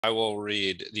I will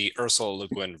read the Ursula Le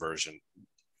Guin version.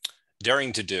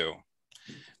 Daring to do.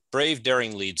 Brave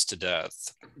daring leads to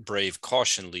death. Brave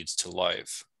caution leads to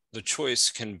life. The choice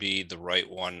can be the right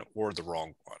one or the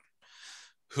wrong one.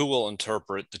 Who will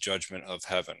interpret the judgment of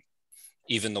heaven?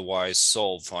 Even the wise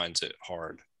soul finds it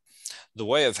hard. The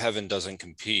way of heaven doesn't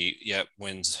compete, yet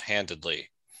wins handedly.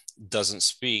 Doesn't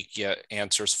speak, yet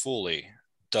answers fully.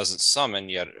 Doesn't summon,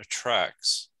 yet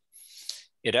attracts.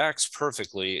 It acts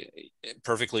perfectly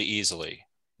easily.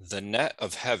 The net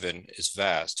of heaven is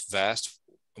vast,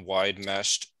 wide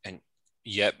meshed, and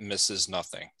yet misses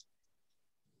nothing.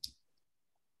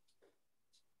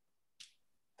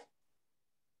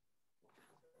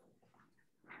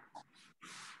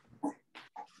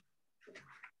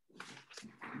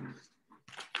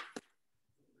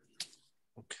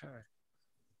 Okay.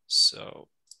 So,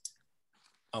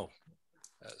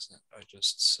 I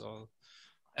just saw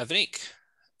Evanique,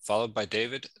 followed by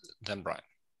David, then Brian.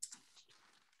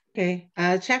 Okay,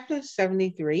 chapter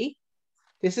 73.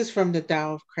 This is from the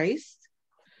Tao of Christ.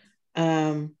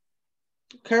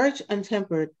 Courage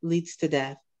untempered leads to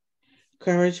death.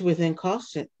 Courage with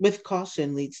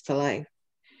caution leads to life.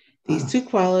 These two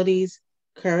qualities,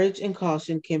 courage and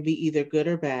caution, can be either good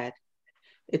or bad.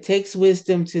 It takes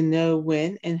wisdom to know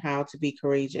when and how to be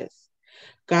courageous.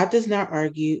 God does not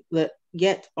argue,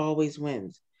 yet always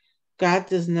wins. God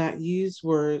does not use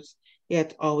words,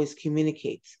 yet always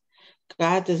communicates.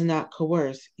 God does not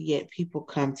coerce, yet people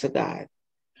come to God.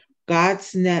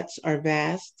 God's nets are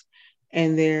vast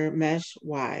and their mesh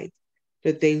wide,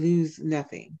 but they lose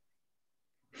nothing.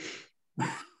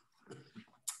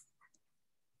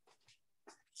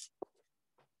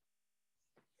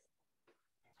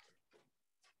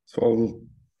 So I'll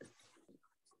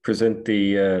present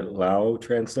the Lao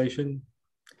translation.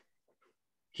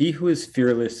 He who is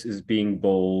fearless in being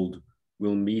bold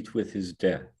will meet with his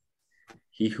death.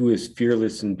 He who is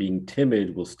fearless in being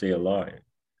timid will stay alive.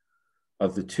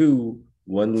 Of the two,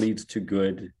 one leads to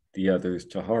good, the others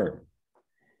to harm.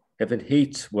 Heaven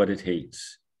hates what it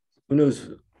hates. Who knows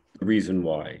the reason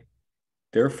why?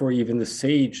 Therefore, even the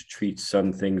sage treats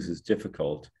some things as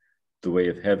difficult. The way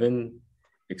of heaven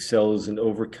excels in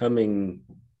overcoming,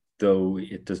 though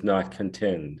it does not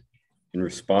contend, in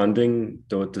responding,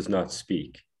 though it does not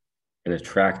speak, in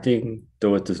attracting,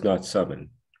 though it does not summon,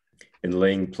 in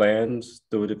laying plans,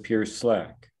 though it appears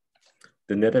slack.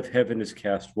 The net of heaven is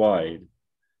cast wide,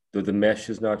 though the mesh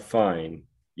is not fine,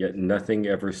 yet nothing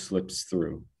ever slips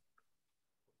through.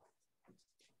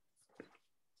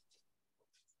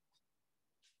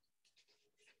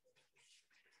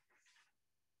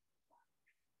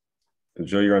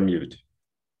 Joe, you're on mute.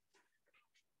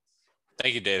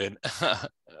 Thank you, David.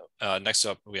 Next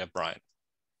up, we have Brian,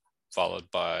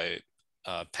 followed by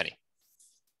Penny.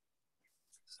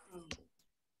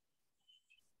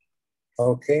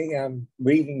 Okay, I'm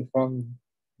reading from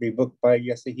the book by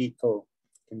Yasuhiko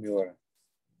Kimura.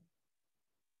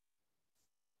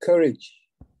 Courage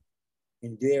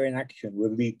in daring action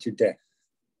will lead to death.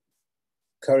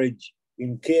 Courage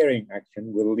in caring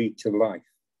action will lead to life.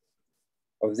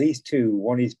 Of these two,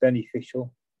 one is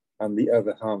beneficial and the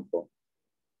other harmful.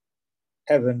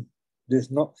 Heaven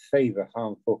does not favor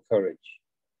harmful courage,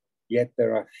 yet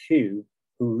there are few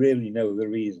who really know the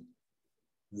reason.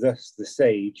 Thus, the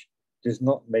sage does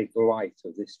not make light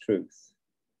of this truth.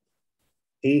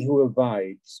 He who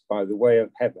abides by the way of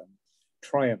heaven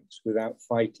triumphs without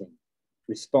fighting,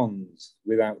 responds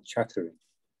without chattering,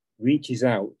 reaches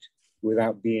out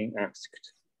without being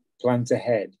asked, plans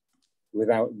ahead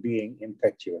without being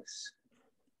impetuous.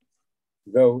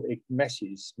 Though its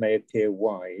meshes may appear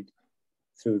wide,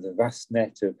 through the vast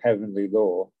net of heavenly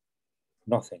law,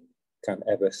 nothing can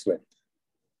ever slip.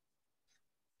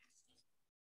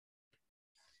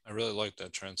 I really like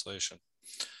that translation.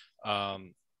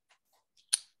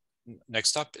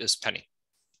 Next up is Penny.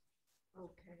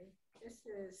 Okay, this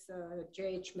is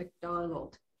J.H.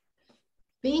 MacDonald.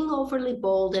 Being overly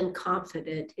bold and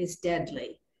confident is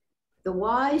deadly. The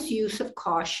wise use of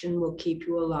caution will keep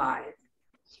you alive.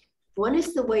 One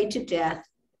is the way to death,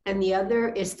 and the other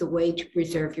is the way to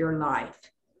preserve your life.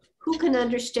 Who can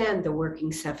understand the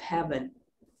workings of heaven?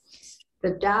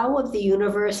 The Tao of the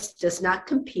universe does not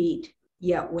compete,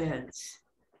 yet wins,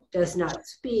 does not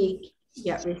speak,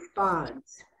 yet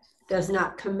responds, does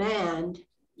not command,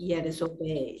 yet is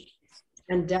obeyed,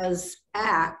 and does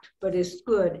act, but is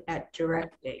good at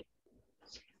directing.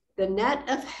 The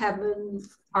nets of heaven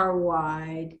are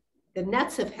wide,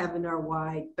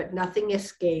 but nothing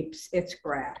escapes its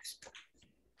grasp.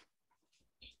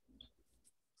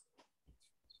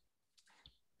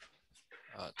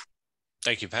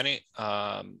 Thank you, Penny.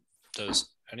 Does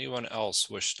Anyone else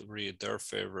wish to read their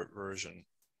favorite version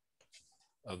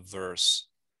of verse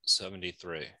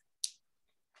 73?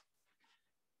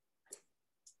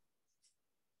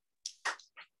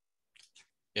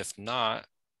 If not,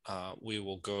 we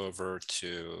will go over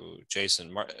to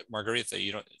Jason. Margarita,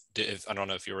 you don't. I don't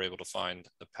know if you were able to find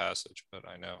the passage, but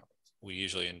I know we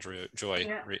usually enjoy.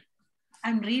 Yeah.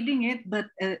 I'm reading it, but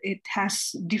it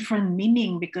has different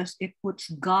meaning because it puts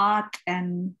God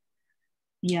and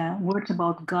words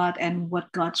about God and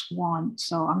what God's want.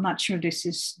 So I'm not sure this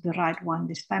is the right one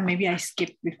this time. Maybe I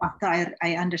skip after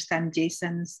I understand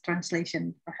Jason's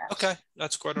translation, perhaps. Okay,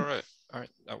 that's quite all right. All right,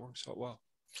 that works out well.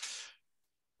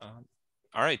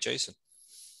 All right, Jason.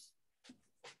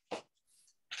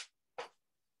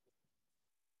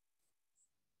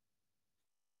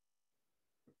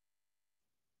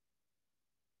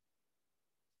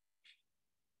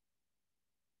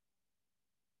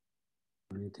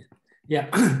 Yeah,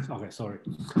 okay, sorry.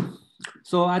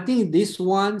 So I think this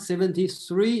one,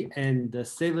 73 and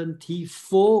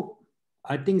 74,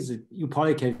 I think you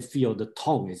probably can feel the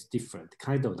tone is different,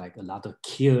 kind of like a lot of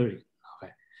caring.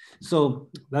 Okay, so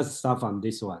let's start from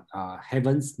this one,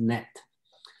 Heaven's Net.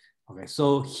 Okay,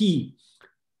 so he,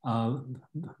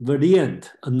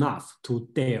 valiant enough to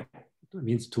dare,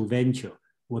 means to venture,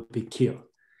 would be killed.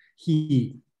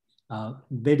 He,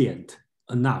 valiant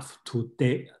enough to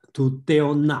dare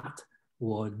not,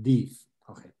 or live.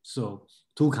 Okay, so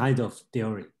two kinds of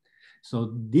daring.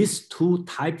 So these two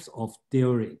types of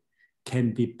daring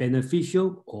can be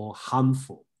beneficial or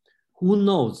harmful. Who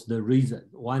knows the reason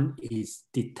one is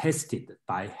detested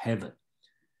by heaven?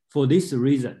 For this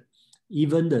reason,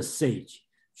 even the sage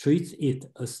treats it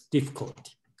as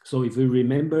difficult. So if you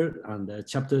remember on the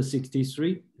chapter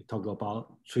 63, we talk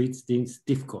about treats things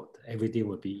difficult, everything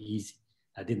will be easy.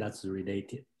 I think that's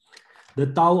related. The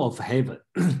Tao of heaven,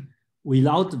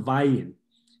 without vying,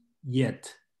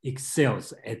 yet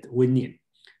excels at winning.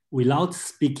 Without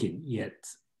speaking, yet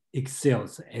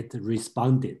excels at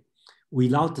responding.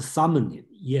 Without summoning,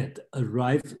 yet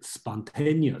arrive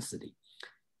spontaneously.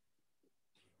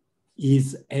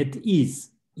 Is at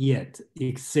ease, yet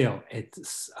excel at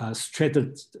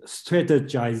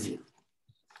strategizing.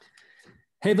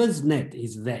 Heaven's net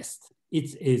is vast.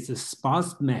 It is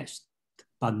sparse meshed,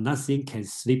 but nothing can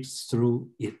slip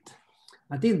through it.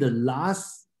 I think the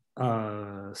last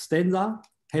stanza,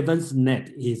 heaven's net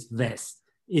is vast.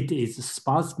 It is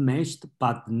sparse meshed,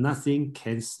 but nothing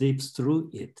can slip through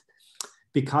it.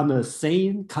 Become a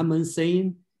saying, common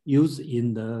saying, used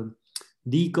in the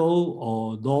legal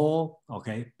or law,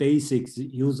 okay, basics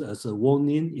used as a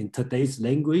warning in today's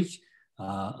language,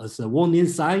 as a warning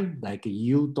sign, like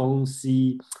you don't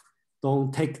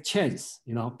take chance,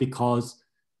 because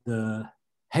the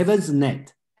heaven's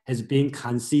net has been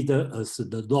considered as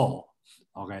the law,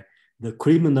 okay, the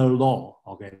criminal law,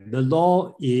 okay. The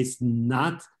law is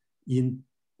not in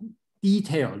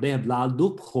detail, they have a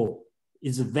loophole,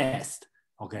 it's vast,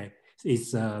 okay.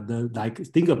 It's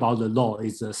think about the law,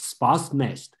 it's a sparse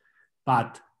meshed,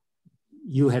 but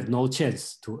you have no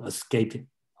chance to escape it,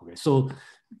 okay. So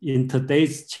in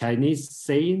today's Chinese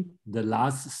saying, the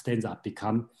last stanza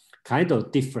become kind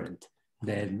of different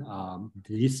than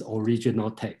this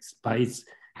original text, but it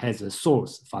has a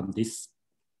source from this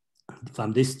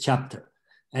chapter.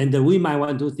 And we might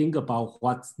want to think about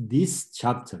what this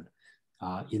chapter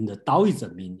in the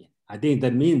Taoism meaning. I think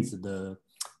that means the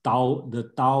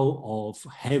Tao of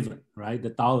heaven, right?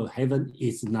 The Tao of heaven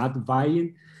is not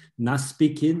vying, not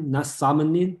speaking, not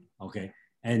summoning, okay?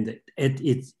 And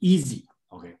it's easy,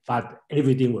 okay? But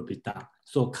everything will be done.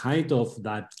 So kind of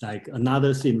that, like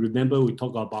another theme. Remember we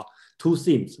talk about two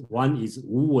themes. One is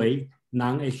wu wei,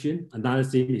 non-action. Another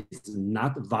theme is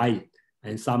not vying.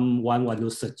 And someone want to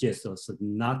suggest also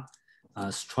not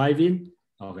striving.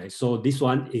 Okay, so this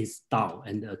one is Tao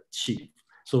and achieve.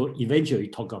 So eventually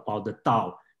talk about the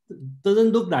Tao.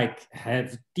 Doesn't look like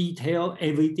have detail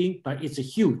everything, but it's a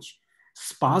huge,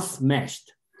 sparse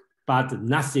meshed, but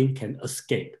nothing can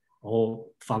escape or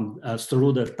from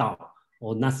through the Tao,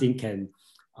 or nothing can.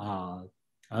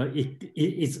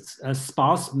 It's a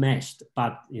sparse meshed,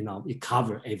 but it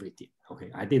covers everything.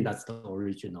 Okay, I think that's the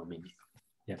original meaning.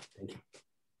 Yeah, thank you.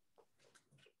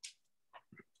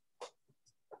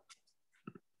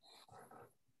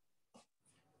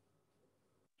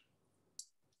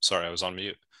 Sorry, I was on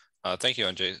mute. Thank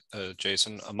you,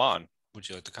 Jason. Aman, would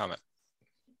you like to comment?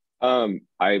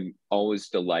 I'm always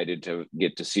delighted to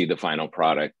get to see the final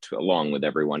product along with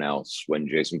everyone else when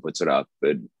Jason puts it up.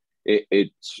 But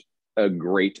it's a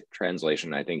great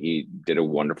translation. I think he did a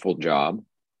wonderful job.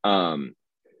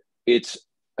 It's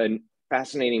a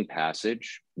fascinating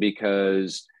passage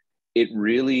because it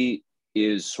really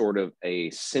is sort of a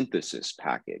synthesis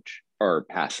package or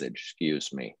passage,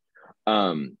 excuse me.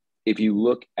 If you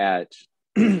look at,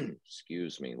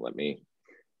 excuse me, let me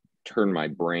turn my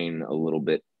brain a little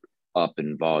bit up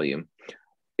in volume.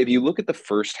 If you look at the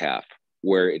first half,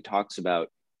 where it talks about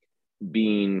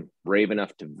being brave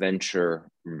enough to venture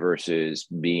versus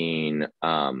being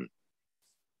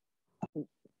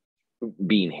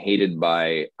hated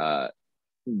by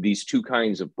these two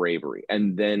kinds of bravery.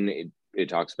 And then it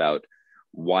talks about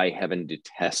why heaven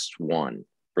detests one.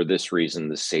 For this reason,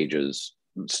 the sages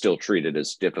still treat it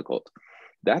as difficult.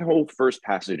 That whole first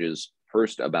passage is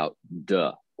first about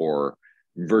de, or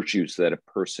virtues that a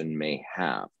person may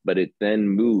have, but it then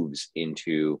moves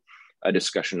into a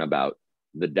discussion about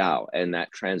the Tao and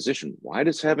that transition. Why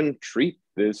does heaven treat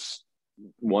this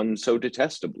one so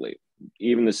detestably?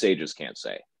 Even the sages can't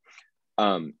say.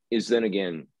 Is then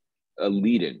again a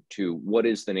lead-in to what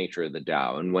is the nature of the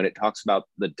Tao. And when it talks about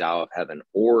the Tao of heaven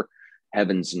or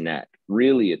heaven's net,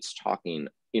 really it's talking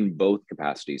in both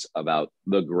capacities about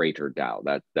the greater Tao.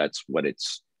 That's what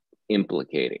it's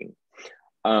implicating.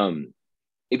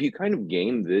 If you kind of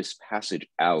game this passage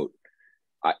out,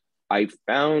 I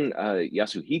found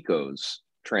Yasuhiko's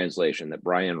translation that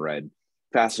Brian read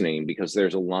fascinating, because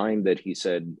there's a line that he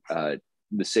said, the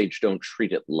sage don't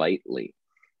treat it lightly.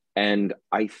 And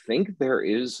I think there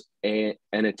is an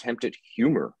attempt at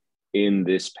humor in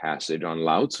this passage on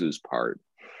Lao Tzu's part,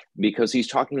 because he's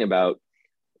talking about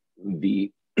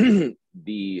the,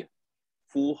 the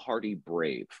foolhardy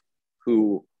brave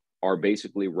who are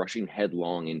basically rushing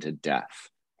headlong into death.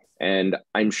 And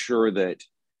I'm sure that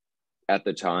at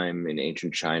the time in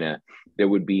ancient China, there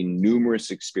would be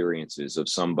numerous experiences of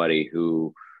somebody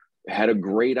who had a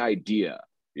great idea,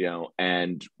 you know,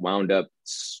 and wound up,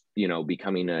 you know,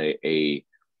 becoming a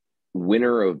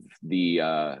winner of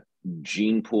the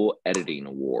gene pool editing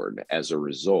award as a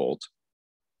result.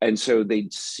 And so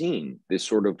they'd seen this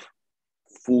sort of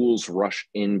fool's rush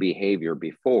in behavior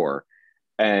before,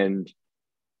 and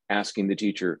asking the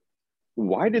teacher,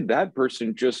 why did that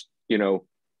person just, you know,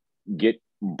 get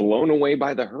blown away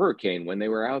by the hurricane when they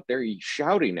were out there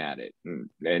shouting at it?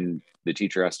 And the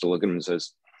teacher has to look at him and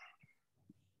says,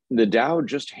 the Tao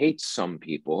just hates some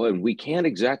people, and we can't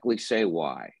exactly say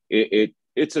why.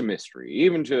 It's a mystery,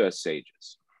 even to us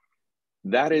sages.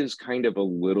 That is kind of a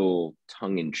little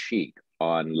tongue-in-cheek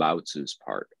on Lao Tzu's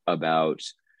part about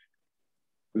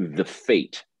the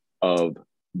fate of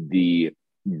the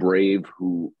brave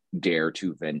who dare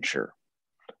to venture.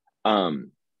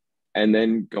 And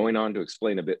then going on to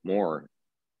explain a bit more,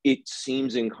 it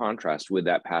seems in contrast with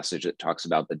that passage that talks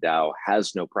about the Tao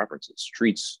has no preferences,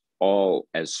 treats all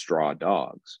as straw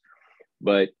dogs.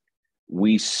 But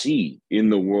we see in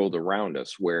the world around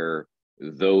us where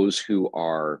those who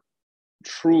are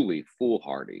truly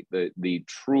foolhardy, the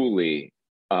truly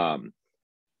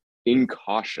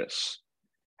incautious,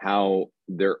 how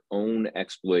their own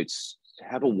exploits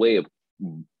have a way of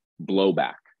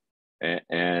blowback.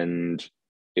 And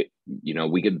you know,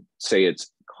 we could say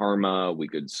it's karma, we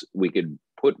could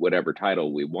put whatever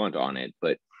title we want on it,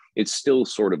 but it's still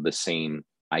sort of the same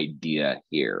idea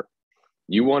here.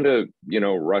 You want to, you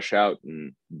know, rush out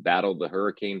and battle the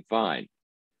hurricane, fine.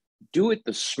 Do it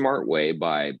the smart way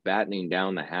by battening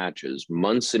down the hatches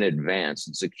months in advance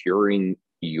and securing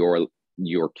your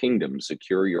kingdom,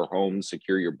 secure your home,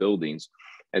 secure your buildings,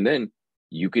 and then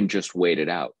you can just wait it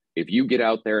out. If you get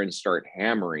out there and start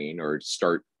hammering or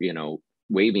start, you know,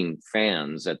 waving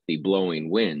fans at the blowing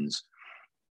winds,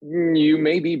 you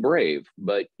may be brave,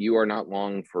 but you are not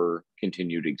long for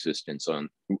continued existence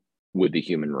with the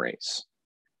human race.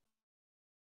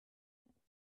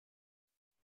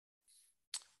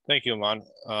 Thank you, Aman.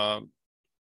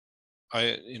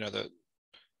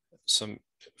 Some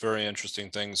very interesting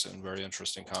things and very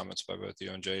interesting comments by both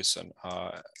you and Jason.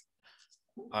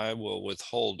 I will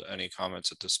withhold any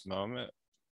comments at this moment,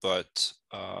 but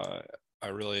I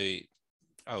really,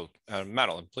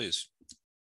 Madeline, please.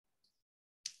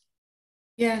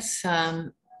 Yes,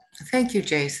 thank you,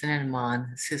 Jason and Aman.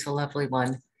 This is a lovely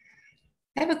one.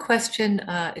 I have a question.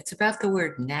 It's about the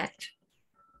word net.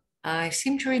 I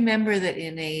seem to remember that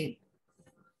in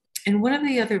one of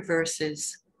the other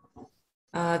verses,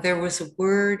 there was a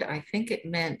word, I think it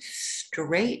meant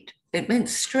straight. It meant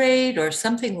straight or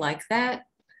something like that.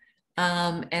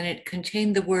 And it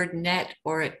contained the word net,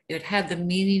 or it had the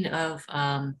meaning of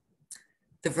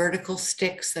the vertical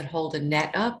sticks that hold a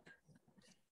net up.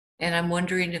 And I'm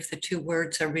wondering if the two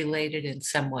words are related in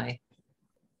some way.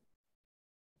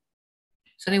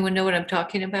 Does anyone know what I'm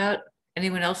talking about?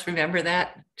 Anyone else remember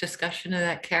that discussion of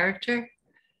that character?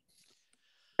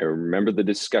 I remember the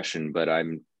discussion, but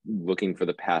I'm looking for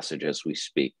the passage as we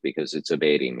speak because it's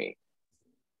evading me.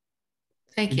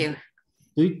 Thank you.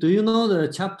 Do you know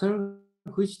the chapter?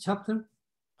 Which chapter?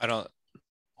 I don't.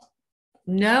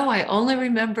 No, I only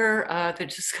remember the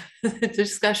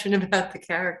discussion about the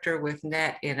character with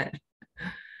net in it.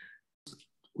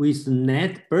 With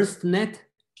net, burst net?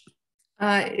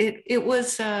 It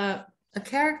was a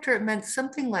character. It meant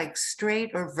something like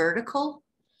straight or vertical,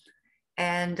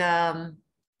 and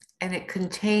it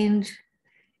contained.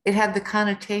 It had the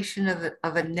connotation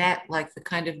of a net, like the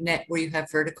kind of net where you have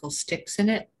vertical sticks in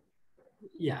it.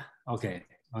 Yeah. Okay.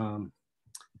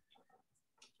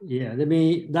 Yeah.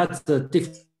 That's a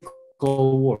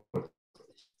difficult word.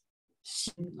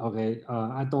 Okay.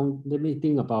 Let me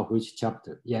think about which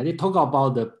chapter. Yeah. They talk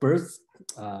about the bird's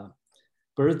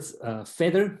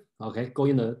feather. Okay.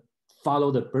 Going to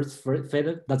follow the bird's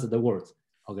feather. That's the word.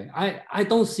 Okay. I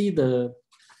don't see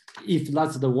if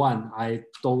that's the one, I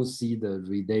don't see the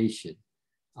relation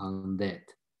on that.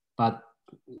 But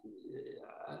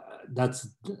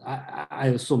I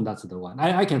assume that's the one.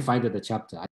 I can find the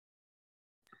chapter.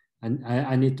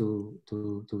 I need to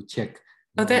check.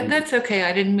 Oh, that's okay.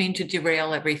 I didn't mean to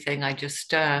derail everything. I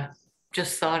just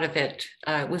thought of it.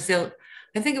 I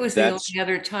think it was the only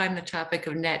other time the topic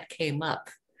of net came up.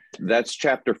 That's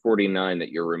chapter 49 that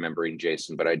you're remembering,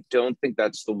 Jason, but I don't think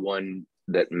that's the one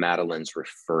that Madeline's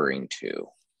referring to.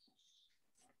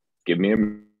 Give me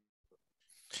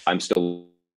I'm still.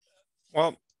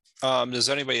 Well, does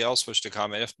anybody else wish to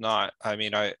comment? If not, I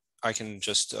mean, I can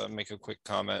just make a quick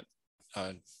comment,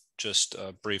 just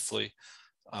briefly,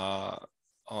 on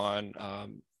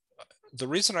the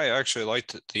reason I actually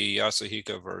liked the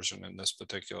Yasuhiko version in this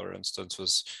particular instance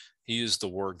was he used the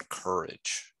word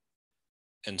courage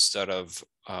instead of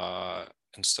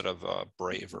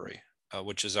bravery,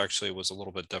 which is actually was a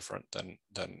little bit different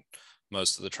than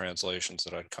most of the translations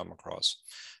that I'd come across.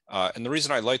 And the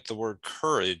reason I like the word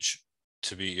courage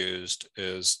to be used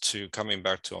is to coming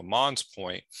back to Amon's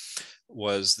point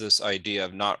was this idea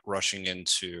of not rushing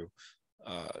into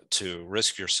to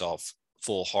risk yourself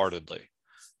full-heartedly.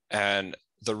 And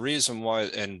the reason why,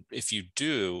 and if you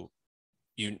do,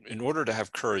 in order to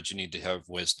have courage, you need to have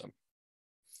wisdom,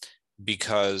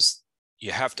 because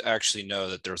you have to actually know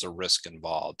that there's a risk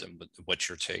involved in what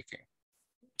you're taking.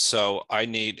 So I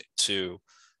need to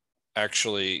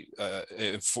actually,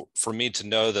 for me to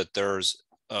know that there's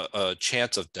a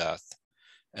chance of death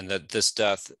and that this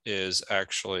death is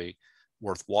actually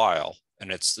worthwhile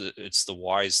and it's the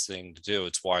wise thing to do,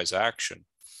 it's wise action,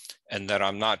 and that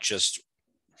I'm not just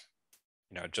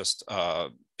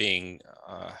being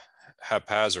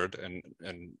haphazard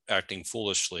and acting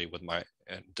foolishly with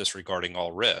and disregarding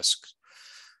all risks.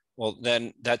 Well,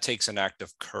 then that takes an act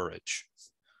of courage.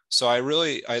 So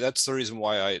that's the reason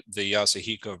why the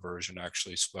Yasuhiko version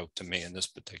actually spoke to me in this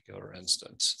particular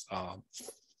instance.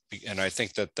 And I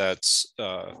think that's,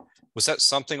 was that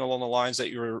something along the lines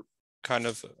that you were kind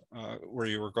of, where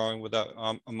you were going with that,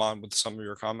 Amon, with some of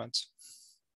your comments?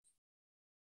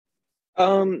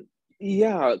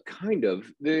 Yeah, kind of.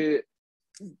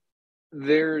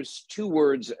 There's two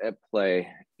words at play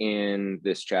in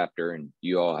this chapter, and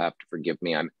you all have to forgive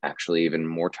me. I'm actually even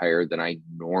more tired than I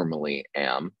normally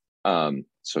am.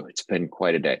 So it's been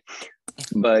quite a day.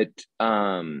 But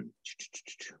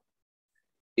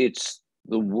it's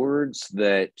the words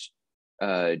that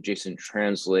Jason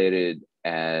translated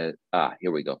as,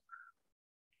 here we go.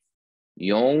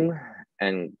 Yong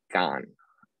and Gan,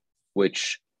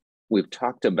 which we've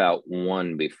talked about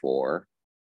one before,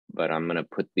 but I'm going to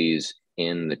put these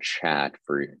in the chat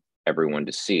for everyone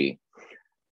to see.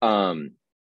 Gan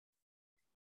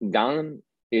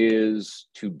is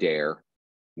to dare.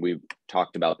 We've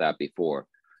talked about that before.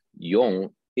 Yong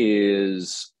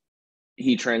is,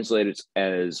 he translates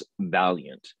as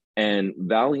valiant. And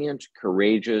valiant,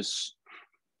 courageous,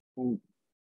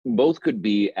 both could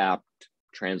be apt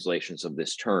translations of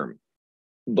this term.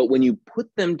 But when you put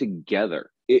them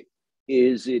together,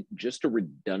 is it just a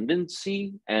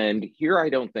redundancy? And here I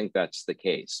don't think that's the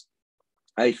case.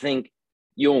 I think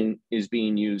Yong is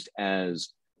being used as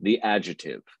the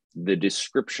adjective, the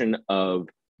description of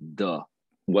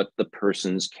what the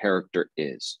person's character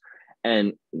is.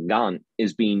 And Gan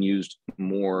is being used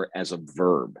more as a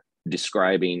verb,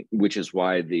 describing, which is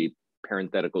why the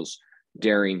parentheticals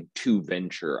daring to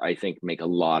venture, I think, make a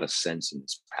lot of sense in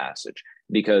this passage,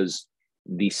 because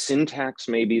the syntax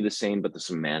may be the same, but the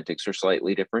semantics are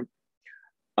slightly different.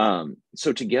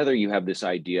 So together you have this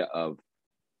idea of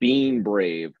being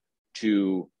brave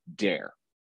to dare.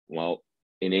 Well,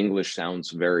 in English sounds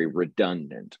very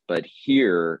redundant, but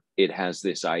here it has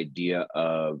this idea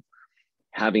of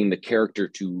having the character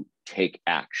to take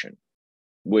action.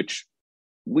 which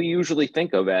we usually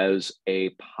think of as a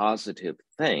positive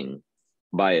thing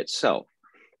by itself.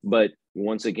 But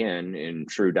once again, in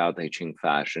true Dao De Jing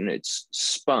fashion, it's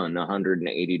spun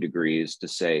 180 degrees to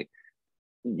say,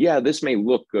 yeah, this may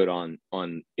look good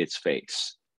on its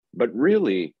face, but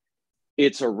really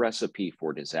it's a recipe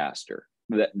for disaster.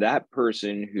 That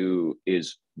person who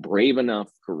is brave enough,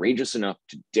 courageous enough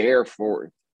to dare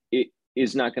forth, it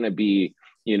is not going to be,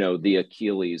 you know, the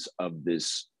Achilles of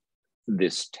this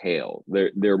tale.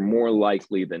 They're more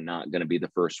likely than not going to be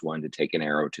the first one to take an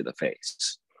arrow to the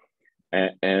face.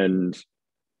 And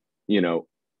you know,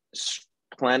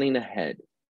 planning ahead,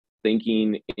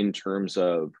 thinking in terms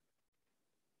of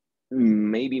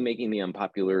maybe making the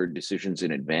unpopular decisions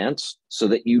in advance so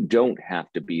that you don't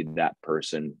have to be that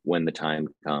person when the time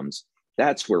comes.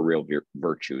 That's where real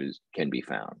virtue can be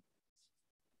found.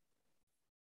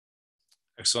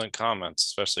 Excellent comments,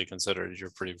 especially considering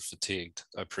you're pretty fatigued.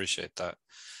 I appreciate that.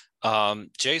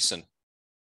 Jason.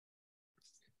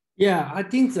 Yeah, I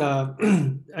think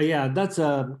yeah,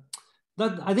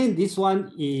 I think this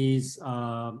one is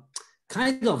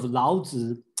kind of Lao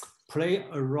Tzu play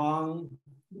around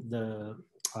the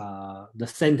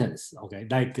sentence. Okay,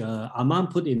 like Aman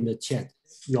put in the chat,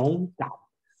 Yong Dao.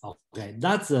 Okay,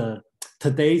 that's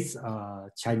today's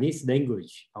Chinese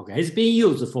language. Okay, it's been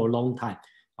used for a long time.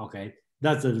 Okay,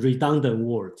 that's a redundant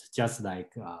word, just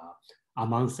like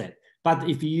Aman said. But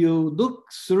if you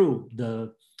look through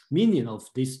the meaning of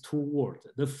these two words,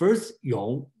 the first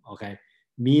Yong, okay,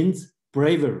 means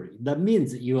bravery. That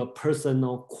means your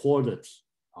personal quality,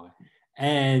 okay?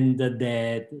 And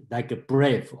that like a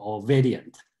brave or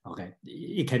valiant, okay,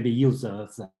 it can be used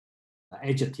as an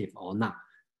adjective or not.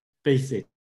 Basically,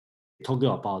 talking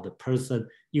about the person,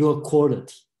 your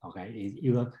quality, okay,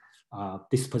 your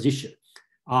disposition.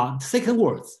 Second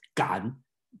word, gan.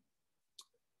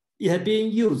 It has been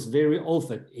used very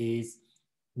often.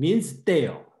 Means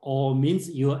dare or means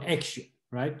your action,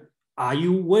 right? Are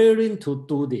you willing to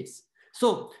do this?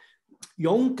 So,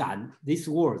 勇敢, these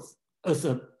words as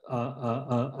a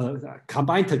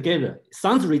combined together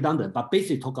sounds redundant, but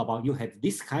basically talk about you have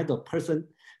this kind of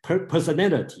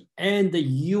personality and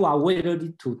you are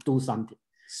willing to do something.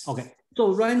 Okay,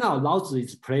 so right now Lao Tzu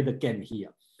is playing the game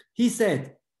here. He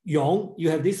said, Yong, you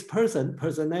have this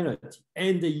personality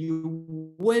and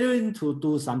you willing to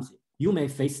do something. You may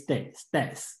face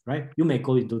death, right? You may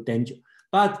go into danger.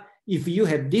 But if you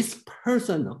have this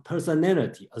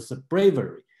personality as a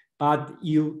bravery, but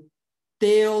you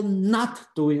dare not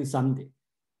doing something,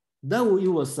 then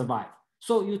you will survive.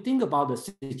 So you think about the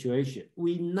situation.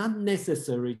 We're not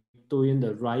necessarily doing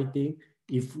the right thing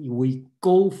if we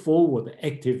go forward,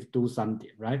 active, do something,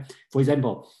 right? For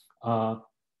example,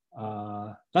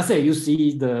 let's say you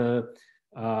see the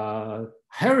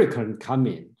hurricane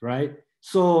coming, right?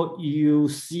 So you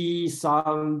see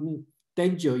some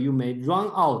danger, you may run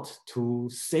out to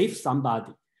save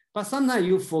somebody. But sometimes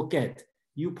you forget,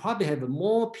 you probably have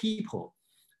more people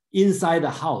inside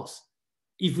the house.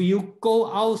 If you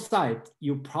go outside,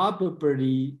 you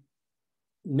probably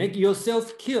make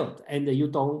yourself killed and you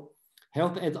don't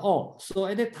help at all. So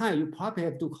at that time, you probably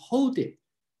have to hold it.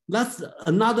 That's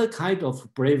another kind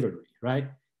of bravery,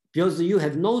 right? Because you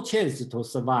have no chance to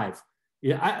survive.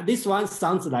 Yeah, this one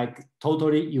sounds like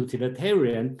totally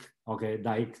utilitarian, okay,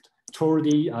 like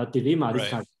trolley dilemma, this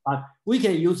kind. But we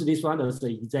can use this one as an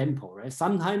example, right?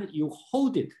 Sometimes you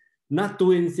hold it, not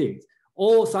doing things,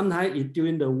 or sometimes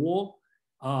during the war,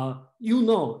 you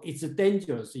know it's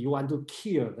dangerous. You want to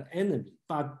kill the enemy,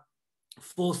 but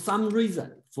for some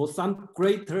reason, for some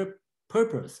greater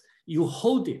purpose, you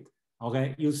hold it.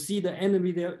 Okay, you see the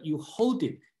enemy there, you hold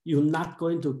it. You're not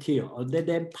going to kill or let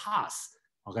them pass.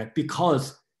 Okay,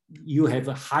 because you have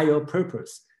a higher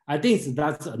purpose. I think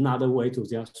that's another way to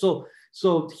say.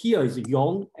 So here is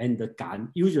Yong and the Gan.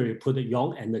 Usually put the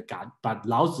Yong and the Gan, but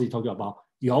Lao Tzu is talking about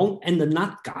Yong and the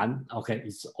not Gan. Okay,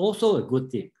 it's also a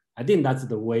good thing. I think that's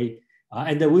the way.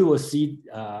 And then we will see,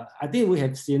 I think we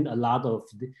have seen a lot of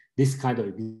this kind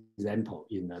of example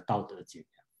in Dao De Jing.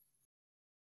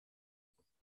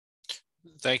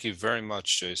 Thank you very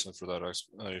much, Jason, for that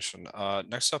explanation.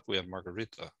 Next up, we have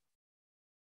Margarita.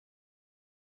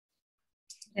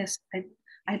 Yes,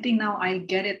 I think now I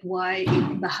get it why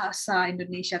in Bahasa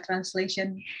Indonesia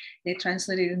translation, they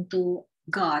translate it into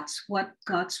gods, what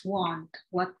gods want,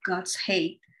 what gods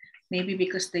hate. Maybe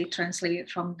because they translate it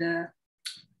from the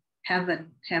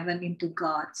heaven into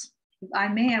gods. If I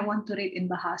may, I want to read in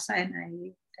Bahasa and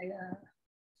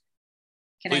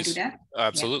can Please. I do that?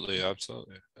 Absolutely, yeah.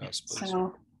 Absolutely. Yes, please.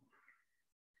 So,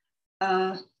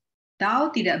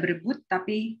 Dao tidak berebut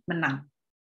tapi menang.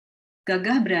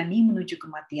 Gagah berani menuju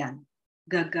kematian.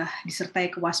 gagah disertai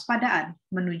kewaspadaan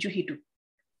menuju hidup.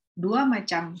 Dua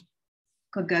macam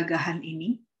kegagahan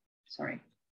ini, sorry,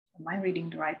 am I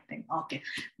reading the right thing? Oke.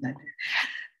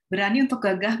 Berani untuk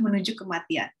gagah menuju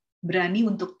kematian, berani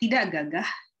untuk tidak gagah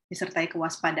disertai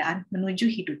kewaspadaan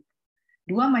menuju hidup.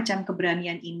 Dua macam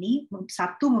keberanian ini,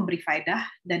 satu memberi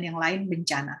faedah dan yang lain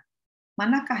bencana.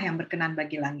 Manakah yang berkenan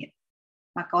bagi langit?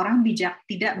 Maka orang bijak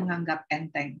tidak menganggap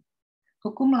enteng.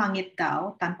 Hukum langit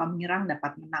Dao tanpa menyerang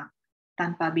dapat menang,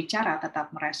 tanpa bicara tetap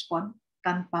merespon,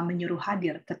 tanpa menyuruh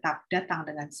hadir tetap datang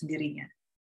dengan sendirinya.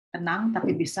 Tenang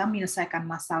tapi bisa menyelesaikan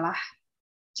masalah,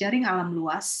 jaring alam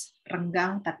luas,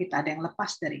 renggang tapi tak ada yang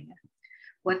lepas darinya.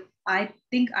 What I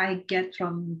think I get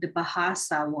from the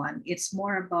Bahasa one, it's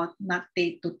more about not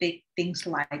to take things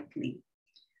lightly.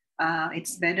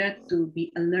 It's better to be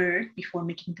alert before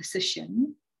making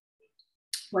decision,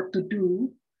 what to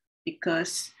do,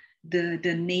 because the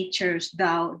nature's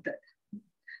Dao,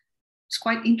 it's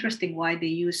quite interesting why they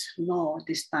use law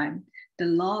this time. The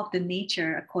law of the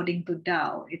nature according to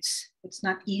Dao, it's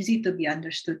not easy to be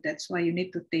understood. That's why you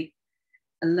need to take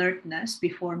alertness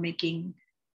before making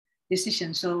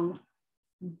decisions. So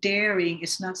daring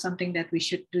is not something that we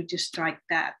should do just like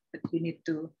that, but we need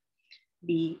to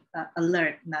be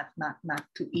alert, not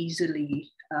to easily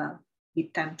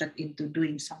be tempted into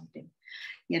doing something.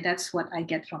 Yeah, that's what I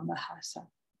get from Bahasa.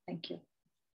 Thank you.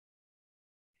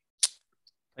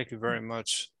 Thank you very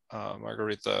much,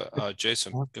 Margarita.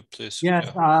 Jason, please.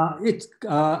 Yes,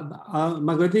 yeah.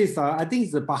 Margarita, I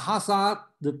think the Bahasa,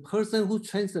 the person who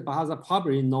trains the Bahasa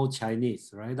probably knows Chinese,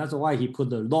 right? That's why he put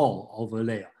the law over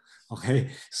there.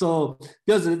 Okay, so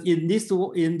because in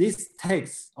this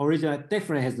text, original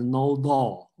definitely has no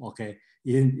law. Okay,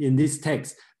 in this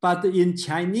text, but in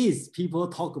Chinese, people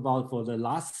talk about for the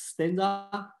last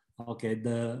stanza. Okay,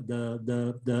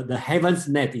 the heaven's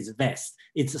net is vast.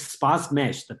 It's sparse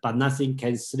meshed, but nothing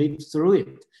can slip through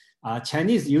it.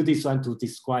 Chinese use this one to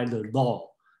describe the law,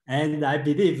 and I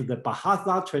believe the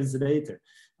Bahasa translator,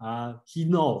 he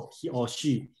or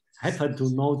she happen to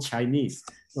know Chinese,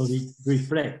 so he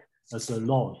reflect as a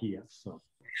law here. So,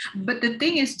 but the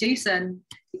thing is, Jason,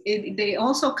 they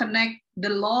also connect the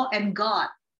law and God.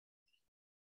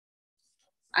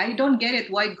 I don't get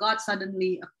it why God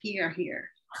suddenly appear here.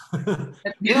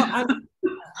 Well,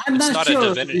 I'm it's not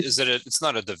sure. It's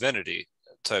not a divinity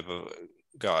type of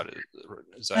God.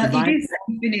 Is that it is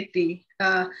divinity.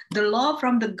 The law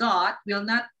from the God will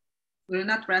not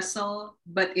wrestle,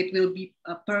 but it will be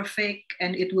perfect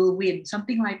and it will win.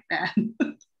 Something like that.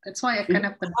 That's why I kind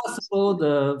of possible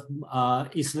the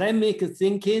Islamic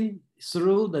thinking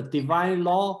through the divine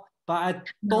law, but I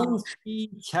don't see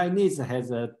Chinese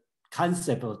has a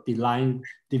concept of divine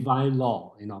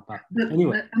law, you know. But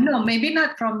anyway, no, maybe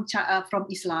not from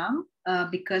Islam,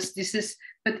 because this is.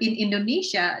 But in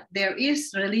Indonesia, there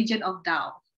is religion of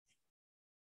Dao.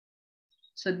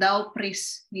 So Dao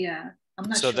priest, yeah. I'm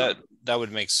not sure. So that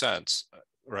would make sense,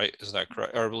 right? Is that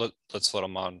correct? Or let's let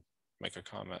Aman make a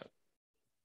comment.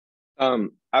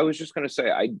 I was just going to say,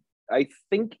 I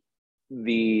think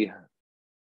the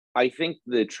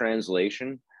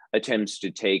translation attempts to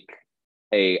take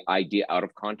a idea out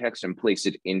of context and place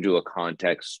it into a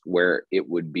context where it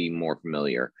would be more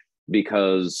familiar,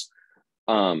 because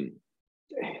Dao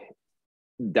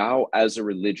as a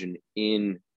religion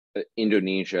in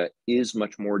Indonesia is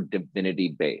much more divinity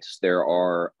based. There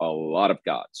are a lot of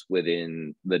gods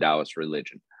within the Taoist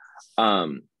religion,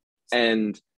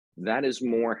 and that is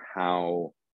more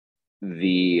how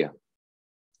the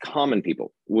common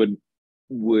people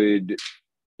would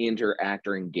interact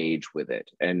or engage with it.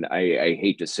 And I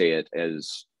hate to say it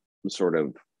as sort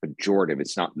of pejorative.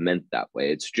 It's not meant that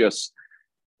way. It's just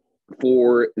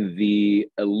for the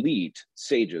elite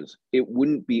sages, it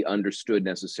wouldn't be understood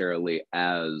necessarily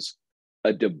as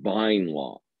a divine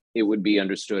law. It would be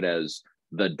understood as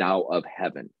the Tao of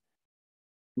heaven.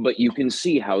 But you can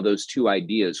see how those two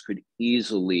ideas could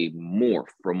easily morph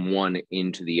from one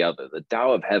into the other. The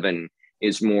Tao of heaven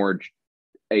is more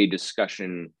a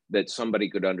discussion that somebody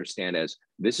could understand as,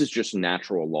 this is just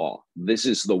natural law. This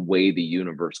is the way the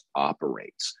universe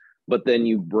operates. But then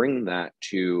you bring that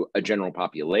to a general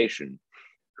population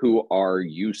who are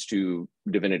used to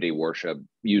divinity worship,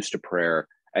 used to prayer,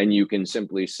 and you can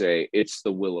simply say, it's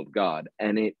the will of God.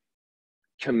 And it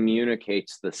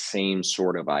communicates the same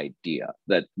sort of idea,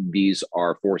 that these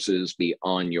are forces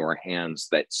beyond your hands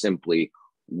that simply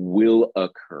will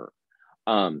occur.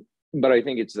 But I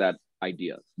think it's that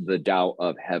idea, the Tao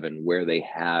of heaven, where they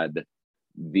had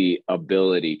the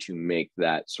ability to make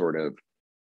that sort of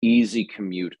easy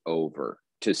commute over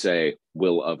to say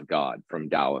will of God from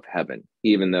Tao of heaven,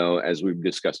 even though, as we've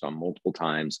discussed on multiple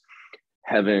times,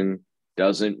 heaven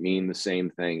doesn't mean the same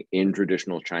thing in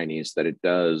traditional Chinese that it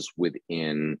does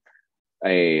within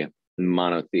a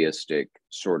monotheistic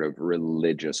sort of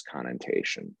religious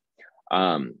connotation.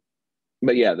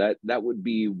 But yeah, that would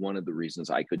be one of the reasons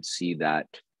I could see that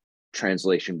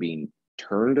translation being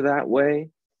turned that way.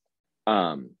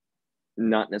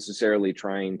 Not necessarily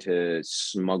trying to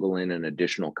smuggle in an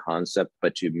additional concept,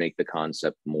 but to make the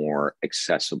concept more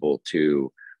accessible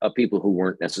to people who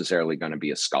weren't necessarily going to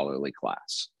be a scholarly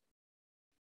class.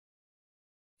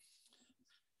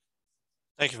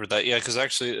 Thank you for that. Yeah, because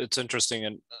actually it's interesting,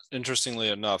 and interestingly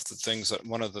enough,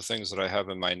 one of the things that I have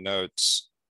in my notes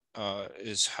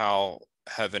is how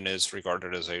heaven is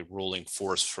regarded as a ruling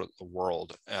force for the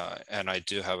world, and I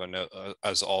do have a note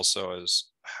as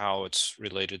how it's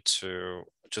related to,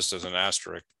 just as an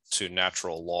asterisk, to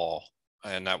natural law,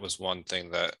 and that was one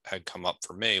thing that had come up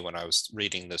for me when I was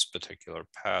reading this particular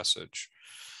passage.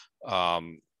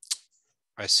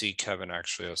 I see Kevin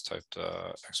actually has typed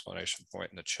exclamation point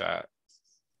in the chat,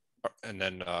 and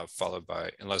then followed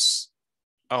by, unless,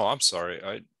 oh, I'm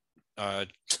sorry, I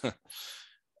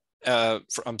have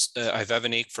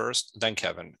Evanique first, then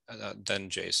Kevin,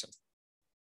 then Jason.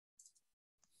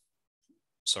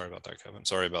 Sorry about that, Kevin.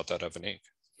 Sorry about that, Evanique.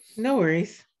 No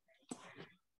worries.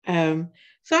 So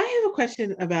I have a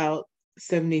question about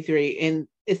 73, and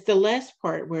it's the last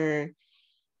part where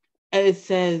it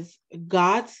says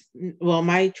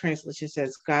my translation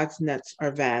says God's nets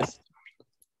are vast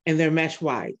and they're mesh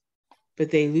wide, but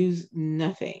they lose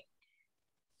nothing.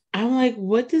 I'm like,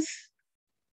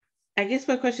 I guess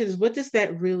my question is, what does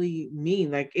that really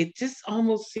mean? Like, it just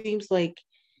almost seems like,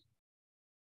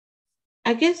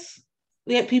 I guess,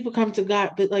 yeah, people come to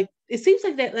God, but like, it seems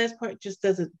like that last part just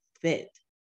doesn't fit.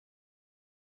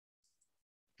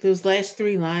 Those last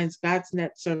three lines, God's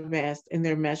nets are vast and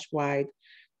they're mesh wide,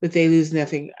 but they lose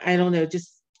nothing. I don't know,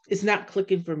 just, it's not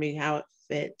clicking for me how it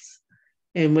fits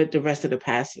and with the rest of the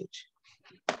passage.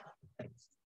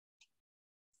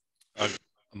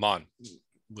 Amon,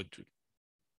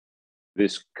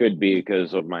 this could be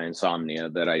because of my insomnia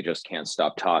that I just can't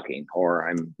stop talking, or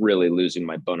I'm really losing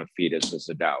my bona fides as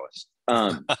a Taoist.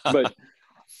 But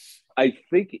I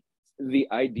think the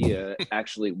idea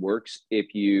actually works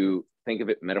if you think of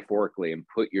it metaphorically and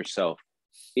put yourself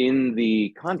in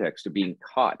the context of being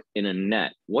caught in a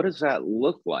net. What does that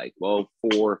look like? Well,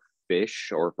 for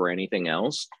fish or for anything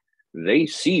else, they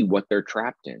see what they're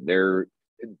trapped in.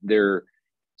 They're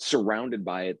surrounded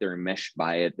by it. They're enmeshed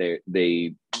by it.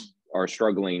 They are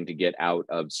struggling to get out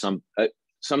of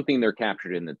something they're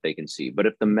captured in that they can see. But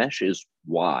if the mesh is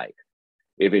wide,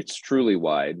 if it's truly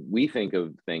wide, we think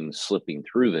of things slipping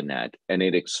through the net, and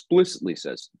it explicitly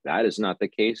says that is not the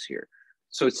case here.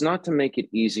 So it's not to make it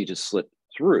easy to slip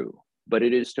through, but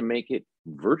it is to make it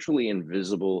virtually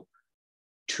invisible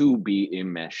to be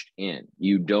enmeshed in.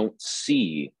 You don't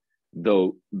see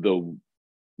the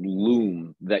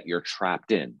loom that you're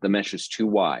trapped in. The mesh is too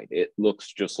wide. It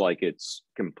looks just like it's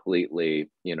completely,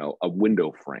 a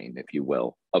window frame, if you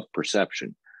will, of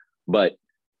perception, but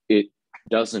it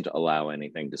doesn't allow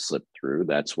anything to slip through.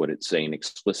 That's what it's saying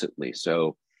explicitly.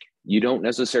 So you don't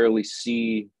necessarily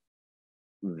see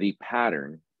the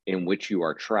pattern in which you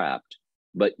are trapped,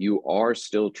 but you are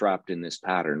still trapped in this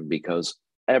pattern because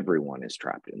everyone is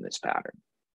trapped in this pattern.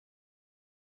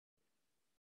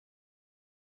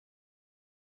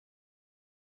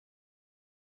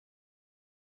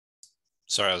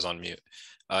 Sorry, I was on mute.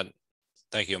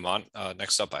 Thank you, Amon.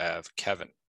 Next up, I have Kevin.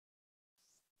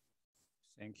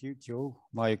 Thank you, Joe.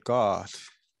 My God.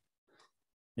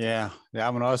 Yeah,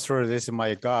 I'm not sure this is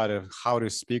my God, how to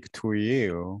speak to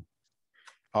you,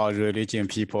 or religion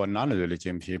people,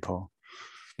 non-religion people.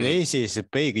 This is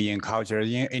big in culture.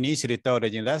 Initially, Dao De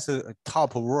Jing, that's a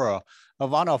top word.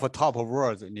 One of the top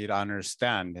words you need to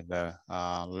understand the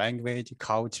language,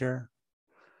 culture.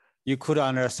 You could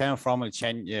understand from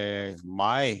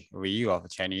my view of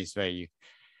Chinese way,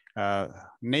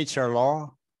 nature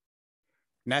law,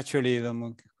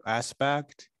 naturalism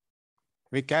aspect.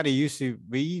 We get used to,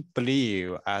 we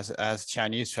believe as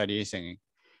Chinese tradition,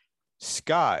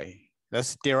 sky,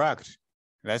 that's direct.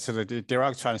 That's the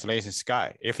direct translation,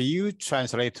 sky. If you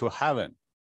translate to heaven,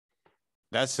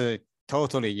 that's a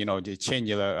totally, the change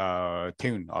the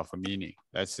tune of meaning.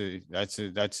 That's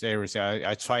everything.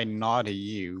 I try not to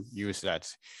use that.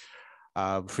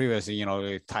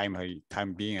 Previously,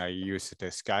 time being, I use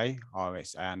the sky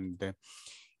always, and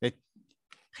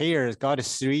here it's got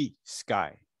three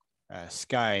sky.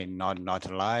 Sky not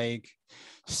like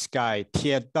sky,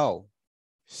 贴豆,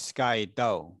 sky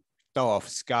dou of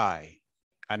sky.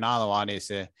 Another one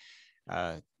is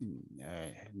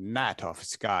net of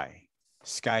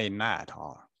sky net,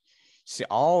 or She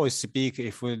always speak,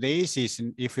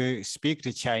 if you speak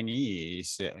to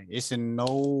Chinese, it's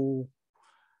no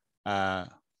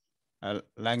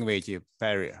language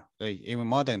barrier. Like in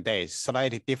modern days,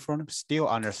 slightly different, still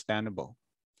understandable.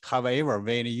 However,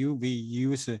 when we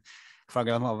use, for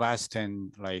example,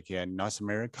 Western, like North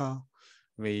America,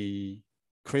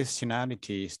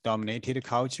 Christianity is dominated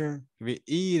culture, we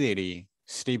easily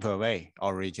slip away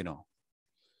original.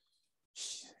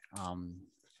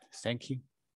 Thank you.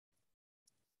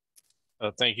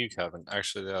 Thank you, Kevin.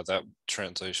 Actually, that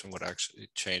translation would actually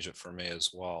change it for me as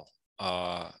well.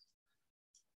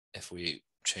 If we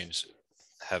change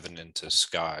heaven into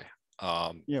sky.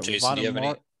 Jason, do you have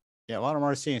any? Yeah, one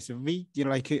more thing. We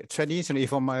like traditionally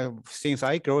since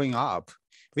I growing up,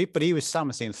 we believe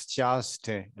something's just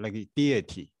like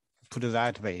deity. Put it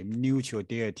that way, neutral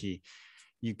deity.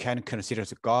 You can consider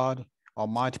as God or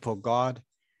multiple God,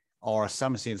 or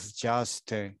something's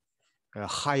just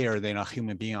higher than a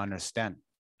human being understand,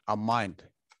 a mind,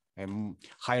 and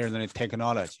higher than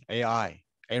technology, AI,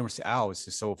 everything else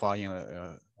so far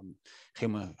in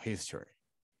human history.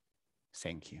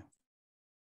 Thank you.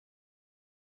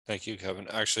 Thank you, Kevin.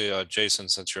 Actually, Jason,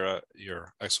 since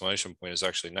your exclamation point is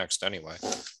actually next anyway,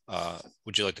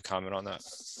 would you like to comment on that?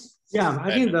 Yeah,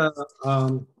 I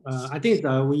think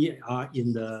we are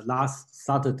in the last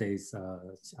Saturday's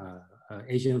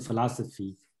Asian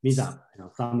philosophy meetup.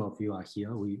 Some of you are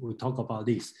here. We talk about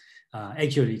this.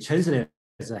 Actually, translated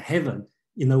as a heaven,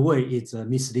 in a way, it's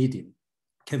misleading.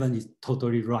 Kevin is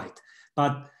totally right.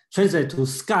 But translate to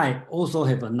sky also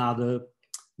have another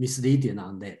misleading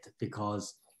on that,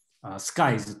 because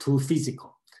sky is too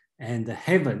physical and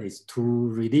heaven is too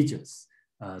religious,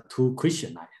 too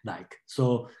Christian-like.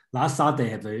 So last Saturday, I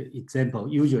have an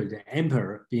example, usually the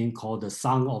emperor being called the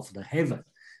son of the heaven.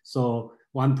 So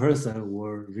one person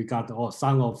will regard,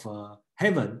 son of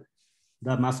heaven,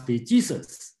 that must be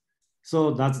Jesus.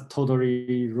 So that's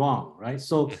totally wrong, right?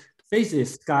 So basically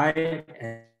sky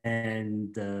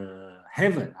and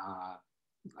heaven,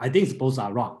 I think both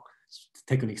are wrong,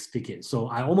 technically speaking. So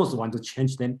I almost want to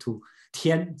change them to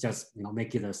Tian, just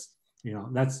make it as,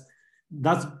 that's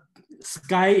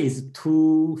sky is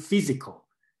too physical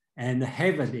and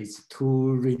heaven is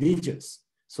too religious.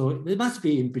 So it must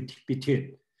be in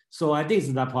between. So I think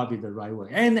that's probably the right way.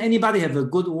 And anybody have a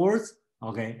good words?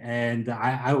 Okay, and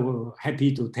I will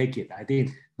happy to take it. I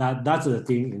think that's the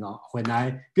thing, when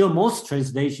I build most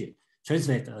translate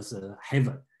as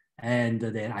heaven, and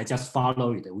then I just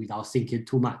follow it without thinking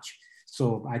too much.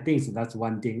 So I think that's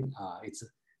one thing, it's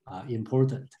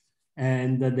important.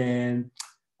 And then,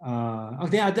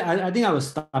 okay, I think I will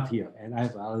stop here, and I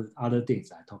have other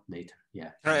things I talk later. Yeah.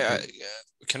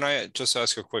 Can I just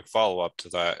ask a quick follow-up to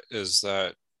that? Is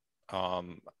that,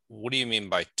 what do you mean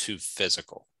by too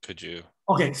physical? Could you?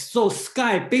 Okay, so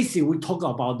sky, basically we talk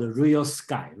about the real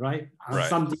sky, right? Right.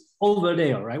 Something over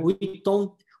there, right? We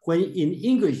don't, when in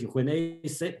English, when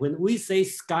we say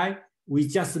sky, we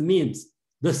just means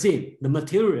the thing, the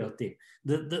material thing,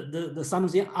 the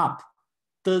something up,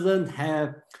 doesn't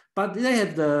have, but they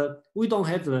have we don't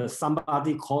have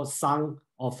somebody called son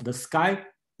of the sky.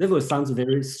 That would sound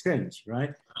very strange,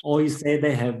 right? Or you say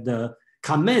they have the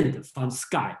command from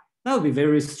sky. That would be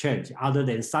very strange. Other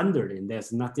than thundering,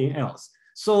 there's nothing else.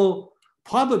 So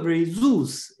probably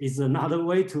Zeus is another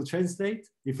way to translate.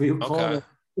 If you call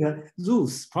it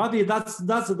Zeus, probably that's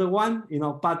the one,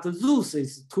 But Zeus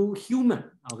is too human.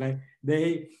 Okay,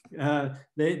 they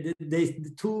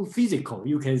too physical.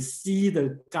 You can see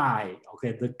the guy.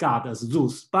 Okay, the god as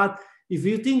Zeus. But if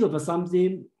you think of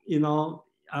something,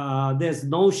 there's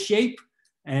no shape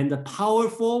and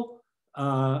powerful,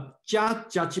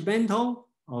 judgmental.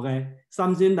 Okay,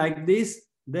 something like this,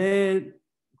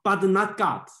 but not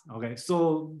God. Okay,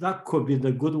 so that could be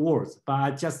the good words, but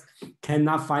I just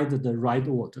cannot find the right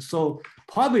word. So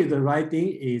probably the right thing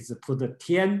is put the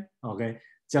Tian. Okay,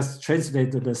 just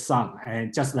translate the sun,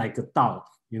 and just like a Dao,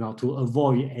 to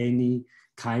avoid any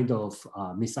kind of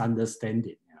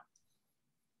misunderstanding.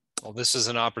 Well, this is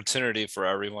an opportunity for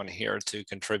everyone here to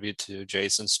contribute to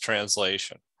Jason's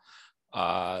translation.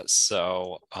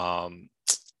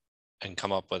 And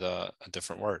come up with a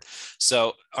different word.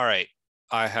 So, all right,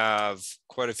 I have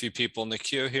quite a few people in the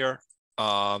queue here.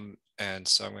 And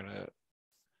so I'm gonna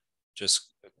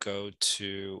just go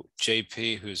to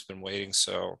JP, who's been waiting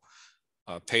so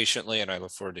patiently, and I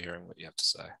look forward to hearing what you have to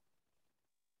say.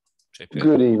 JP.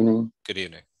 Good evening. Good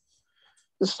evening.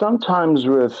 Sometimes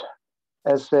with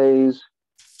essays,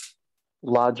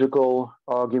 logical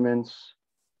arguments,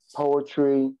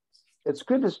 poetry, it's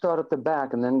good to start at the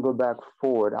back and then go back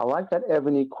forward. I like that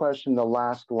ebony question, the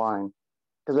last line,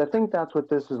 because I think that's what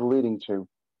this is leading to.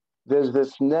 There's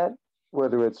this net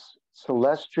whether it's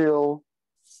celestial,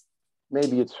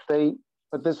 maybe it's fate,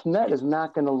 but this net is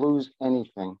not going to lose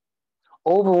anything.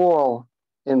 Overall,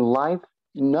 in life,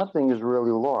 nothing is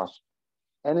really lost.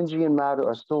 Energy and matter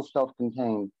are still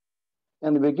self-contained.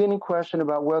 And the beginning question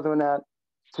about whether or not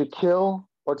to kill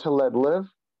or to let live,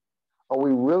 are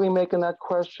we really making that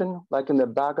question? Like in the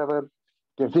Bhagavad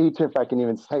Gita, if I can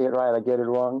even say it right, I get it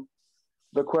wrong.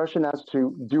 The question as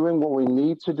to doing what we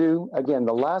need to do. Again,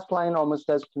 the last line almost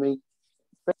says to me,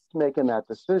 it's making that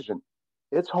decision.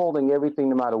 It's holding everything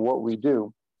no matter what we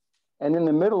do. And in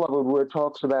the middle of it, where it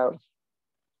talks about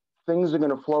things are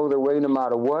going to flow their way no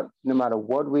matter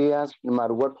what we ask, no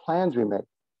matter what plans we make.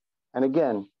 And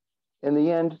again, in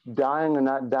the end, dying or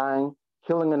not dying,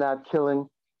 killing or not killing,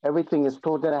 everything is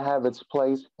still going to have its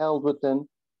place held within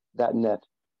that net.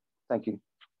 Thank you.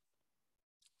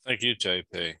 Thank you,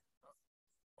 JP.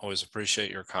 Always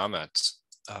appreciate your comments.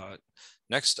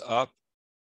 Next up,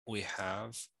 we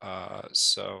have,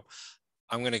 so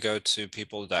I'm going to go to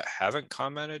people that haven't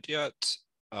commented yet.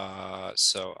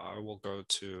 So I will go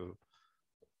to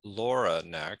Laura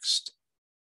next,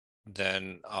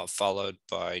 then followed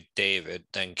by David,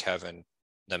 then Kevin,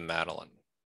 then Madeline.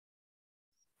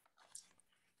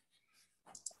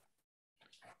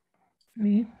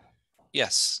 Me?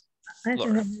 Yes. I think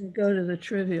I'm going to go to the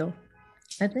trivial.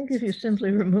 I think if you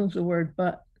simply remove the word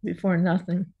but before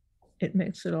nothing, it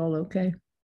makes it all okay.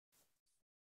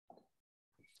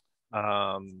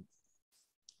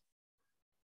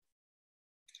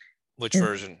 Which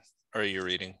version are you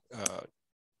reading?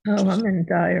 I'm in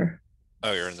Dyer.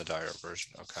 Oh, you're in the Dyer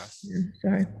version. Okay. Yeah,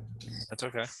 sorry. That's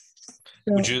okay.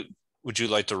 So, would you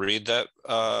like to read that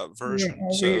version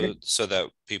so that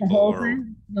people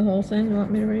the whole thing you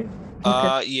want me to read?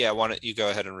 Okay. Yeah, why don't you go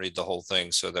ahead and read the whole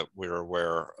thing so that we're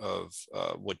aware of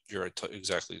what you're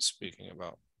exactly speaking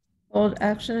about. Bold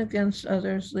action against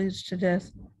others leads to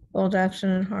death. Bold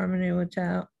action in harmony with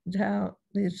Tao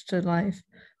leads to life.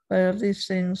 But of these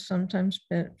things, sometimes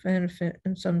benefit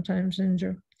and sometimes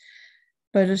injure.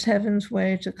 But is heaven's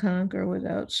way to conquer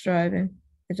without striving.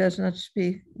 It does not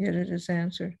speak, yet it is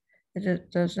answered.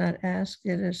 It does not ask,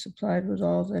 yet it is supplied with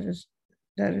all that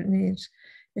it needs.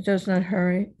 It does not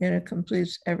hurry, yet it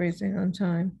completes everything on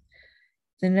time.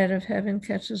 The net of heaven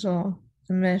catches all.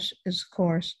 The mesh is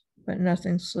coarse, but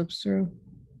nothing slips through.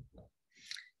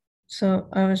 So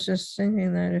I was just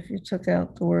thinking that if you took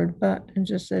out the word but and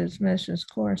just said its mesh is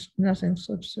coarse, nothing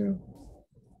slips through.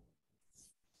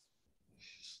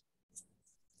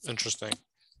 Interesting.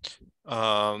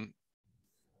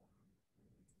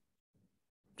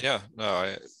 Yeah,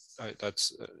 no,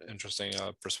 that's an interesting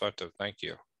perspective. Thank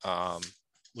you.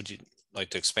 Would you like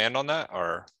to expand on that,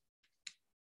 or?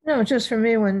 No, just for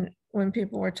me, when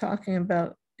people were talking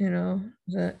about,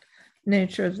 the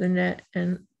nature of the net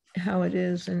and how it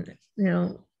is, and,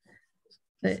 the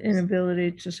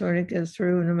inability to sort of get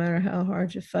through no matter how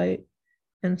hard you fight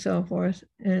and so forth.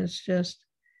 And it's just,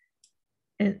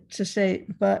 to say,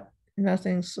 but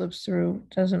nothing slips through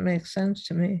doesn't make sense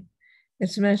to me.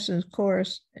 It's mesh of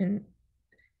course, and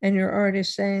you're already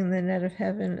saying the net of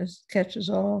heaven catches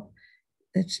all.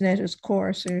 Its net is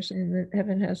coarse. So you're saying that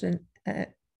heaven has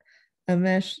a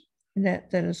mesh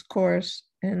net that is coarse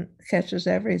and catches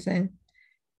everything.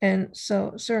 And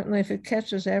so certainly if it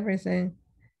catches everything,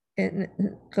 it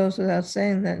goes without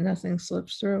saying that nothing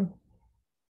slips through.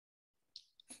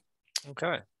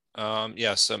 Okay.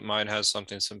 Yes, mine has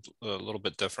something a little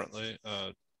bit differently.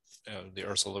 The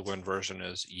Ursula Le Guin version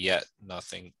is yet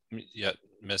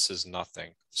misses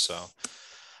nothing. So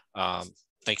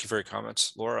thank you for your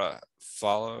comments, Laura.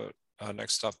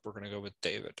 Next up, we're going to go with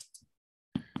David.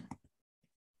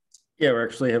 Yeah, we're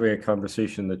actually having a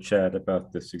conversation in the chat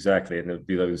about this exactly. And I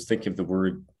was thinking of the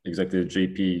word exactly that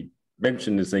JP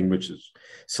mentioned, this thing, which is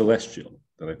celestial.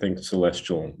 And I think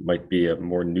celestial might be a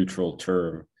more neutral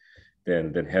term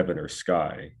than heaven or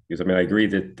sky. Because I agree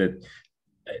that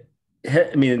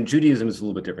in Judaism it's a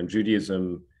little bit different.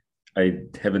 Judaism,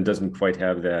 heaven doesn't quite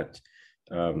have that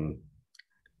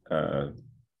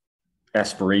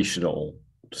aspirational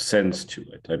sense to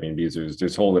it. There's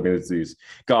it's these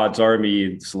God's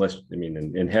army, celestial,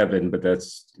 in heaven, but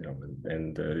that's,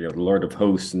 the Lord of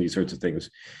hosts and these sorts of things.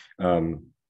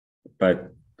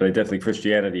 But definitely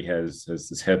Christianity has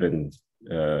this heaven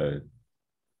in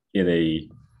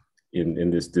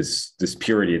this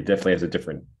purity. It definitely has a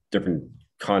different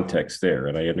context there,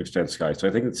 and I understand sky. So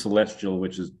I think it's celestial,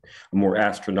 which is a more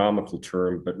astronomical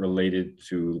term, but related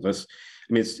to less.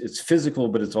 It's physical,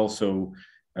 but it's also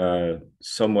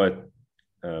somewhat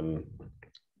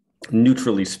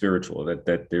neutrally spiritual.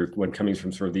 That one coming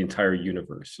from sort of the entire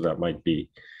universe. So that might be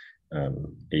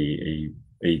a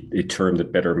a term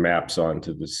that better maps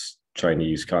onto this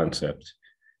Chinese concept.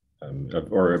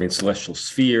 Or I mean, celestial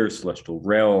sphere, celestial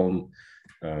realm,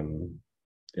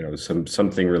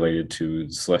 something related to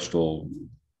celestial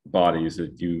bodies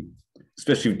that you,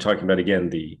 especially talking about again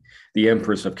the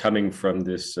empress of coming from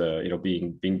this,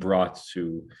 being brought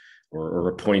to or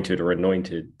appointed or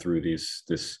anointed through this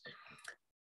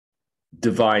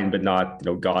divine but not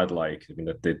godlike. I mean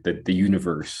that the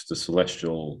universe, the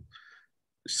celestial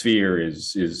sphere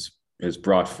has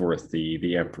brought forth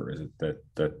the emperor.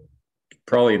 That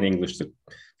probably in English,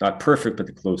 not perfect, but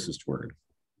the closest word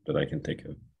that I can think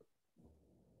of.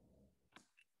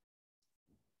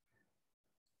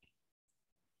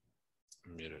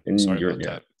 Sorry about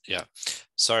that. Yeah,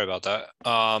 sorry about that.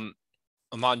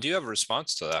 Amon, do you have a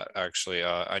response to that? Actually,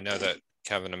 I know that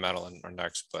Kevin and Madeline are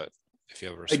next, but if you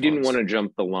have a response. I didn't want to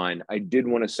jump the line. I did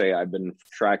want to say I've been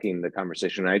tracking the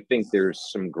conversation. I think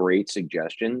there's some great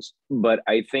suggestions, but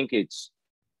I think it's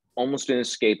almost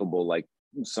inescapable. Like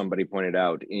somebody pointed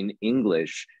out, in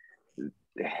English,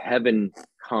 heaven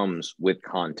comes with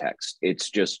context. It's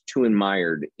just too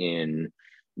admired in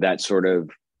that sort of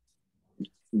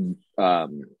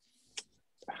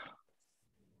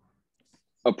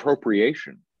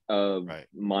appropriation of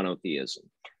monotheism.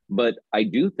 But I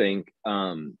do think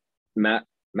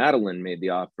Madeline made the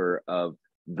offer of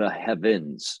the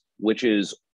heavens, which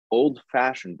is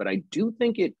old-fashioned, but I do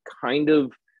think it kind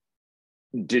of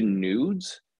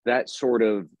denudes that sort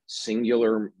of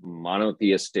singular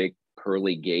monotheistic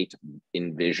pearly gate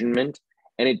envisionment.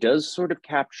 And it does sort of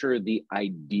capture the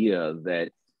idea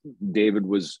that David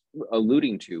was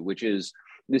alluding to, which is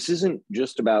this isn't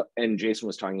just about, and Jason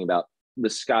was talking about the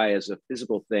sky as a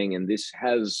physical thing, and this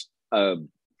has a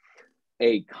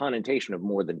connotation of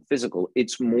more than physical.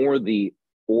 It's more the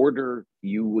order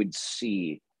you would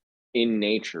see in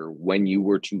nature when you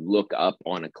were to look up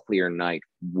on a clear night,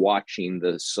 watching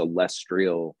the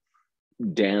celestial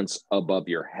dance above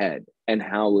your head, and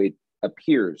how it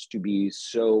appears to be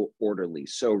so orderly,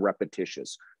 so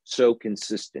repetitious, so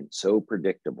consistent, so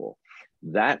predictable.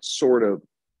 That sort of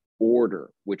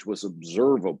order, which was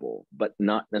observable, but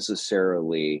not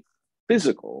necessarily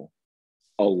physical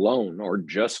alone or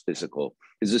just physical,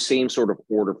 is the same sort of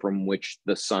order from which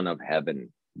the Son of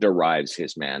Heaven derives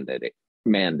his mandate.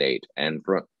 And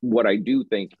from what I do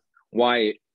think,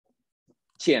 why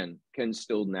Tian can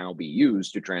still now be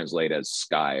used to translate as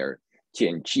sky, or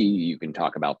Tian Qi, you can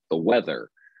talk about the weather,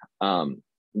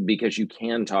 because you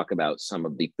can talk about some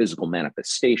of the physical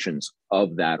manifestations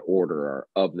of that order or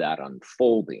of that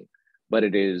unfolding, but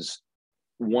it is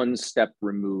one step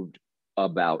removed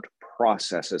about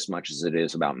process as much as it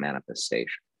is about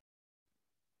manifestation.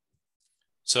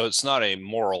 So it's not a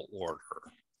moral order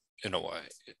in a way,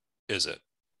 is it?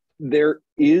 There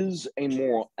is a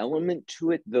moral element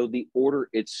to it, though the order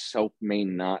itself may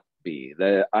not be.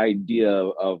 The idea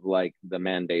of like the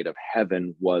mandate of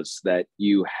heaven was that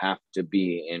you have to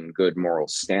be in good moral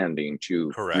standing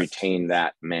to retain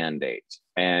that mandate.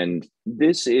 And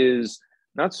this is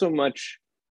not so much,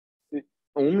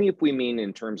 only if we mean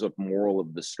in terms of moral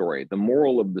of the story. The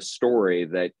moral of the story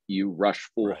that you rush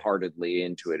full-heartedly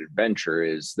into an adventure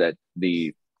is that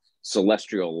the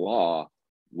celestial law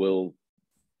will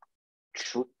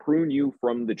prune you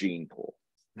from the gene pool.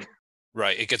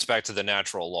 Right. It gets back to the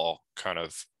natural law, kind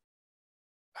of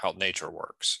how nature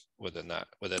works within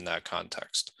that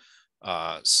context.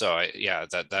 So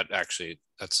that actually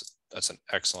that's an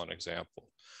excellent example.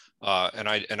 And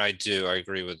I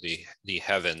agree with the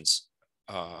heavens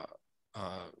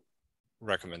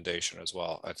recommendation as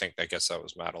well. I guess that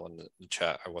was Madeline in the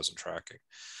chat. I wasn't tracking.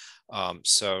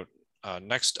 So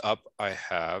next up I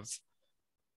have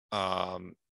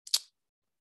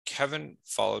Kevin,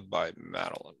 followed by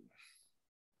Madeline.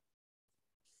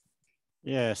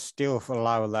 Yeah, still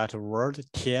follow that word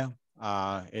tian.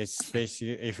 It's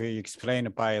basically, if you explain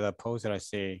it by the poster, I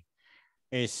say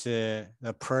it's the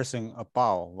person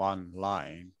above one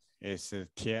line. It's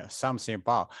something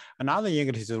above. Another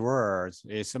English word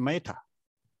is meta.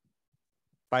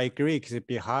 By Greek, it's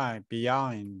behind,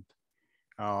 beyond,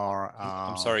 or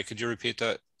I'm sorry, could you repeat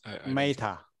that?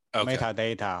 Meta. Okay.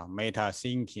 Metadata, meta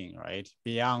thinking, right?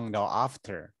 Beyond or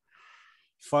after.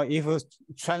 For if you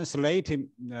translate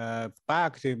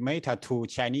back to meta to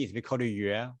Chinese, we call it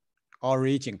yuan,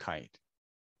 origin kind.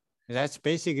 That's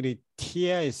basically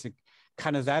tian is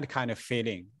kind of that kind of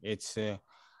feeling. It's very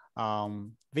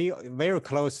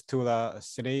close to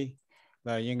the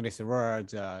English word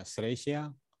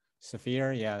celestia,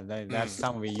 sphere. Yeah, that's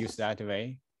something we use that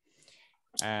way.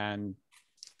 And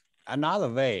another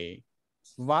way,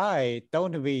 why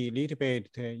don't we little bit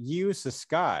use the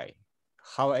sky?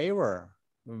 However,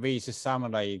 with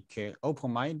some like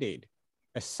open-minded,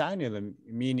 a silent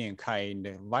meaning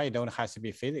kind. Why don't have to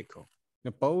be physical?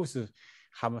 The both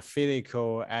have a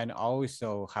physical and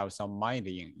also have some mind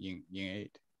in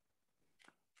it.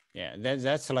 Yeah,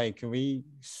 that's like we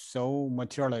so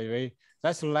material.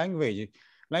 That's language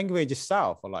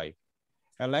itself, like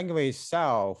a language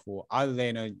itself, other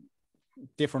than a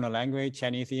different language,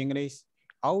 Chinese, English,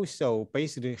 also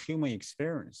based on human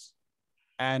experience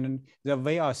and the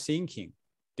way of thinking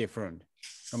different,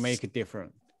 make it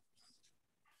different.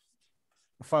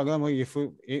 For example, if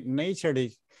nature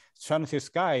is trying to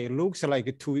sky looks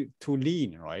like too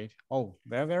lean, right? Oh,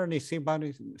 very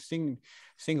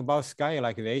think about sky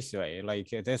like this way.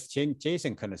 Like that's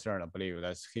Jason concern, I believe.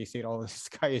 That's he said, oh, the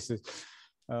sky is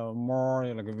more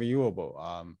like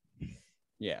viewable.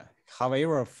 Yeah.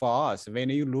 However, for us, when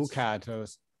you look at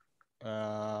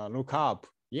look up,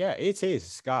 yeah, it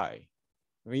is sky.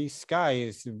 Sky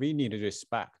is we need to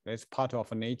respect. That's part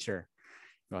of nature.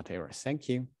 Whatever. Thank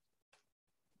you.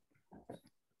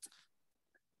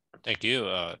 Thank you.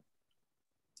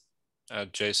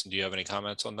 Jason, do you have any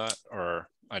comments on that? Or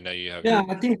I know you have. Yeah,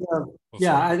 I think.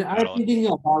 Yeah, I've been thinking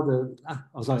about the.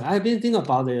 I've been thinking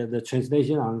about the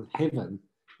translation on heaven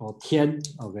or Tian.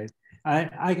 Okay,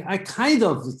 I kind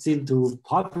of seem to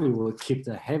probably will keep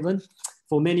the heaven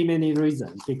for many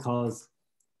reasons, because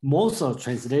most of the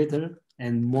translator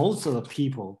and most of the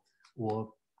people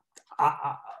will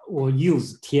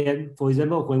use Tian. For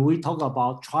example, when we talk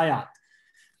about triad.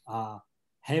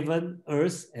 Heaven,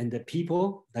 earth, and the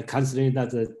people, that consider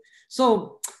that.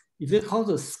 So if you call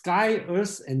the sky,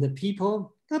 earth, and the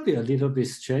people, that'd be a little bit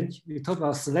strange. We talk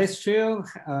about celestial,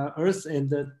 earth, and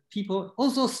the people,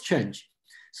 also strange.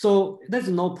 So that's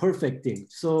no perfect thing.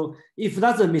 So if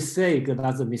that's a mistake,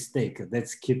 that's a mistake.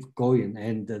 Let's keep going,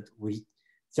 and we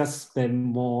just spend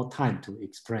more time to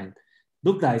explain.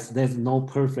 Look, guys, there's no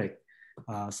perfect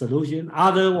solution.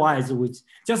 Otherwise, we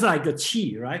just like a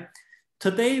chi, right?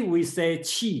 Today we say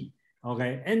qi,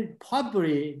 okay? And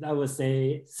probably I would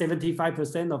say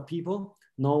 75% of people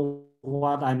know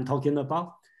what I'm talking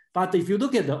about. But if you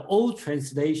look at the old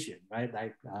translation, right,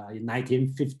 like in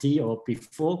 1950 or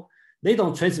before, they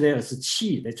don't translate as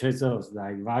qi, they translate as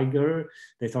like vigor,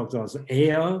 they talk as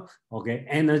air, okay,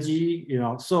 energy, you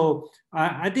know. So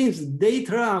I think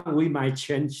later on we might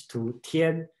change to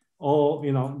tian, or,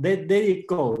 you know, there you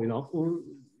go, you know.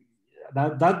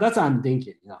 That's what I'm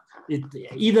thinking. You know,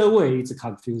 either way, it's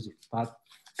confusing, but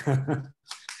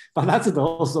but that's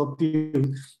also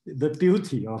the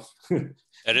beauty of.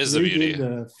 That is the beauty.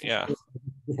 Yeah.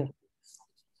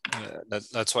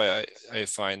 That's why I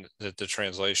find that the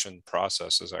translation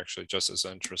process is actually just as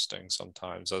interesting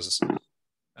sometimes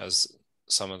as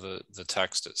some of the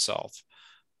text itself.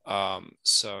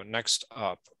 So next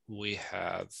up we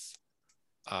have.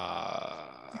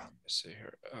 Let's see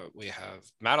here. We have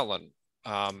Madeline,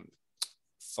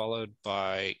 followed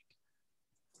by,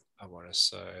 I want to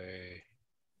say,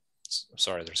 I'm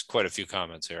sorry, there's quite a few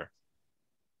comments here.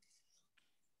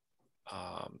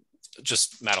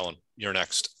 Just Madeline, you're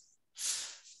next.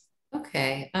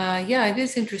 Okay. Yeah, it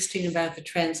is interesting about the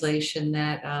translation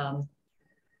that,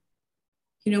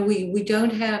 you know, we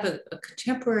don't have a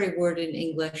contemporary word in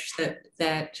English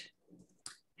that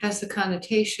has the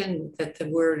connotation that the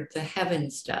word the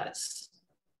heavens does.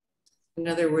 In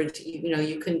other words, you know,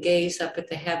 you can gaze up at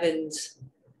the heavens,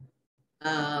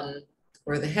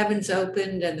 or the heavens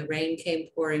opened and the rain came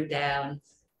pouring down.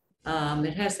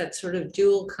 It has that sort of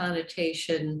dual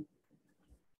connotation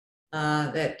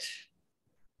that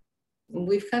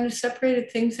we've kind of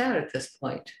separated things out at this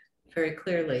point very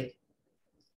clearly.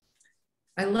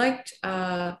 I liked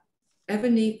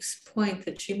Evanique's point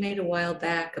that she made a while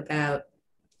back about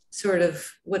sort of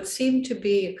what seemed to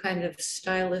be a kind of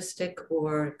stylistic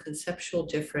or conceptual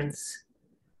difference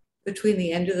between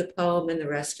the end of the poem and the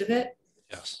rest of it.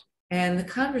 Yes. And the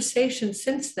conversation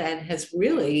since then has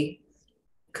really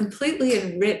completely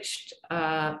enriched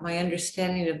my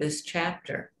understanding of this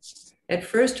chapter. At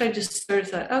first, I just sort of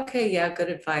thought, okay, yeah, good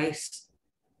advice.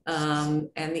 And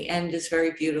the end is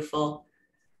very beautiful.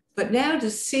 But now to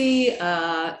see,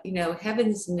 you know,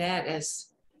 heaven's net as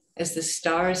the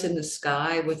stars in the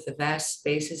sky with the vast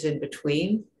spaces in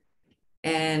between,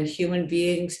 and human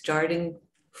beings darting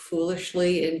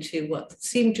foolishly into what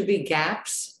seem to be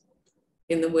gaps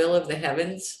in the will of the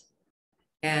heavens,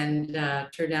 and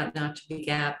turned out not to be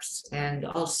gaps. And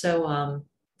also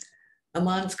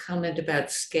Aman's comment about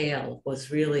scale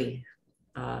was really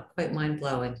quite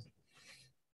mind-blowing.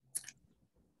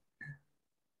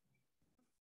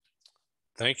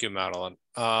 Thank you, Madeline.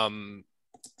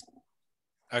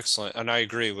 Excellent. And I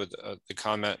agree with the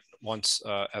comment once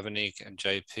Evanique and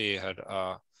JP had,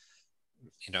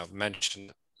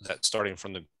 mentioned that starting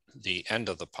from the end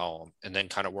of the poem and then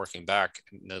kind of working back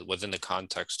within the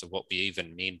context of what we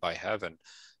even mean by heaven,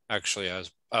 actually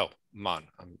as, Mon,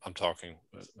 I'm talking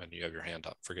and you have your hand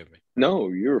up, forgive me. No,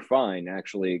 you're fine.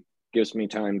 Actually, it gives me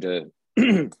time to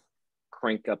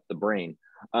crank up the brain.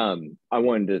 I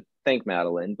wanted to thank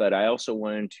Madeline, but I also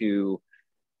wanted to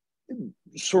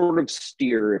sort of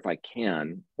steer, if I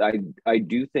can. I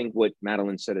do think what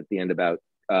Madeline said at the end about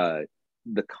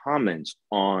the comments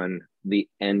on the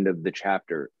end of the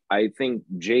chapter. I think,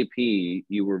 JP,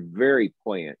 you were very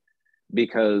poignant,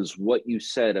 because what you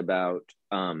said about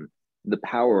the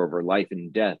power over life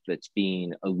and death that's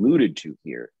being alluded to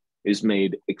here is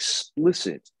made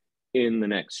explicit in the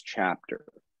next chapter.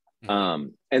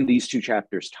 And these two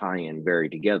chapters tie in very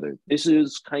together. This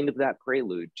is kind of that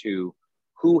prelude to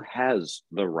who has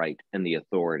the right and the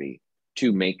authority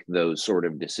to make those sort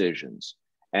of decisions.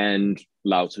 And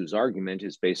Lao Tzu's argument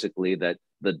is basically that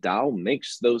the Tao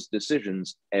makes those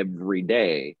decisions every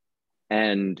day,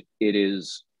 and it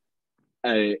is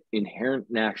an inherent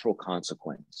natural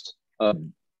consequence of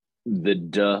the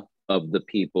duh of the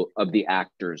people, of the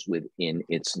actors within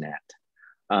its net.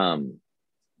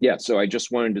 So I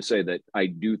just wanted to say that I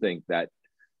do think that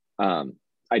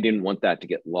I didn't want that to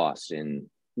get lost in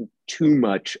too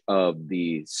much of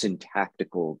the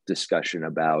syntactical discussion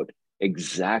about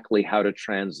exactly how to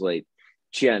translate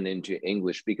Qian into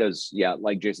English, because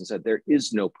like Jason said, there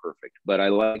is no perfect, but I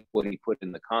like what he put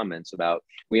in the comments about,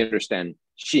 we understand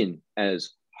Xin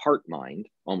as heart mind,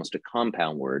 almost a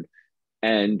compound word,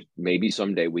 and maybe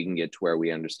someday we can get to where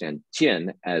we understand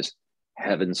Qian as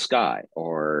heaven sky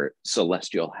or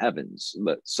celestial heavens,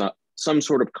 some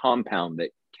sort of compound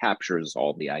that captures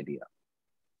all the idea.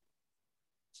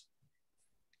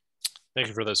 Thank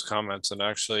you for those comments. And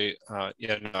actually, I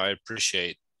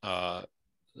appreciate how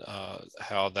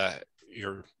that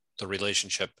the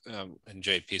relationship in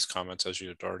JP's comments, as you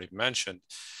had already mentioned,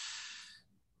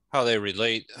 how they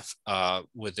relate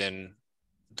within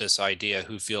this idea,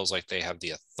 who feels like they have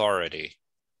the authority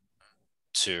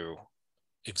to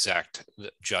exact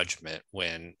the judgment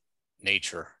when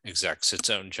nature exacts its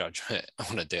own judgment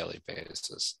on a daily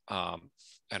basis. And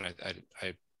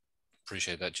I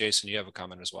appreciate that. Jason, you have a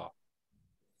comment as well.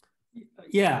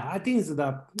 Yeah, I think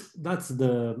that's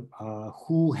the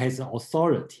who has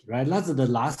authority, right? That's the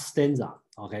last stanza.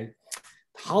 Okay,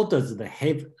 how does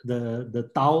the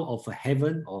Tao of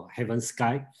heaven or heaven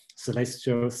sky,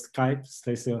 celestial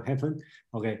heaven?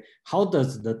 Okay, how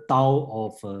does the Tao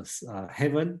of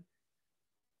heaven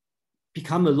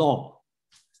become a law?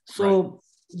 So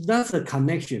that's a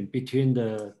connection between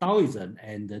the Taoism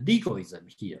and the legalism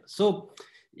here. So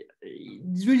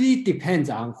it really depends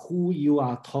on who you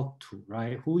are talking to,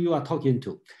 right? Who you are talking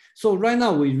to. So right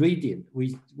now we read it,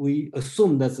 we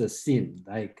assume that's a scene,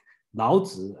 like Lao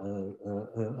Tzu,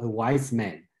 a wise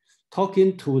man,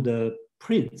 talking to the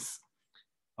prince.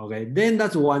 Okay, then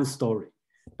that's one story.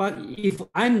 But if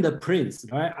I'm the prince,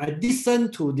 right, I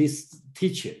listen to this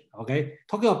teaching, okay,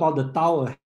 talking about the Tao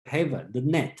of heaven, the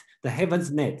net, the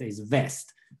heaven's net is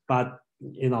vast, but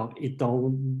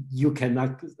you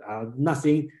cannot,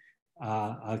 nothing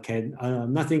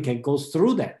can go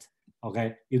through that.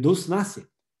 Okay, you lose nothing,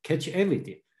 catch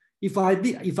everything. If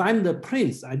I'm the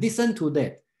prince, I listen to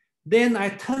that, then I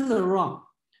turn around,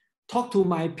 talk to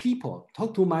my people,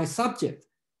 talk to my subject.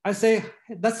 I say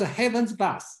that's a heaven's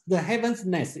vast. The heaven's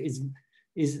nest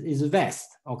is vast.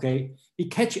 Okay,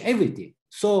 it catch everything.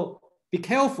 So be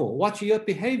careful, watch your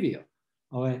behavior.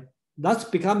 Okay, that's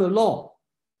become a law.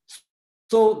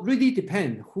 So really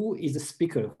depend who is the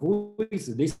speaker, who is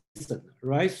the listener,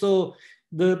 right? So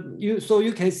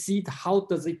you can see how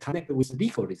does it connect with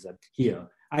legalism here.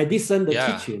 I listen the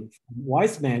teaching from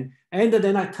wise man, and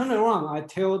then I turn around, I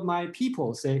tell my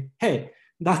people, say, hey,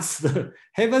 that's the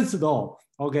heaven's law.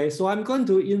 Okay, so I'm going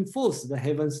to enforce the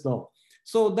heaven's law.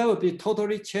 So that would be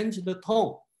totally change the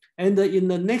tone. And in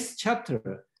the next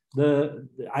chapter,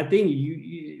 I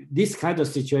think this kind of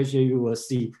situation you will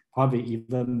see probably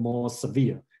even more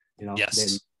severe, than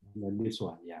this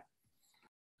one. Yeah.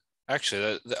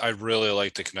 Actually, I really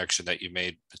like the connection that you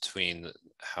made between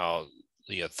how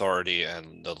the authority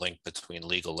and the link between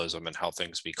legalism and how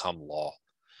things become law.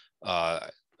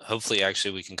 Hopefully,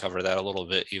 actually, we can cover that a little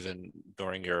bit even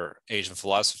during your Asian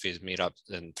philosophies meetup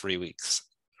in 3 weeks,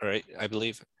 right? I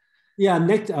believe. Yeah,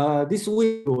 this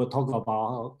week we will talk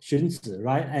about Xunzi,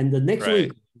 right? And the next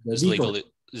week is legal.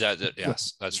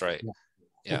 Yes, that's right.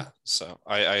 Yeah, so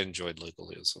I enjoyed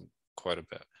legalism quite a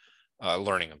bit,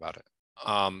 learning about it.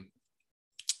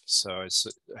 So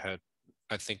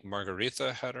I think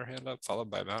Margarita had her hand up,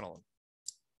 followed by Madeline.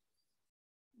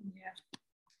 Yeah.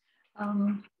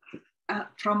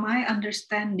 From my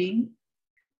understanding,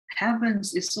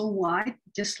 heavens is so wide,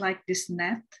 just like this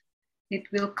net. It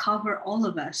will cover all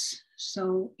of us.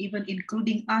 So even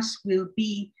including us will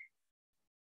be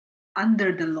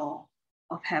under the law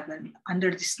of heaven,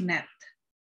 under this net.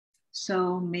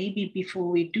 So maybe before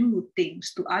we do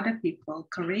things to other people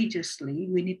courageously,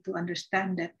 we need to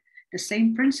understand that the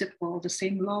same principle, the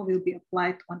same law will be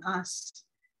applied on us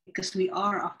because we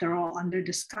are, after all, under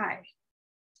the sky.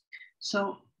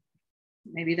 So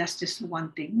maybe that's just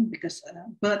one thing, because,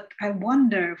 but I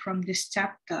wonder from this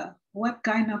chapter, what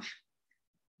kind of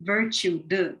virtue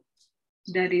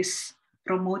that is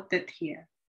promoted here,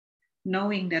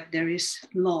 knowing that there is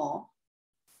law,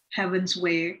 heaven's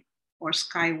way or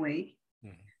skyway.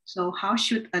 Mm-hmm. So how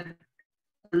should a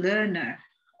learner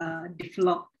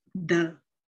develop the?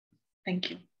 Thank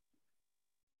you.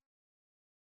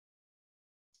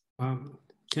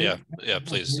 Yeah,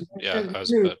 please. Yeah,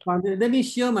 let me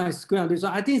share my screen on this.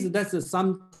 I think that's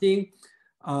something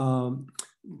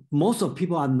most of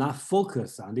people are not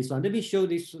focused on this one. Let me show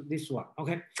this one.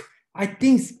 Okay, I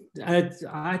think it's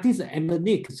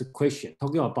Emmanik's question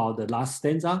talking about the last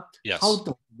stanza. Yes. How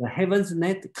does the heaven's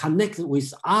net connect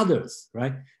with others,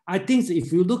 right? I think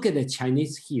if you look at the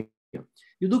Chinese here,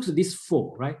 you look at these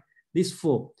four, right? These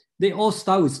four, they all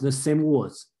start with the same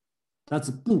words. That's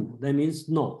bu, that means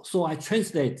no. So I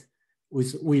translate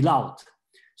with without.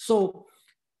 So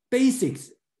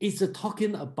basics is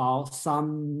talking about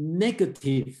some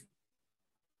negative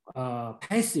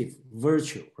passive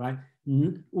virtue, right?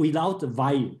 Without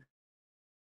value,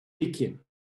 speaking,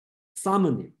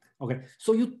 summoning. Okay,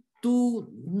 so you do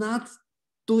not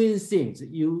doing things,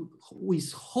 you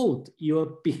withhold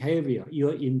your behavior,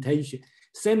 your intention.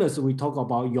 Same as we talk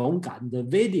about 勇敢, the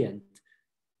valiant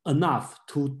enough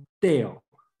to dare,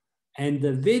 and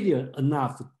the valiant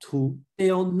enough to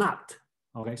dare not.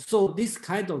 Okay, so this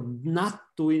kind of not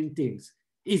doing things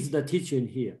is the teaching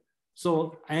here.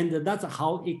 So, and that's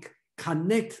how it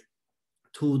connects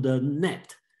to the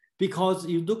net, because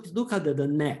you look at the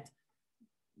net.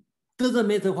 Doesn't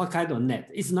matter what kind of net.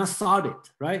 It's not solid,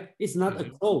 right? It's not a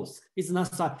close. It's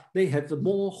not solid. They have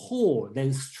more hole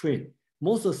than string.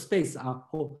 Most of the space are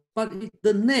hole. But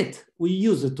the net we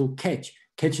use it to catch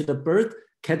the bird,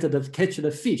 catch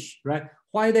the fish, right?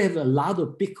 Why they have a lot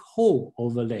of big hole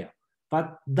over there?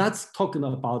 But that's talking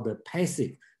about the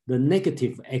passive, the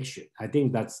negative action. I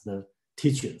think that's the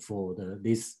teaching for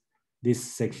this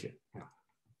section. Yeah.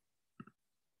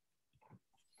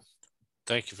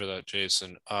 Thank you for that,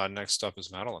 Jason. Next up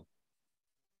is Madeline,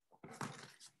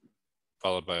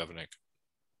 followed by Evanik.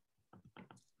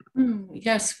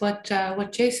 Yes, what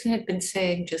Jason had been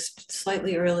saying just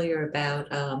slightly earlier about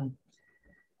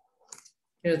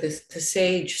the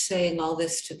sage saying all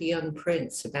this to the young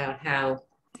prince about how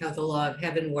the law of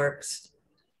heaven works.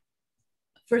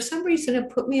 For some reason, it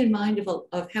put me in mind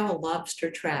of how a lobster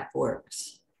trap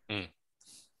works.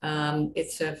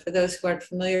 It's for those who aren't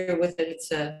familiar with it,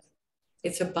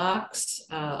 it's a box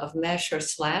of mesh or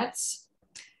slats,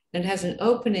 and it has an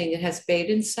opening. It has bait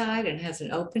inside, and it has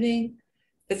an opening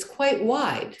that's quite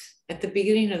wide at the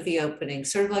beginning of the opening,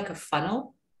 sort of like a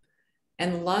funnel.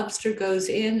 And the lobster goes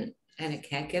in, and it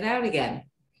can't get out again.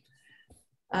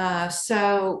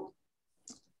 So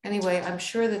anyway, I'm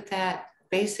sure that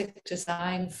basic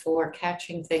design for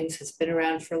catching things has been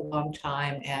around for a long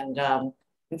time. And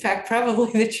in fact,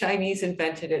 probably the Chinese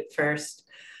invented it first.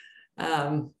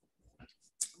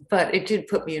 But it did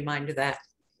put me in mind of that.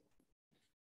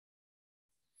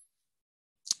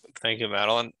 Thank you,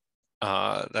 Madeline.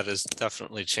 That has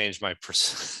definitely changed my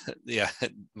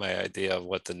my idea of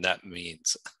what the net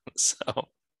means. So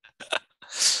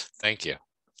thank you.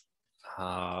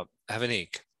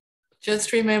 Evanik.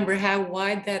 Just remember how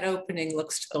wide that opening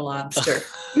looks to the lobster.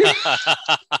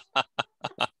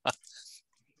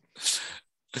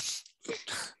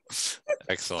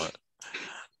 Excellent.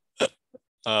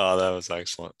 Oh, that was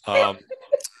excellent.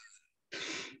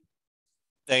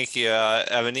 Thank you,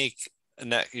 Evanik.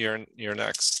 You're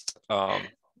next.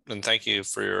 And thank you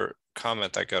for your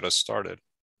comment that got us started.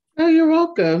 Oh, you're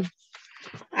welcome.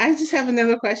 I just have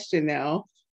another question now.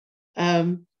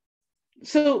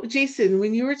 So, Jason,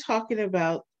 when you were talking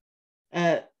about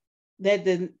that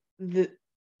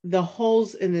the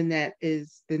holes in the net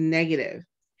is the negative,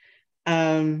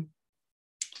 I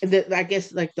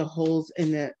guess like the holes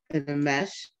in the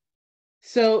mesh.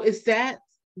 So is that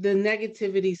the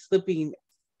negativity slipping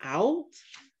out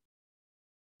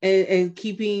and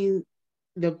keeping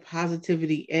the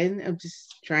positivity in? I'm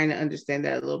just trying to understand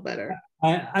that a little better.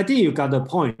 I think you got the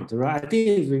point, right? I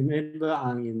think remember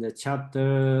in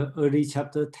the early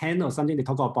chapter 10 or something, they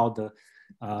talk about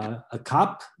A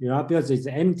cup, because it's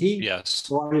empty. Yes.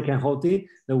 So you can hold it.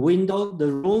 The window,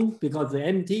 the room, because it's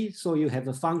empty, so you have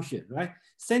a function, right?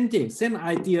 Same thing, same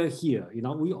idea here.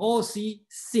 We all see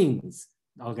things,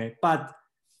 okay, but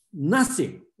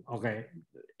nothing, okay,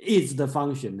 is the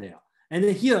function there. And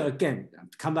then here again,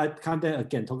 come back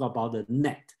again, talk about the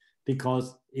net,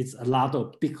 because it's a lot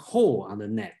of big hole on the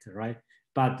net, right?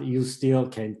 But you still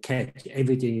can catch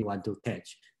everything you want to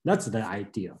catch. That's the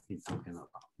idea he's talking about,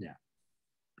 yeah.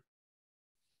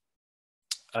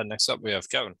 Next up, we have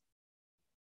Kevin.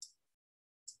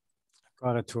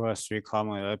 Got 2 or 3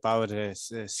 comments about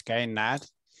this sky net.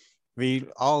 We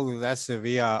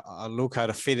look at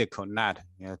a physical net,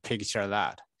 picture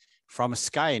that. From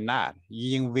sky net,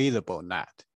 invisible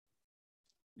net.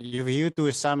 If you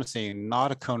do something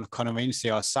not convince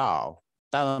yourself,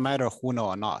 doesn't matter who know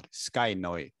or not, sky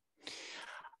know it.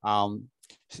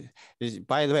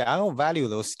 By the way, I don't value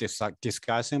those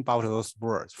discussion about those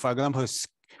words. For example,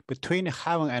 between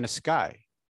heaven and sky,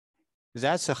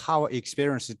 that's how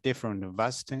experience is different in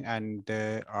Western and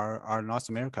our North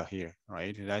America here,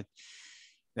 right?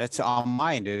 That's our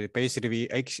mind. Basically, we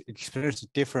experience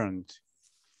different.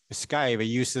 The sky we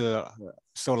use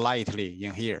so lightly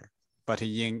in here, but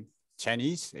in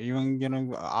Chinese,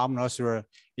 even I'm not sure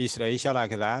East Asia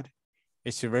like that.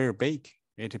 It's very big.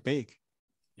 It's big.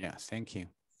 Yeah. Thank you.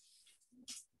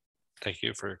 Thank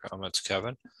you for your comments,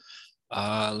 Kevin.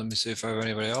 Let me see if I have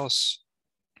anybody else.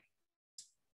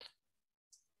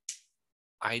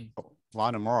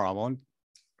 One more.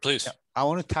 Please. I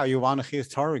want to tell you one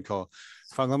historical.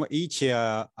 For example, each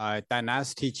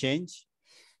dynasty change.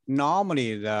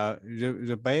 Normally,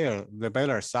 the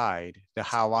better side, they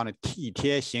have one 替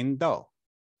天行道.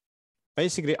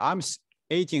 Basically, I'm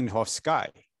agent of sky,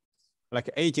 like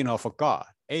agent of God,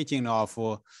 agent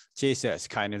of Jesus,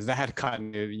 kind of that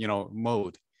kind of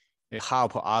mode. It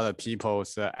help other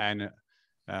people's and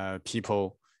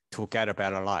people to get a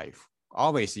better life.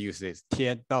 Always use this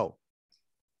天道.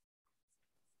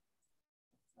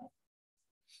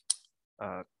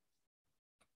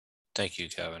 Thank you,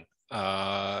 Kevin.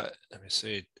 Let me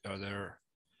see, are there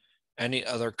any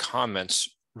other comments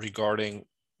regarding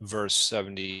verse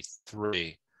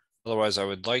 73? Otherwise, I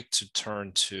would like to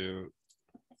turn to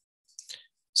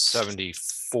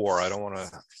 74. I don't want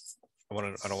to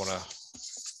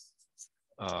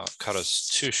cut us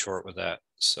too short with that.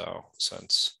 So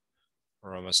since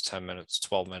we're almost 10 minutes,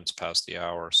 12 minutes past the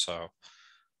hour. So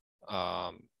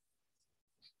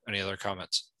any other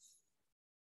comments?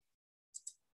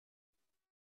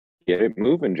 Get it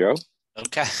moving, Joe.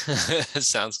 Okay,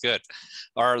 sounds good.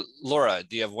 Laura,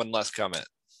 do you have one last comment?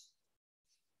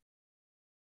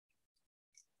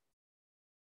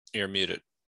 You're muted.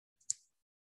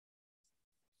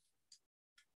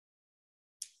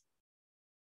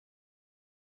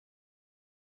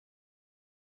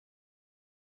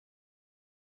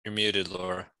 You're muted,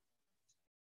 Laura.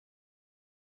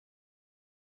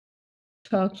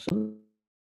 Talk some.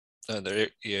 Oh, there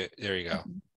you go.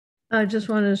 I just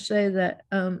wanted to say that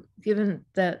given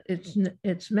that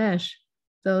it's mesh,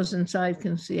 those inside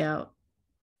can see out.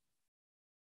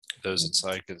 Those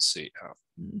inside can see out.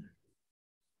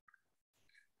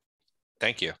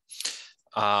 Thank you.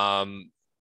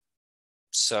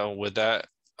 So with that,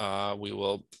 we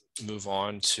will move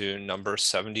on to number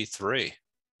 73.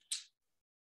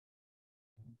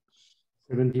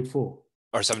 74.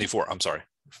 Or 74, I'm sorry.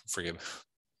 Forgive me.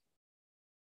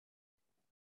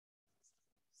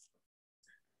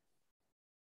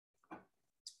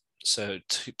 So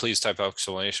please type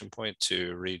exclamation point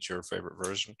to read your favorite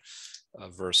version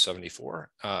of verse 74.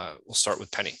 We'll start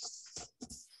with Penny.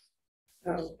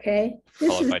 Okay.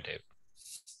 Followed by Dave.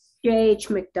 J.H.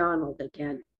 McDonald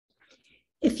again.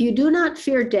 If you do not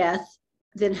fear death,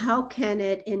 then how can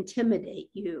it intimidate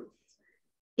you?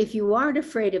 If you aren't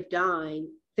afraid of dying,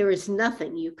 there is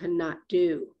nothing you cannot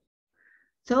do.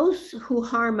 Those who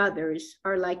harm others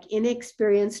are like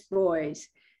inexperienced boys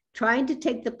trying to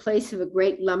take the place of a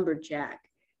great lumberjack.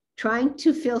 Trying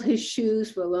to fill his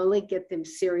shoes will only get them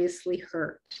seriously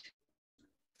hurt.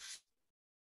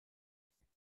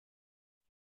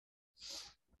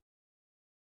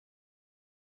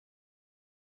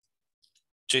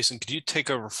 Jason, could you take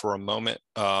over for a moment?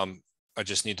 I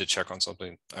just need to check on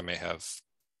something I may have.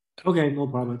 Okay, no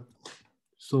problem.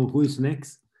 So who is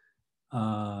next?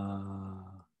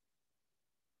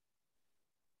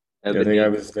 Ebony, I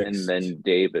was next. and then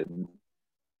David.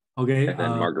 Okay. And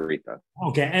then Margarita.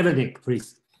 Okay, Ebony,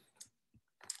 please.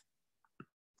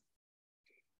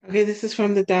 Okay, this is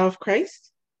from the Tao of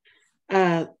Christ,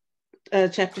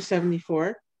 chapter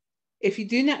 74. If you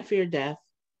do not fear death,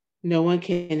 no one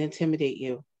can intimidate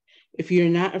you. If you're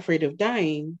not afraid of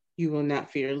dying, you will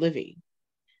not fear living.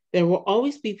 There will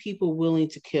always be people willing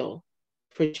to kill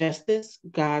for justice,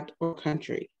 God, or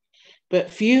country, but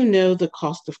few know the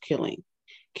cost of killing.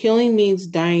 Killing means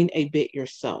dying a bit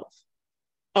yourself.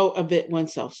 Oh, a bit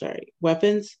oneself, sorry.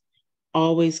 Weapons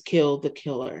always kill the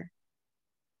killer.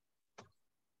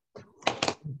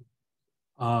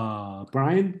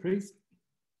 Brian, please.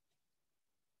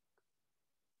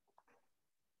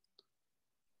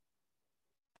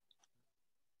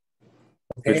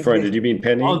 Which Brian? Did you mean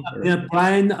Penny? Oh, yeah,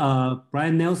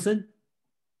 Brian Nelson.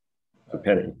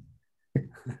 Penny.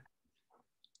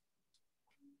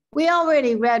 We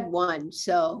already read one,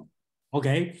 so.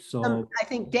 Okay, so I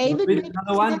think David.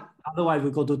 Another one. Otherwise,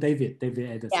 we go to David. David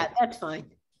Edison. Yeah, that's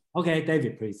fine. Okay,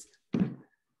 David, please.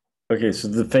 Okay, so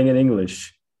the thing in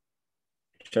English,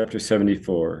 chapter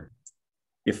 74.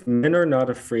 If men are not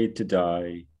afraid to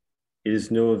die, it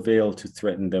is no avail to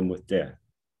threaten them with death.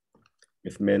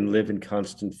 If men live in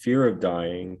constant fear of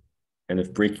dying, and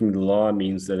if breaking the law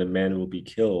means that a man will be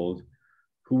killed,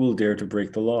 who will dare to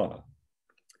break the law?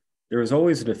 There is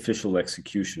always an official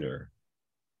executioner.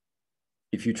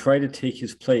 If you try to take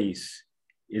his place,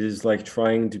 it is like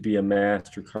trying to be a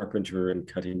master carpenter and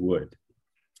cutting wood.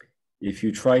 If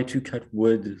you try to cut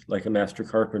wood like a master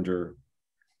carpenter,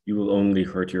 you will only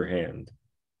hurt your hand.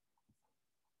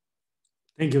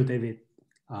 Thank you, David.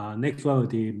 Next one will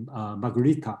be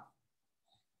Margarita.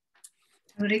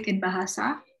 Read in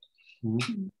Bahasa.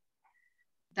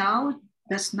 Thou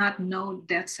does not know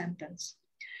death sentence.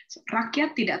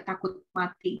 Rakyat tidak takut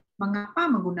mati. Mengapa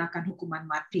menggunakan hukuman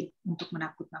mati untuk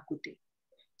menakut-nakuti?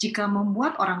 Jika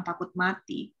membuat orang takut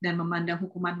mati dan memandang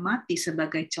hukuman mati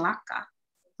sebagai celaka,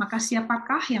 maka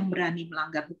siapakah yang berani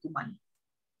melanggar hukuman?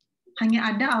 Hanya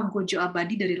ada algojo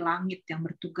abadi dari langit yang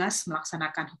bertugas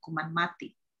melaksanakan hukuman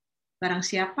mati. Barang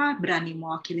siapa berani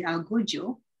mewakili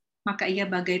algojo, maka ia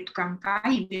bagai tukang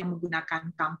kayu yang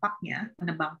menggunakan kampaknya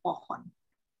menebang pohon.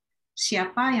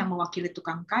 Siapa yang mewakili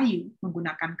tukang kayu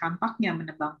menggunakan kampaknya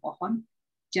menebang pohon,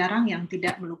 jarang yang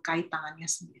tidak melukai tangannya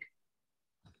sendiri.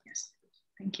 Yes,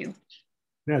 thank you.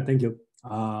 Yeah, thank you.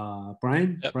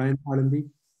 Brian, yep. Brian R&B.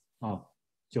 Oh,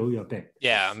 Joe, you're back.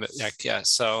 Yeah, yeah.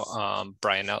 So,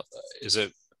 Brian, is it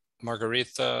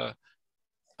Margarita?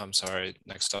 I'm sorry,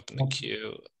 next up in the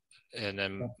queue, and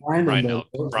then Brian,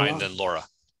 then Laura.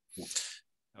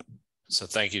 So,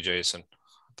 thank you, Jason.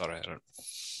 I thought I had it.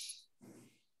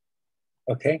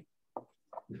 Okay,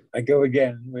 I go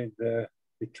again with the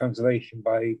translation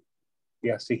by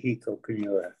Yasuhiko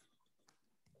Kuniura.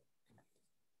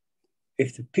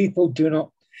 If the people do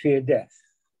not fear death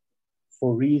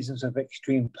for reasons of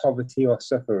extreme poverty or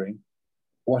suffering,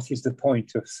 what is the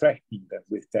point of threatening them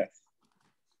with death?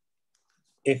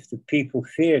 If the people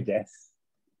fear death,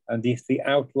 and if the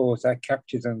outlaws are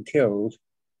captured and killed,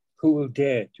 who will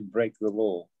dare to break the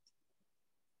law?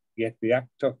 Yet the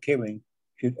act of killing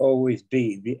should always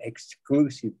be the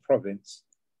exclusive province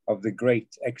of the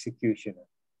great executioner.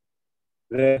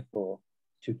 Therefore,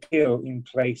 to kill in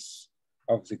place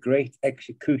of the great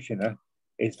executioner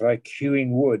is like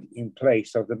hewing wood in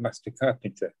place of the master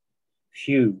carpenter.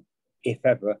 Few, if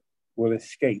ever, will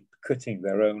escape cutting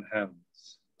their own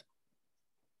hands.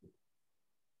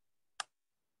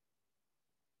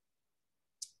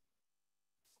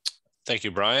 Thank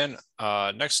you, Brian.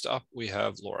 Next up, we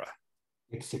have Laura.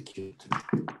 Execute.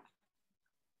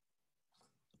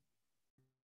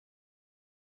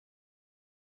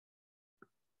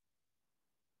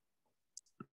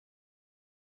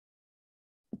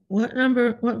 What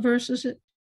number, what verse is it?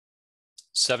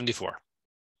 74.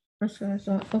 That's what I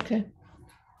thought. Okay.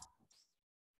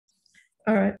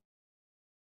 All right.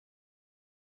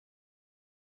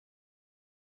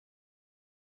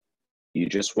 You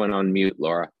just went on mute,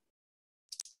 Laura.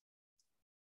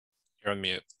 You're on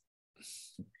mute.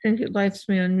 I think it likes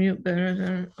me on mute better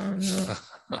than on.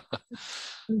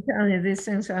 I'm telling you, these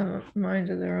things have a mind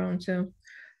of their own too.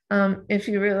 If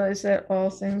you realize that all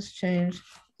things change,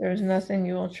 there's nothing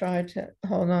you will try to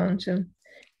hold on to.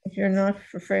 If you're not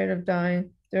afraid of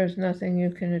dying, there's nothing you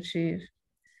can achieve.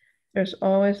 There's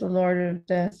always the Lord of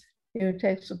Death. He who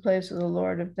takes the place of the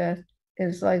Lord of Death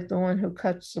is like the one who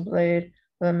cuts the blade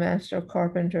of a master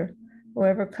carpenter.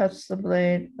 Whoever cuts the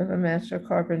blade of a master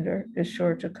carpenter is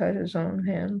sure to cut his own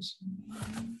hands.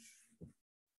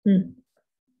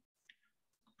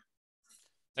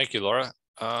 Thank you, Laura.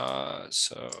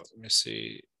 So let me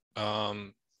see.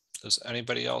 Does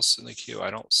anybody else in the queue?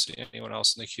 I don't see anyone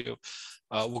else in the queue.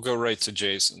 We'll go right to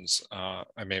Jason's.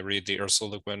 I may read the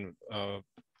Ursula Le Guin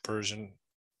version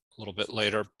a little bit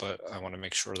later, but I want to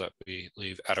make sure that we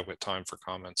leave adequate time for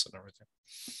comments and everything.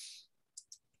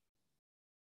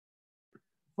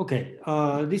 Okay,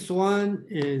 this one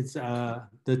is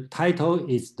the title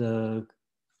is the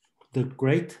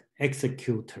Great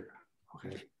Executor.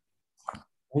 Okay,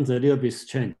 sounds a little bit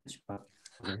strange, but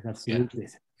okay, let's read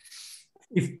this.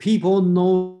 If people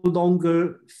no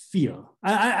longer fear,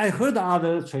 I heard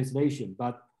other translation,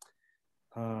 but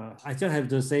I just have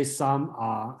to say some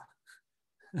are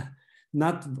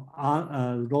not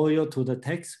loyal to the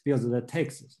text, because the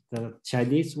text, the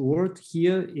Chinese word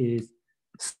here is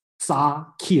sa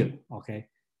kill. Okay,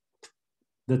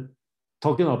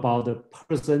 talking about the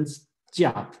person's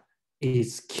job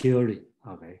is killing.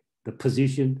 Okay, the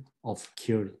position of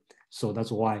killing. So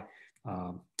that's why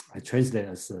I translate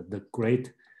as the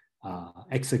great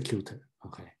executor.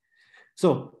 Okay,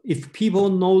 so if people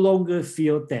no longer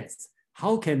fear death,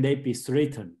 how can they be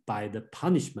threatened by the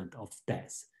punishment of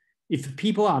death? If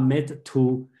people are made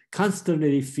to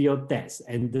constantly fear death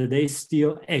and they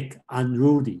still act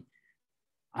unruly,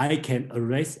 I can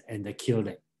arrest and kill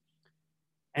them.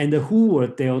 And who will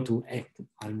dare to act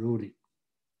unruly?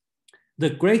 The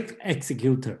great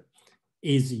executor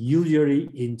is usually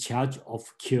in charge of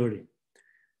killing.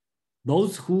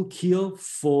 Those who kill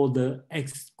for the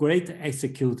great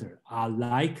executor are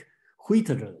like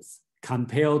whittlers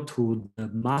compared to the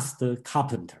master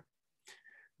carpenter.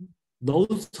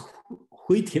 Those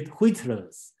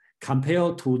whittlers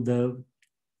compared to the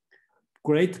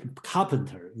great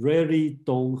carpenter really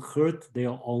don't hurt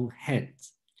their own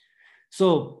hands.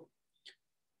 So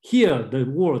here the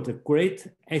word the great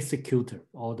executor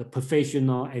or the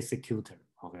professional executor,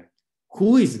 okay,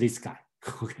 who is this guy?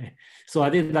 Okay, so I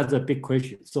think that's a big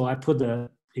question. So I put the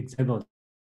example.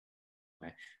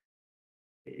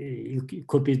 It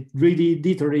could be really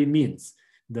literally means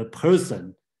the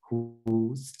person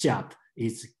whose job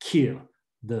is kill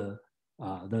the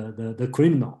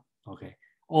criminal. Okay,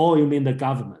 or you mean the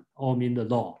government, or mean the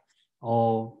law,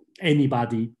 or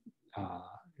anybody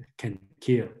can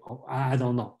kill. I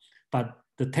don't know, but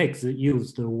the text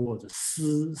used the word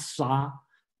厮杀.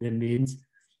 That means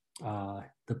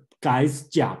the guy's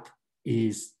job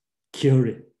is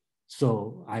killing.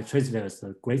 So I translate as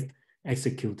the great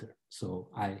executor. So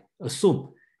I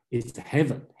assume it's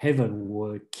heaven. Heaven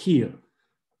will kill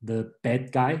the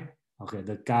bad guy, okay,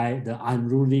 the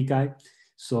unruly guy.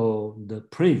 So the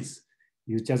prince,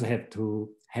 you just have to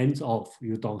hands off.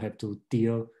 You don't have to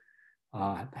deal,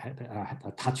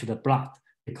 touch the blood,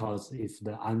 because if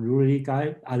the unruly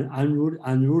guy,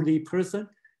 unruly person,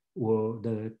 will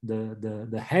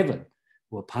the heaven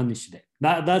will punish them.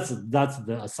 That's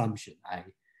the assumption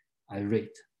I read.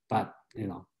 But you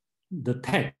know, the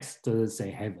text doesn't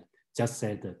say heaven, just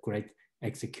said the great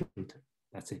executor.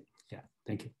 That's it. Yeah,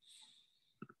 thank you.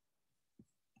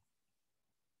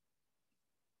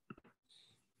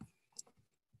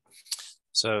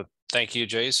 So thank you,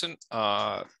 Jason.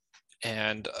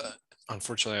 And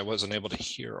unfortunately, I wasn't able to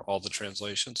hear all the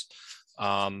translations,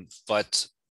 but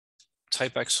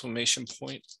type exclamation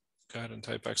point. Go ahead and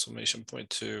type exclamation point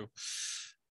two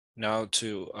now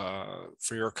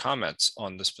for your comments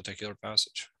on this particular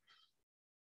passage.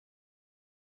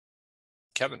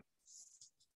 Kevin.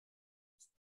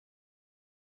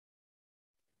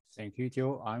 Thank you,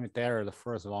 Joe. I'm there, the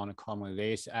first one to comment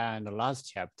this and the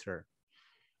last chapter.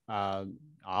 I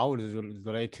would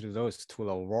relate to those to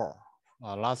the war.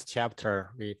 Last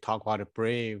chapter, we talk about the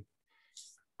brave,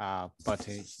 but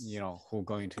you know, who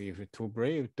going to, if too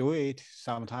brave, do it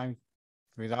sometimes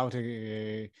without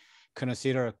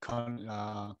consider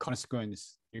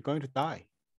consequence, you're going to die.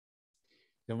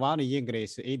 The one in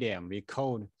English idiom we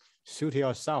call shoot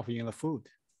yourself in the foot.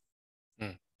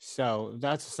 So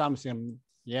that's something,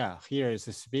 yeah, here is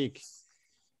to speak.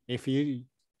 If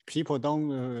people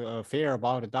don't fear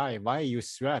about die, why you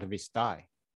threat with die?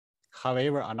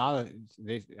 However, another,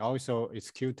 they also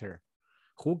executor.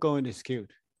 Who going to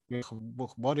execute?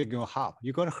 What are you going to have?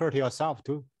 You're going to hurt yourself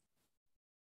too.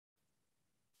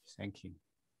 Thank you.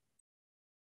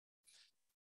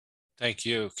 Thank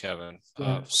you, Kevin.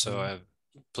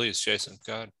 Please, Jason,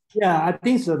 go ahead. Yeah, I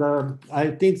think so.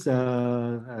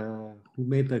 Who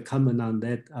made the comment on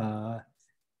that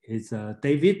is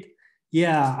David.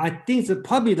 Yeah, I think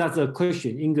probably that's a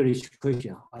question, English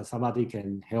question. Somebody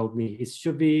can help me. It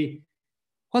should be,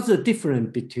 what's the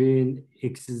difference between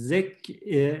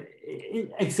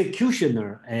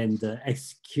executioner and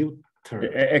executor?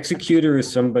 Executor is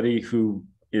somebody who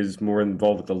is more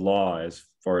involved with the law as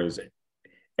far as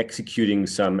executing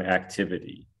some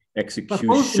activity.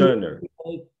 Executioner.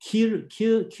 Killing.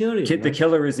 The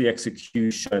killer is the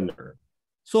executioner.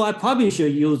 So I probably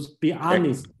should use be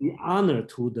honest, be honored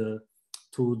to the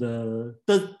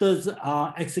does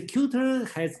executor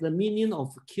has the meaning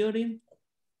of killing?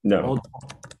 No.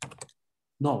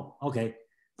 No. Okay.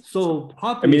 So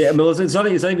I mean, publish. it's not.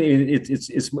 It's not even.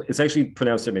 It's actually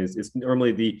pronounced. I mean, it's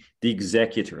normally the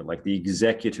executor, like the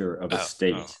executor of a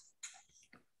state.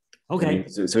 Okay. I mean,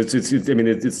 so it's I mean,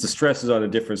 it's the stress is on a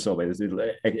different syllable. It's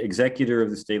the executor of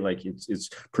the state, like it's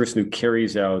person who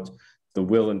carries out the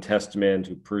will and testament,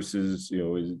 who pursues, you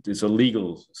know, it's a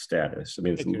legal status. I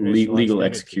mean, it's legal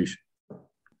execution.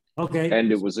 Okay.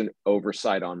 And it was an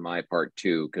oversight on my part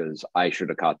too, because I should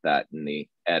have caught that in the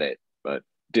edit, but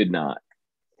did not.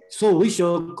 So we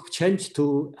should change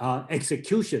to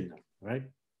execution, right?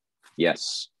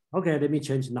 Yes. Okay, let me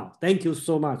change now. Thank you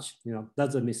so much. You know,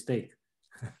 that's a mistake.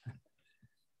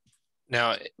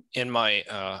 Now, in my,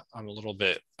 I was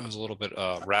a little bit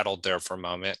rattled there for a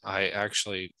moment. I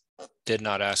actually did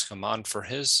not ask Aman for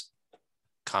his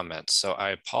comments, so I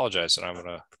apologize, and I'm going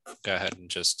to go ahead and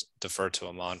just defer to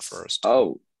Aman first.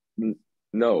 Oh,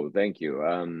 no, thank you.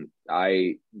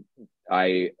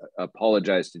 I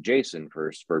apologize to Jason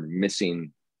first for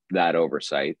missing that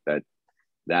oversight.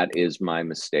 That is my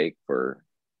mistake for,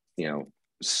 you know,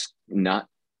 not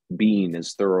being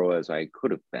as thorough as I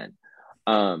could have been.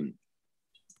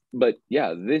 But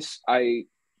yeah, I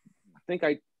think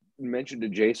I mentioned to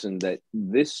Jason that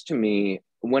this, to me,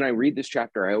 when I read this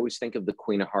chapter, I always think of the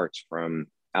Queen of Hearts from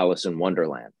Alice in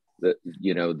Wonderland.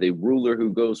 You know, the ruler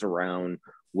who goes around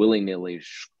willy-nilly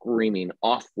screaming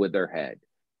off with their head.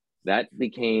 That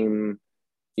became,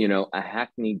 you know, a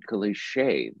hackneyed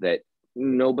cliche that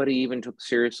nobody even took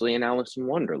seriously in Alice in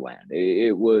Wonderland.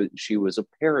 She was a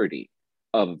parody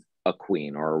of a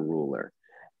queen or a ruler.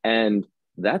 And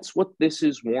that's what this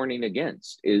is warning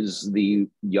against, is the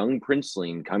young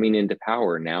princeling coming into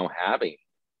power, now having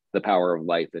the power of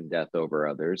life and death over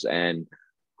others. And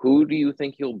who do you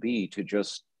think he'll be to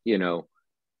just, you know,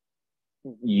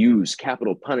 use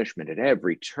capital punishment at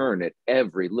every turn, at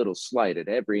every little slight, at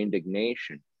every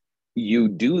indignation? You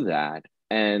do that,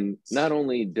 and not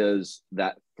only does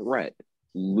that threat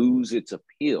lose its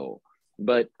appeal,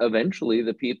 but eventually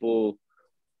the people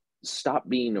stop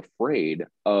being afraid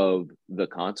of the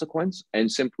consequence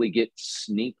and simply get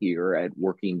sneakier at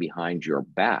working behind your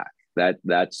back.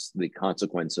 That's the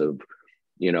consequence of,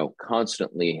 you know,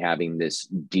 constantly having this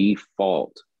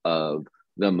default of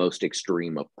the most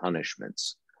extreme of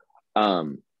punishments.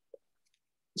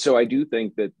 So I do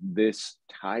think that this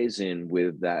ties in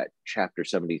with that chapter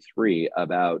 73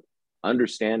 about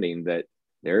understanding that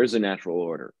there is a natural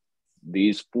order.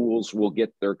 These fools will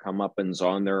get their comeuppance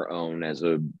on their own as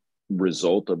a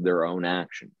result of their own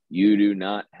action. You do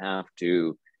not have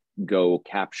to go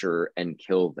capture and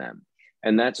kill them.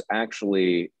 And that's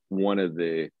actually one of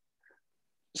the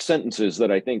sentences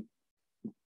that I think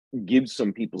gives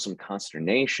some people some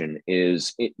consternation,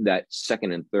 is that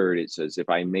second and third. It says, if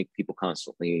I make people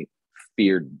constantly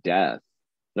fear death,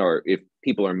 or if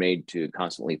people are made to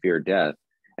constantly fear death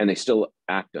and they still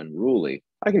act unruly,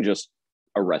 I can just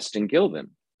arrest and kill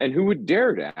them. And who would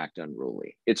dare to act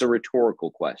unruly? It's a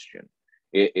rhetorical question.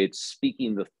 It's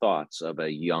speaking the thoughts of a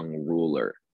young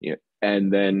ruler.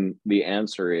 And then the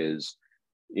answer is,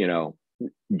 you know,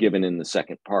 given in the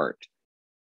second part,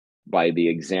 by the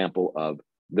example of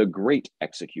the great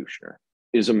executioner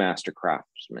is a master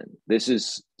craftsman. This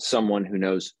is someone who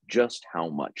knows just how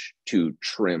much to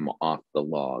trim off the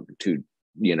log, to,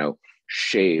 you know,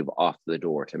 shave off the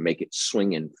door, to make it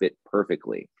swing and fit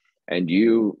perfectly. And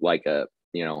you, like a,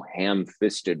 you know,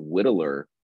 ham-fisted whittler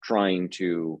trying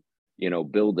to, you know,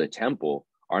 build a temple,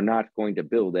 are not going to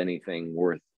build anything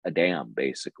worth a damn,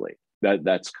 basically.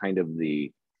 That's kind of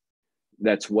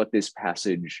that's what this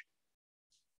passage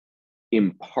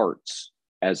imparts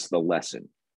as the lesson.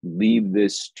 Leave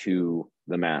this to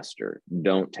the master.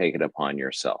 Don't take it upon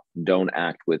yourself. Don't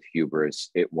act with hubris.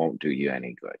 It won't do you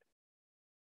any good.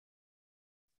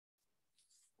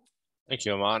 Thank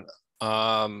you, Aman.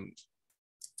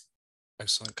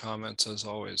 Excellent comments as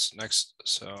always. Next,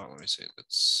 so let me see.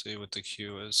 Let's see what the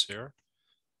queue is here.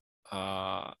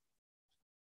 I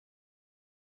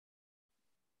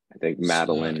think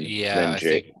Madeline. Yeah,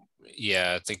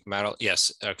 I think Madeline.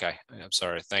 Yes. Okay. I'm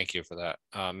sorry. Thank you for that.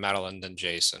 Madeline, then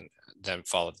Jason, then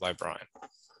followed by Brian.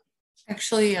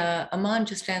 Actually, Aman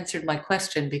just answered my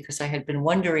question, because I had been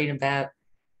wondering about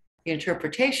the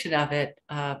interpretation of it.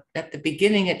 At the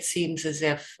beginning, it seems as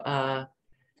if the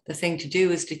thing to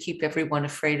do is to keep everyone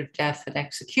afraid of death and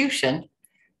execution.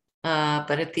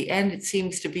 But at the end, it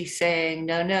seems to be saying,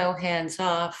 no, hands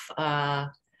off.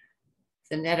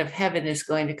 The net of heaven is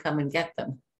going to come and get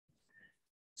them.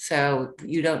 So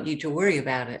you don't need to worry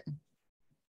about it.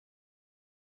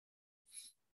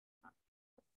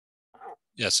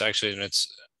 Yes, actually, and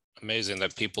it's amazing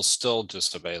that people still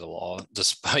disobey the law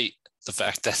despite the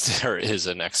fact that there is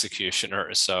an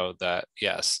executioner, so that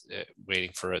yes,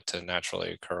 waiting for it to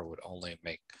naturally occur would only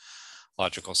make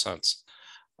logical sense.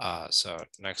 So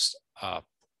next up,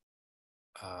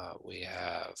 we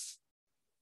have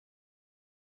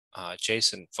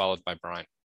Jason, followed by Brian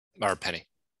or Penny.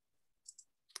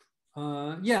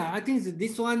 Yeah, I think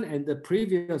this one and the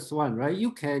previous one, right?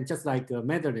 You can just like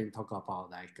Madeline talk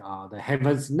about like the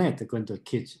heaven's net going to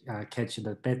catch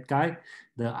the bad guy,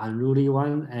 the unruly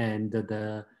one, and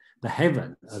the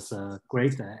heaven as a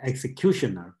great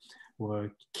executioner will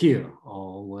kill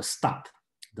or will stop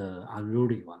the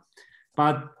unruly one.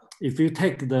 But if you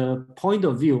take the point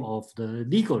of view of the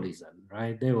legalism,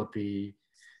 right, there will be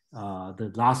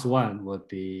the last one would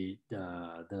be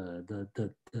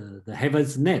the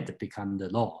heaven's net become the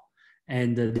law.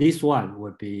 And this one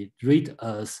would be read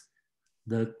as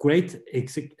the great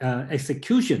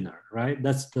executioner, right?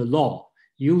 That's the law.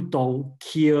 You don't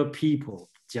kill people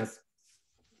just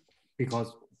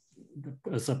because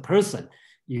as a person,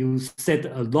 you set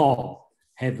a law,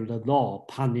 have the law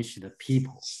punish the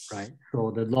people, right?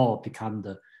 So the law become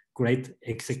the great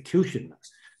executioner.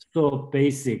 So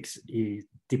basics is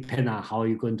depend on how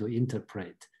you're going to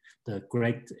interpret the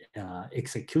great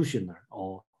executioner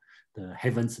or the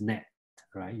heaven's net,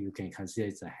 right? You can consider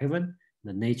it's a heaven,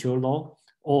 the natural law,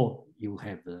 or you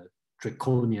have the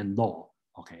draconian law.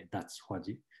 Okay, that's what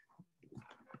you,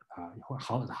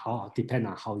 how depend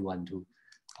on how you want to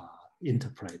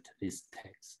interpret this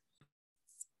text.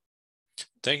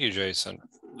 Thank you, Jason.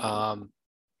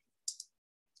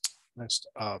 Next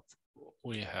up,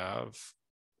 we have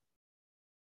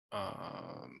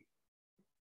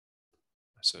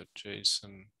so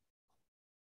Jason,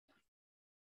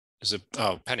 is it,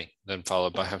 oh, Penny, then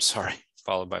followed by, I'm sorry,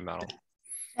 followed by Madeline.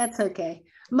 That's okay.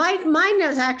 Mine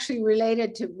is actually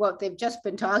related to what they've just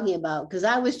been talking about, because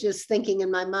I was just thinking in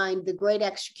my mind, the great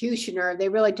executioner, they're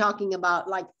really talking about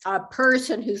like a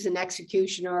person who's an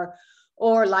executioner,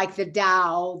 or like the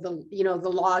Tao, the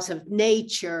laws of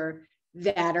nature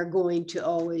that are going to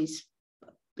always,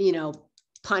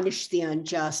 punish the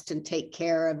unjust and take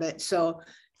care of it. So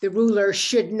the ruler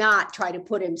should not try to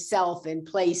put himself in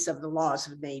place of the laws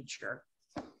of nature.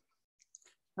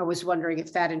 I was wondering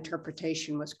if that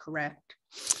interpretation was correct.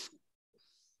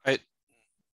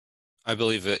 I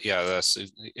believe it. Yeah, that's,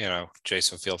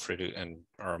 Jason, feel free to,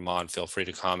 or Amon, feel free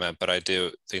to comment, but I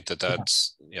do think that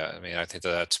that's, yeah, I mean, I think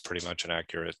that that's pretty much an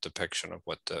accurate depiction of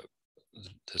what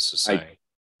this is saying.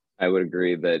 I would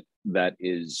agree that that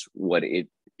is what it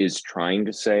is trying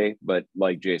to say, but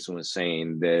like Jason was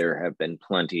saying, there have been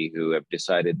plenty who have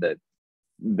decided that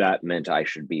that meant I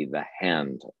should be the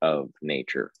hand of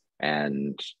nature,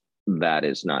 and that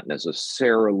is not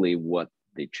necessarily what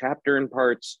the chapter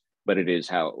imparts, but it is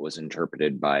how it was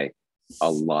interpreted by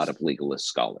a lot of legalist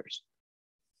scholars.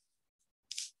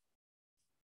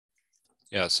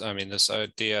 Yes, I mean, this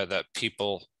idea that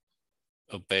people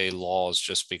obey laws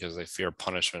just because they fear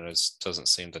punishment doesn't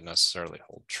seem to necessarily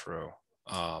hold true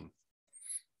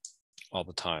all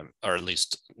the time, or at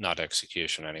least not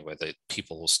execution anyway.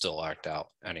 People will still act out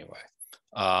anyway.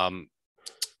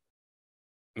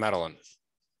 Madeline.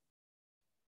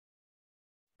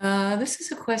 This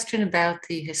is a question about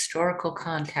the historical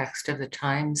context of the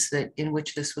times in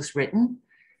which this was written.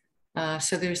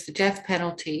 So there's the death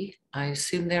penalty. I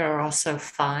assume there are also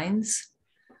fines.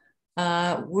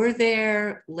 Were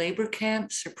there labor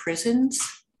camps or prisons?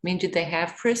 I mean, did they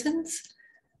have prisons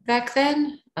back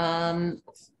then?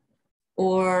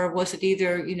 Or was it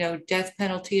either, death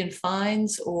penalty and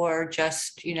fines, or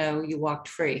just, you walked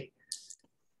free?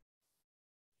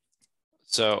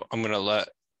 So I'm going to let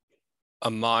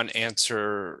Amon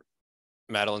answer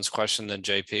Madeline's question, then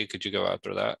JP, could you go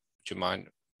after that? Would you mind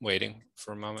waiting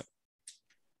for a moment?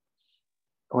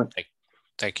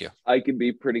 Thank you. I can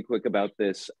be pretty quick about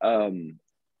this.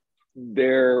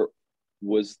 There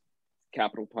was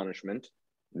capital punishment.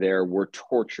 There were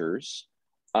tortures.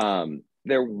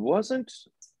 There wasn't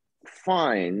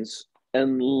fines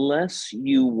unless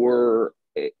you were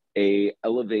a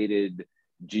elevated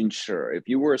jinshi. If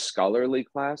you were a scholarly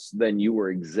class, then you were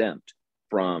exempt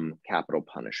from capital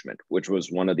punishment, which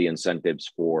was one of the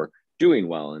incentives for doing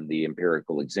well in the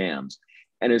empirical exams.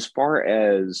 And as far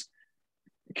as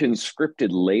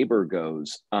conscripted labor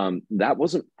goes, that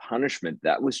wasn't punishment.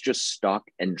 That was just stock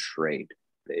and trade.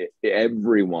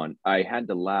 Everyone, I had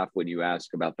to laugh when you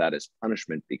asked about that as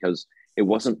punishment, because it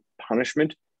wasn't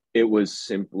punishment. It was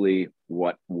simply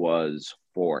what was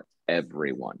for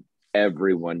everyone.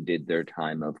 Everyone did their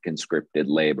time of conscripted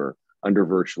labor under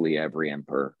virtually every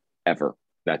emperor ever.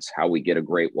 That's how we get a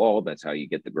Great Wall. That's how you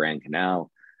get the Grand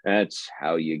Canal. That's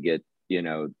how you get,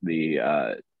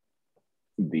 the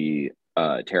the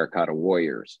terracotta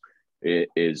warriors,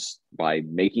 is by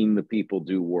making the people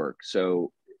do work.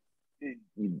 So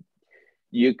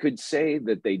you could say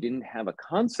that they didn't have a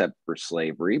concept for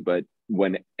slavery, but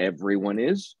when everyone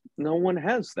is, no one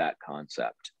has that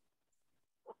concept.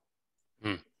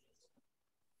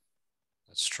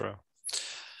 That's true.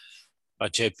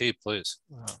 JP, please.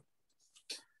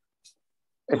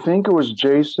 I think it was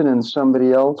Jason and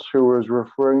somebody else who was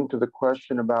referring to the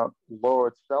question about law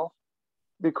itself,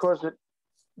 because it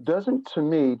doesn't, to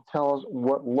me, tell us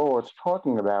what law it's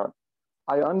talking about.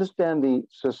 I understand the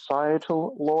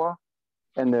societal law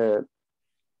and the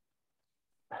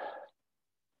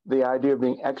idea of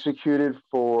being executed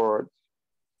for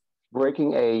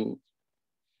breaking a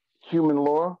human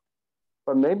law,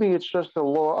 but maybe it's just the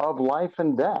law of life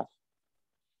and death.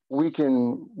 We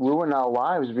can ruin our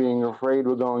lives being afraid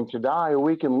we're going to die, or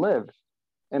we can live.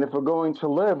 And if we're going to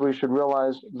live, we should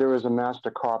realize there is a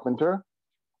master carpenter.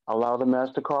 Allow the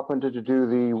master carpenter to do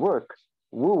the work,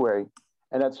 Wu Wei.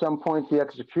 And at some point, the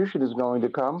execution is going to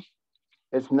come.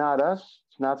 It's not us,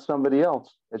 it's not somebody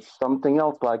else. It's something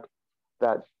else like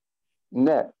that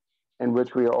net in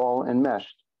which we are all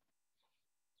enmeshed.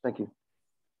 Thank you.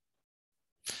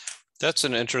 That's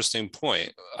an interesting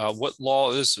point. What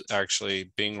law is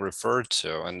actually being referred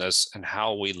to in this, and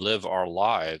how we live our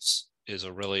lives is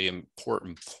a really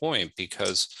important point,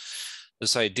 because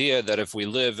this idea that if we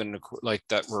live in like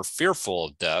that, we're fearful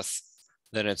of death,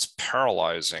 then it's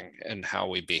paralyzing in how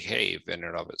we behave in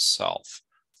and of itself.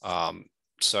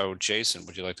 So Jason,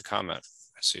 would you like to comment?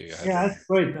 I see you. Yeah, that's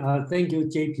great. Thank you,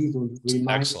 JP, to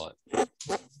remind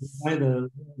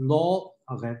the law.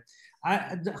 Okay.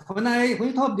 When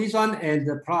we talk this one, and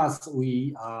plus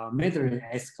we Mandarin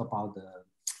ask about the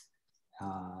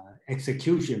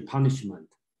execution punishment,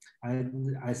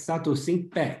 I start to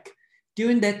think back.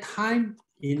 During that time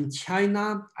in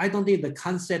China, I don't think the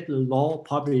concept of law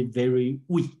probably very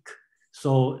weak.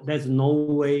 So there's no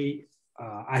way,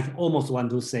 I almost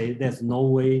want to say there's no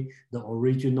way the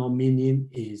original meaning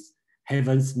is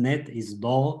heaven's net is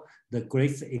law, the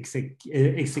great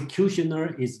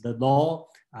executioner is the law.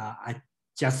 I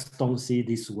just don't see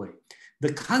this way.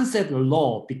 The concept of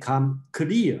law become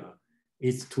clear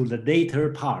is to the later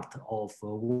part of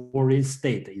warring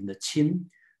state in the Qing,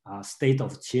 state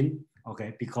of Qing,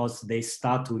 okay, because they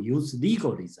start to use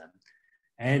legalism.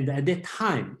 And at that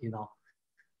time, you know,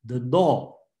 the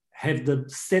law have to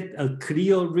set a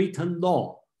clear written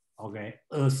law, okay,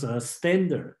 as a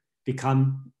standard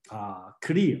become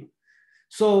clear.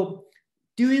 So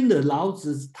during the Lao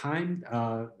Tzu's time,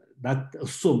 that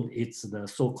assumed it's the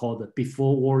so-called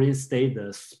before warring state,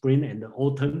 the spring and the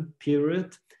autumn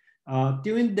period.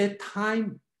 During that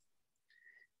time,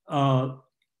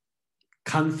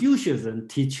 Confucianism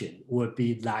teaching would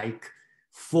be like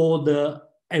for the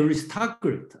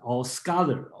aristocrat or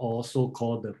scholar or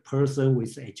so-called the person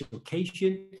with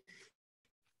education,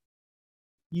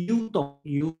 you don't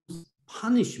use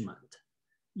punishment.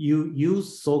 You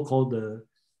use so-called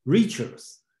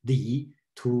rituals,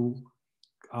 to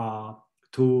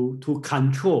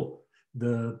control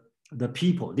the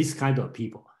people, this kind of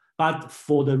people. But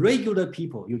for the regular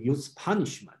people, you use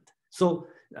punishment. So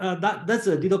that's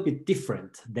a little bit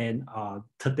different than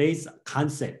today's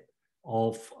concept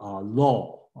of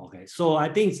law. Okay, so I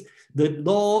think the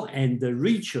law and the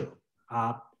ritual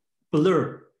are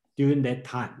blurred during that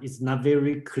time. It's not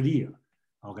very clear.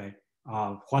 Okay,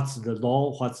 what's the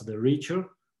law? What's the ritual?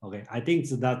 Okay, I think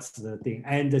that's the thing.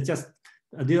 And just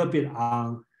a little bit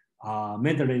on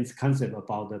Mandarin's concept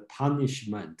about the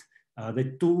punishment. They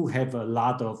do have a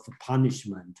lot of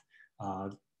punishment.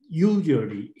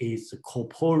 Usually it's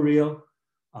corporeal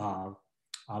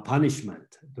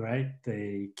punishment, right?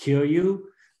 They kill you,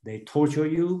 they torture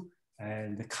you,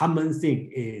 and the common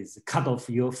thing is cut off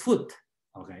your foot.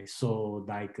 Okay, so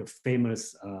like a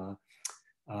famous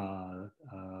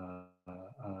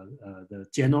the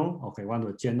general, okay, one of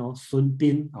the general, Sun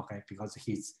Bin, okay, because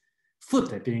his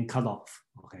foot had been cut off,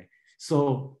 okay.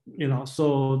 So, you know,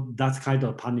 so that's kind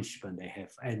of punishment they have.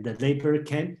 And the labor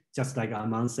camp, just like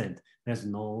Armand said, there's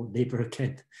no labor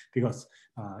camp because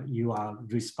you are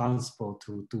responsible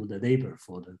to do the labor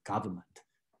for the government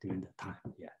during the time.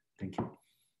 Yeah, thank you.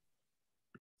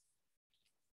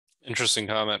 Interesting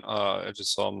comment. I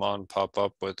just saw Mon pop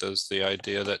up with is the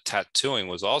idea that tattooing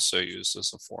was also used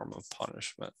as a form of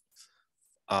punishment.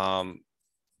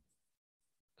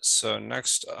 So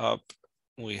next up,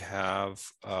 we have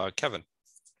Kevin.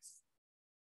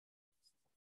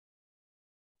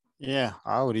 Yeah,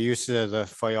 I would use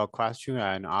for your question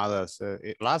and others.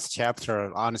 Last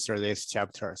chapter, answer these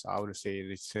chapters, I would say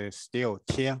it's still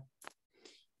Tie.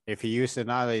 If you use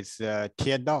another, it's Tie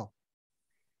Dao.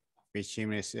 which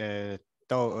means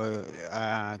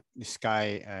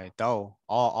sky Dao.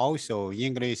 Or also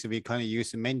English we can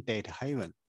use mandate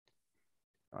heaven,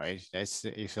 right?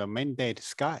 It's a mandate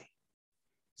sky.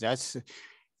 That's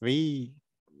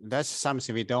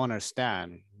something we don't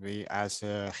understand. We as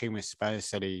humans,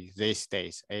 especially these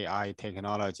days, AI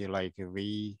technology, like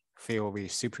we feel we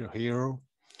superhero.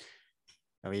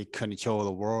 We control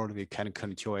the world. We can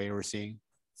control everything,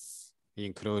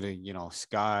 including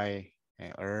sky,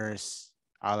 earth,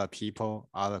 other people,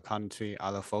 other country,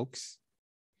 other folks.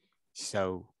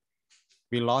 So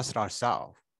we lost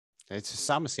ourselves. It's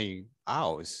something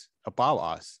else about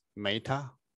us.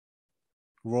 Meta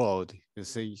world. You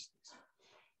see,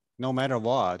 no matter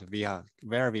what, we are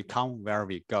where we come, where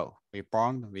we go. We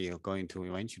born, we are going to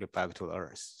eventually back to the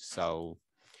earth. So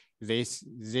this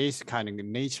kind of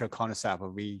nature concept,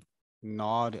 we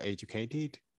not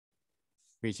educated.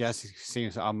 We just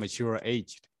since our mature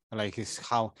age, like it's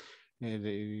how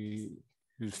the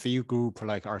few group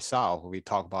like ourselves, we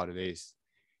talk about this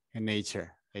in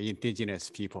nature,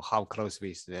 indigenous people, how close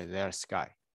with their sky,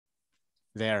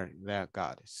 their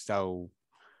God. So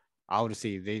I would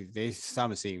say this is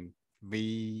something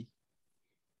we,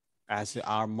 as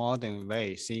our modern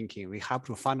way thinking, we have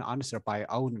to find answer by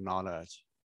own knowledge.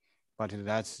 But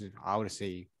that's, I would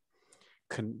say,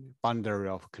 boundary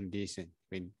of condition.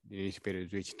 We need to be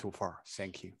reached too far.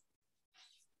 Thank you.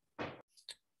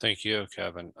 Thank you,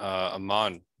 Kevin.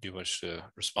 Aman, do you wish to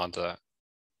respond to that?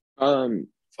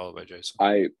 Followed by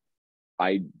Jason.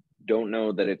 I don't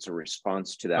know that it's a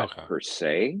response to that Okay. per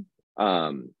se,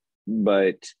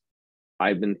 but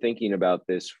I've been thinking about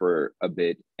this for a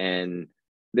bit, and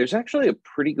there's actually a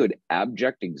pretty good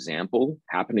abject example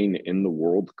happening in the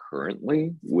world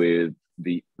currently with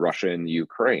the Russia and the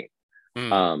Ukraine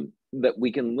that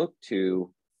we can look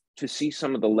to see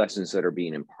some of the lessons that are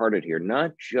being imparted here,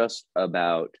 not just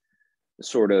about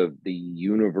sort of the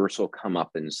universal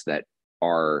comeuppance that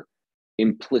are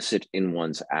implicit in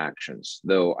one's actions,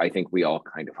 though I think we all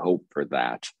kind of hope for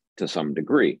that to some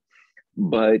degree.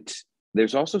 But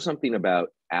there's also something about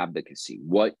advocacy,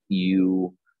 what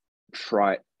you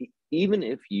try, even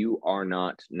if you are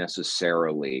not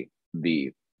necessarily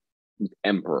the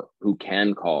emperor who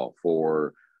can call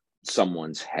for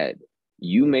someone's head.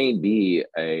 You may be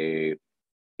a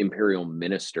imperial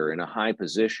minister in a high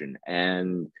position,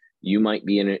 and you might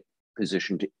be in a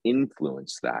position to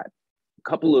influence that. A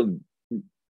couple of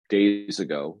days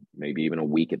ago, maybe even a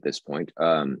week at this point,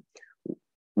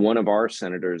 one of our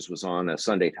senators was on a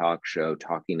Sunday talk show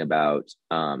talking about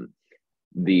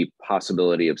the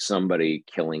possibility of somebody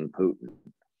killing Putin,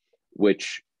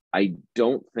 which I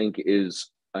don't think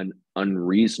is an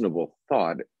unreasonable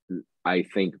thought. I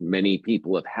think many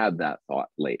people have had that thought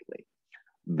lately.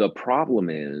 The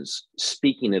problem is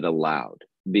speaking it aloud,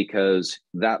 because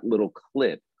that little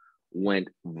clip went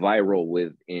viral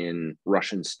within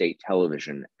Russian state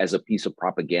television as a piece of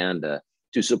propaganda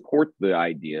to support the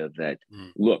idea that,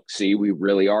 look, see, we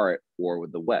really are at war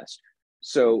with the West.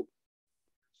 So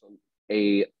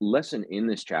a lesson in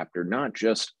this chapter, not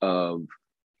just of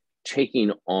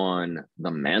taking on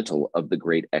the mantle of the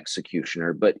great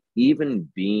executioner, but even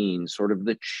being sort of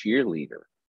the cheerleader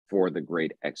for the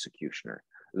great executioner,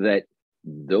 that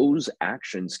those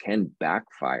actions can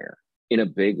backfire in a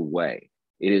big way.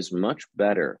 It is much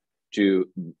better to,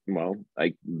 well,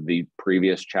 like the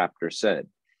previous chapter said,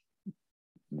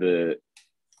 the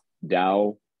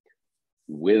Tao,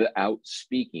 without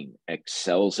speaking,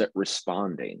 excels at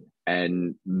responding.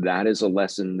 And that is a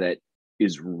lesson that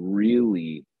is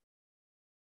really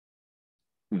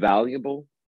valuable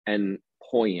and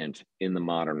poignant in the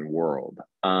modern world.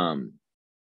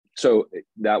 So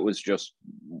that was just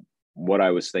what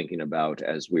I was thinking about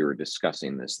as we were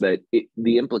discussing this, that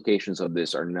the implications of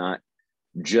this are not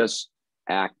just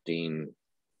acting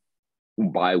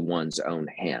by one's own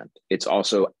hand. It's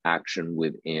also action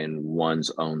within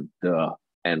one's own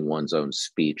and one's own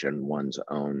speech and one's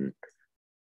own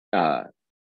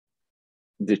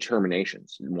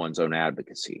determinations, one's own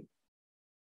advocacy.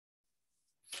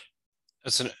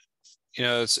 It's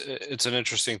an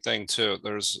interesting thing too.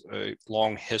 There's a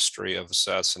long history of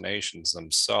assassinations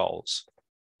themselves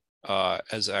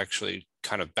as actually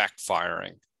kind of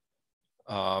backfiring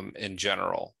in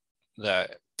general,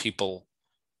 that people,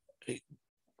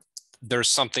 there's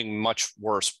something much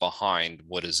worse behind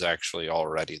what is actually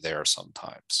already there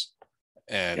sometimes.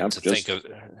 And think of,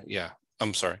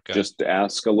 I'm sorry. Just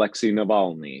ask Alexei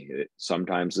Navalny.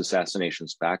 Sometimes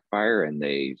assassinations backfire and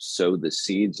they sow the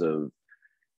seeds of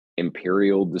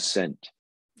imperial dissent.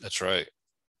 That's right.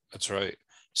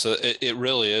 So it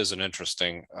really is an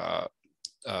interesting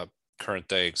current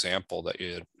day example that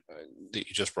you that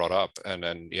you just brought up. And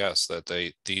then, yes, that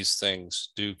these things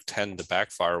do tend to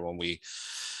backfire when we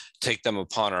take them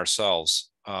upon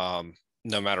ourselves, no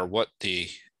matter what the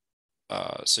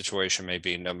situation may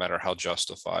be, no matter how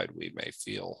justified we may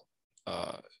feel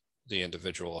the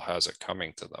individual has it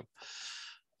coming to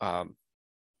them.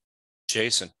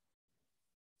 Jason.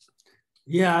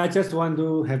 Yeah, I just want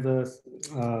to have a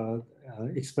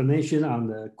explanation on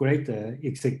the great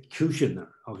executioner.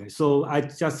 Okay, so I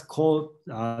just called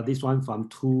this one from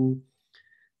two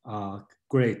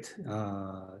great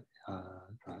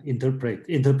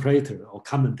interpreter or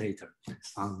commentator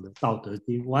on the Dao De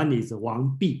Jing. One is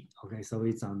Wang Bi. Okay, so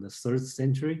it's on the 3rd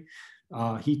century.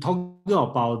 He talked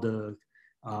about the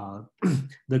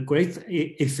great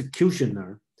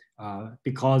executioner.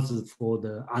 Because for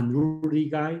the unruly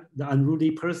guy, the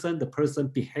unruly person, the person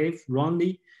behaved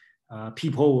wrongly,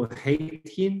 people will hate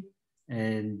him,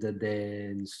 and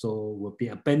then so will be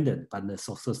abandoned by the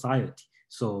society.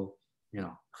 So, you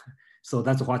know, so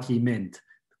that's what he meant,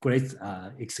 great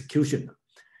executioner.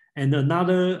 And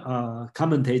another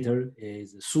commentator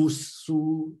is Su Ce,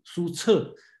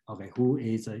 okay, who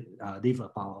is lived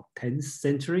about 10th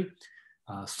century,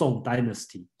 Song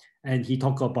Dynasty, and he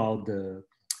talked about the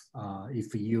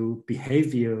if you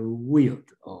behavior weird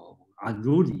or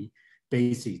unruly,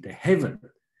 basically the heaven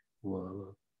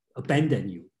will abandon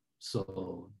you.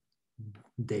 So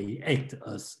they act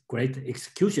as great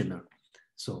executioner.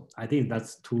 So I think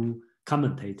that's two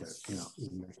commentators, you know,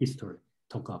 in the history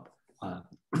talk up,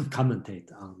 commentate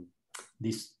on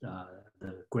this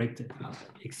the great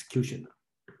executioner.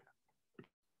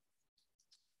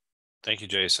 Thank you,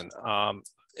 Jason.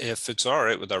 If it's all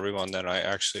right with everyone, then I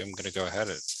actually am going to go ahead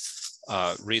and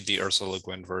read the Ursula Le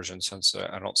Guin version, since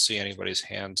I don't see anybody's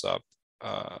hands up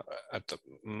at the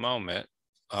moment.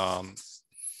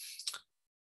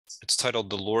 It's titled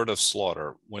The Lord of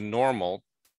Slaughter. When normal,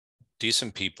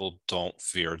 decent people don't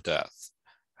fear death,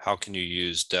 how can you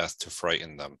use death to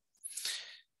frighten them?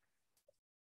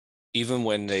 Even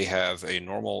when they have a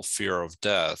normal fear of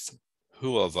death,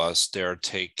 who of us dare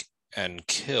take and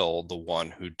kill the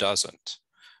one who doesn't?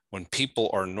 When people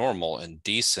are normal and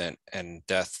decent and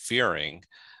death-fearing,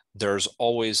 there's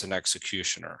always an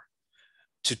executioner.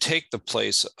 To take the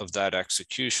place of that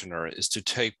executioner is to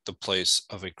take the place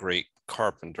of a great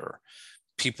carpenter.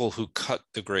 People who cut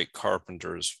the great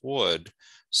carpenter's wood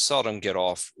seldom get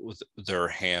off with their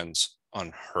hands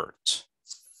unhurt.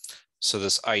 So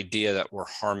this idea that we're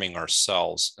harming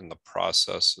ourselves in the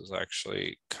process is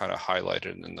actually kind of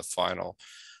highlighted in the final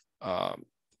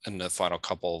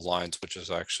couple of lines, which is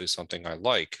actually something I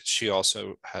like. She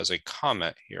also has a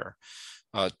comment here.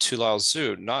 To Lao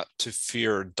Tzu, not to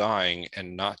fear dying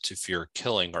and not to fear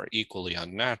killing are equally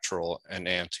unnatural and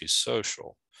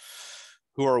antisocial.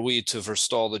 Who are we to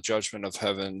forestall the judgment of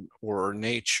heaven or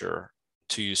nature,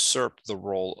 to usurp the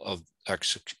role of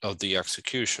the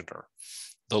executioner?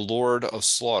 The Lord of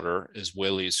Slaughter is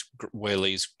Whaley's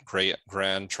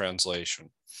grand translation.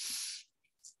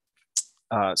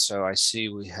 So I see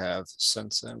we have,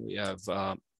 since then, we have,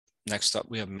 next up,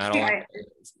 we have Madeline.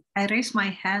 I raised my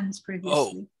hands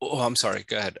previously. Oh, I'm sorry,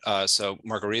 go ahead. So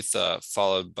Margarita,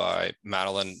 followed by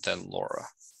Madeline, then Laura.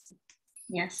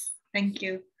 Yes, thank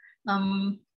you.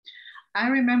 I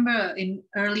remember in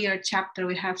earlier chapter,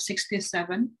 we have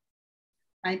 67.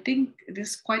 I think this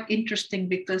is quite interesting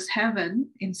because heaven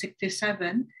in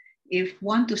 67, if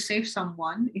want to save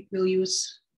someone, it will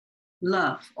use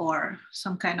love or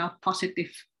some kind of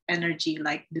positive energy,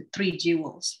 like the 3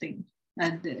 jewels thing.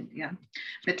 And yeah,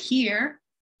 but here,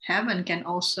 heaven can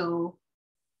also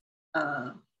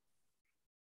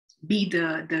be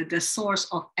the source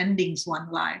of endings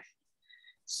one life.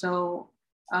 So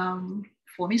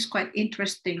for me, it's quite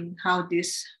interesting how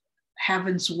this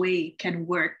heaven's way can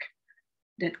work,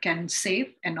 that can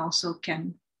save and also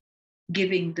can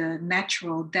giving the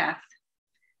natural death.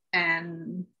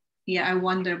 And yeah, I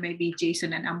wonder maybe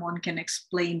Jason and Amon can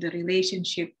explain the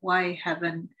relationship, why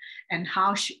heaven and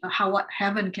how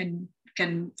heaven can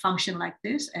function like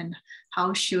this, and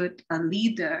how should a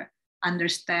leader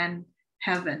understand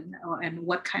heaven, and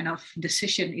what kind of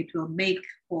decision it will make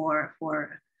for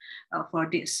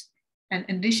this. And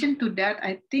in addition to that,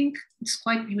 I think it's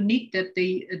quite unique that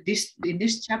in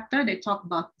this chapter they talk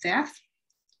about death,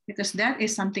 because that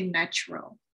is something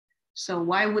natural. So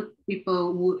why would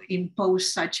people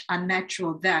impose such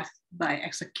unnatural death by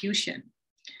execution?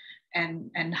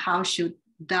 And how should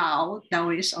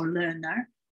Taoist or learner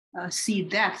see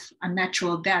death,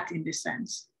 unnatural death in this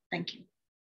sense? Thank you.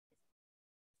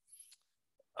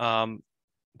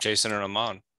 Jason and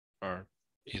Amon, or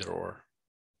either or.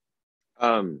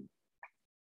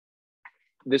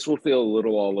 This will feel a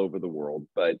little all over the world,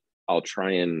 but I'll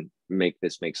try and make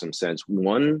this make some sense.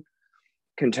 One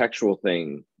contextual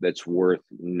thing that's worth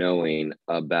knowing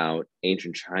about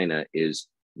ancient China is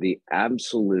the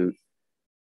absolute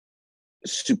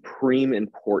supreme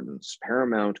importance,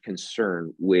 paramount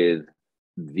concern with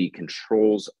the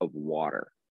controls of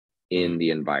water in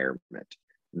the environment.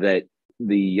 That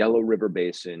the Yellow River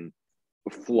Basin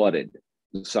flooded,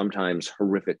 sometimes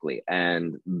horrifically,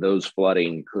 and those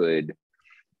flooding could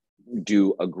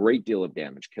do a great deal of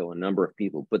damage, kill a number of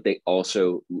people, but they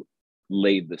also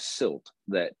laid the silt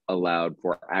that allowed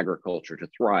for agriculture to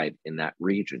thrive in that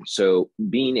region. So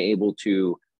being able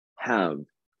to have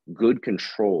good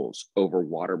controls over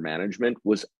water management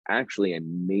was actually a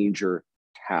major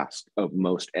task of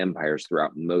most empires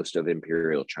throughout most of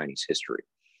imperial Chinese history.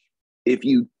 If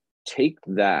you take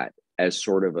that as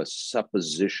sort of a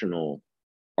suppositional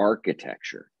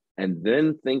architecture and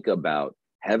then think about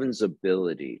heaven's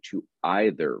ability to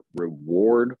either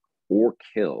reward or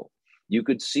kill, you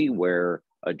could see where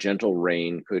a gentle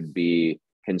rain could be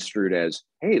construed as,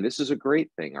 hey, this is a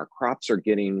great thing. Our crops are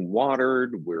getting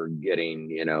watered. We're getting,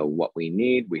 what we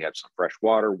need. We have some fresh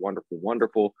water. Wonderful,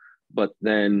 wonderful. But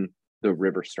then the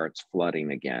river starts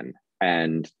flooding again.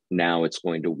 And now it's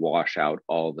going to wash out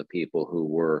all the people who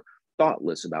were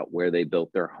thoughtless about where they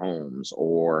built their homes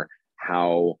or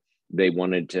how they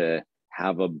wanted to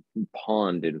have a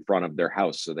pond in front of their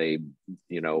house. So they,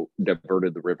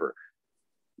 diverted the river.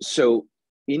 So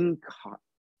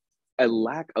a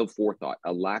lack of forethought,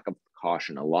 a lack of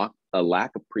caution, a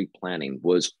lack of pre-planning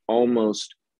was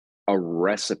almost a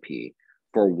recipe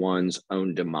for one's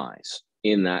own demise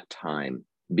in that time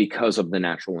because of the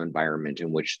natural environment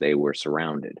in which they were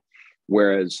surrounded.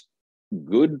 Whereas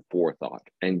good forethought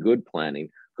and good planning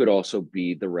could also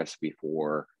be the recipe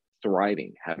for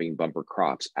thriving, having bumper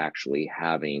crops, actually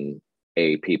having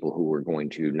a people who were going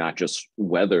to not just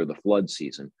weather the flood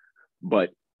season, but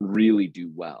really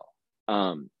do well.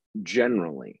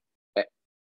 Generally.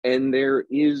 And there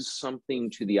is something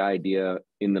to the idea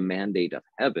in the mandate of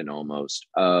heaven almost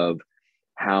of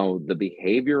how the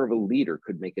behavior of a leader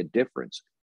could make a difference.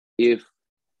 If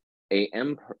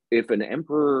an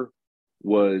emperor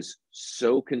was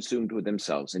so consumed with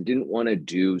themselves and didn't want to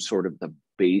do sort of the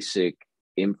basic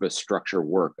infrastructure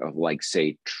work of, like,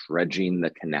 say, dredging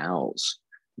the canals,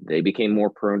 they became more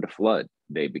prone to flood.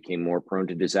 They became more prone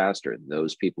to disaster.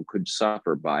 Those people could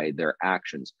suffer by their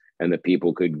actions, and the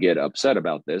people could get upset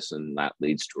about this, and that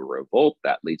leads to a revolt.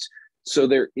 So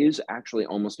there is actually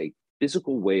almost a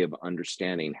physical way of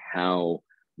understanding how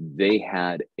they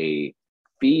had a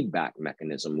feedback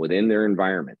mechanism within their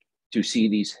environment to see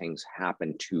these things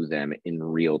happen to them in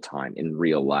real time, in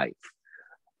real life.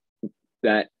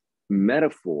 That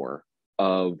metaphor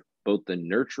of both the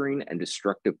nurturing and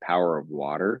destructive power of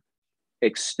water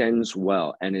extends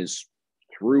well and is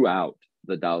throughout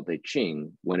the Dao De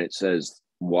Jing when it says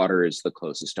water is the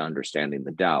closest to understanding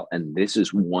the Tao. And this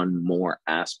is one more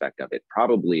aspect of it,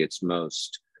 probably its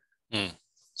most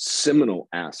seminal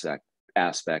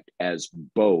aspect as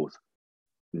both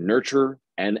nurture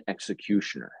and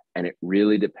executioner. And it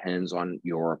really depends on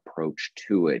your approach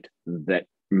to it that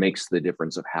makes the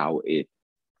difference of how it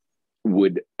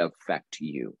would affect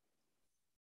you.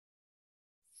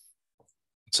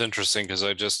 It's interesting because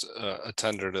I just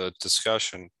attended a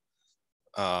discussion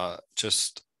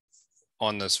just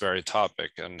on this very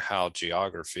topic and how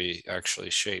geography actually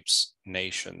shapes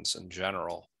nations in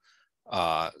general.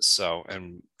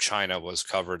 And China was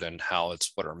covered in how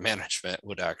its water management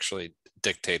would actually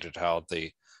dictated how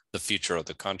the future of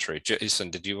the country.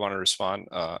 Jason, did you want to respond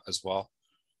as well?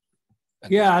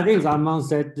 Yeah, I think Armand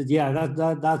said,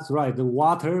 that's right. The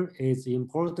water is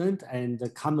important, and the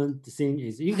common thing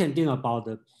is you can think about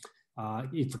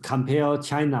if you compare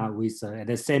China with at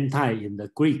the same time in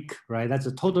the Greek, right? That's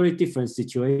a totally different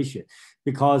situation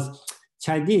because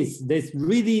Chinese, they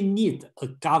really need a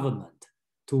government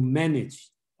to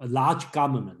manage a large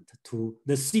government. To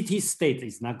the city-state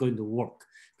is not going to work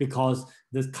because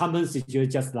the common situation,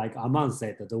 just like Armand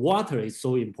said, the water is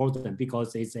so important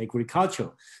because it's agriculture.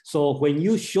 So when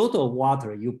you short of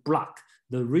water, you block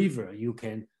the river, you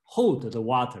can hold the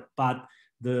water, but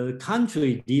the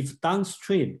country lives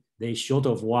downstream, they short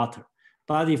of water.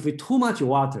 But if with too much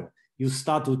water, you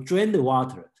start to drain the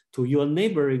water to your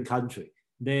neighboring country,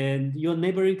 then your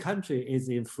neighboring country is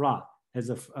in flood,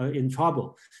 in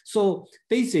trouble. So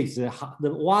basics, the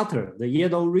water, the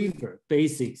Yellow River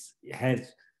basics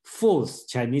has forced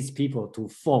Chinese people to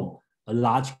form a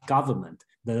large government.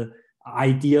 The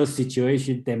ideal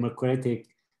situation, democratic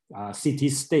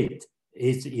city-state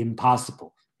is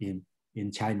impossible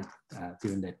in China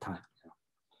during that time.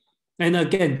 And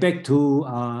again, back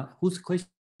to whose question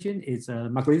It's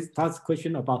Margarita's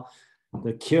question about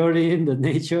the curing, the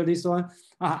nature, this one.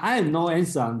 I have no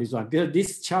answer on this one because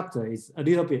this chapter is a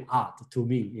little bit odd to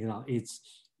me. You know,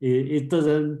 it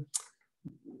doesn't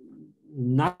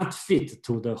not fit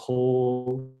to the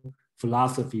whole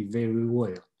philosophy very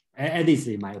well, at least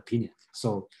in my opinion.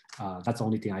 So that's the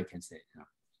only thing I can say. Yeah.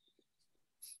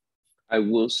 I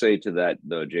will say to that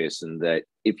though, Jason, that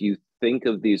if you think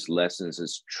of these lessons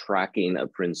as tracking a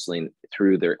princeling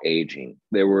through their aging,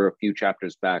 there were a few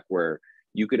chapters back where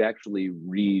you could actually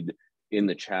read in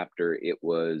the chapter, it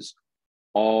was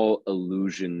all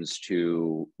allusions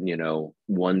to, you know,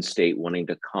 one state wanting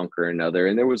to conquer another.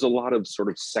 And there was a lot of sort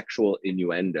of sexual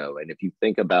innuendo. And if you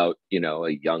think about, you know,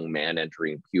 a young man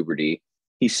entering puberty,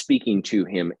 he's speaking to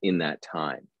him in that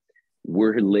time.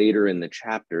 We're later in the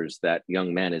chapters, that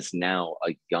young man is now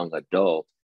a young adult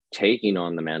taking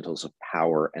on the mantles of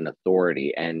power and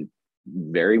authority and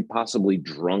very possibly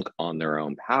drunk on their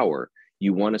own power.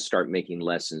 You want to start making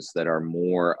lessons that are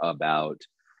more about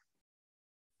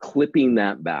clipping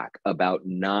that back, about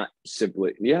not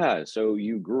simply, yeah, so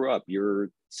you grew up,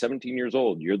 you're 17 years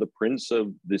old, you're the prince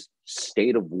of this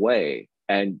state of Wei.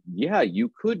 And yeah,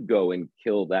 you could go and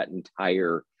kill that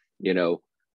entire, you know,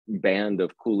 band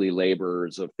of coolie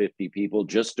laborers of 50 people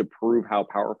just to prove how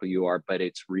powerful you are, but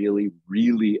it's really,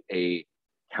 really a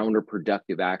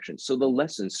counterproductive action. So the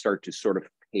lessons start to sort of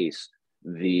pace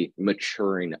the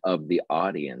maturing of the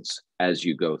audience as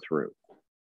you go through.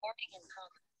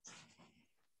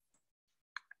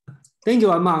 Thank you,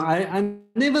 Amang. I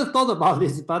never thought about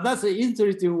this, but that's an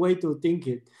interesting way to think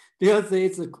it, because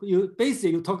it's you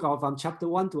basically talk about from chapter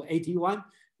 1 to 81.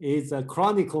 It's a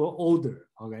chronicle order,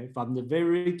 okay, from the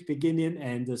very beginning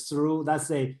and through, let's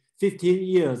say, 15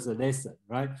 years lesson,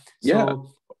 right? Yeah.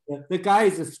 So the guy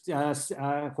is,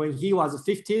 when he was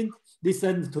 15,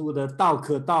 listened to the Dao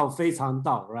Ke Dao, Fei Chang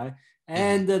Dao, right?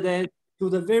 And then to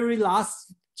the very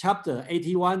last chapter,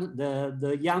 81,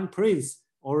 the young prince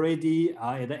already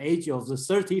at the age of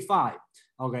 35.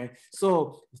 Okay,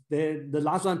 so the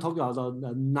last one talked about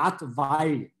the not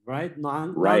violent, right?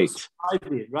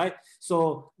 Non-violent, right?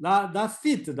 So that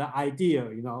fit the idea,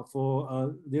 you know,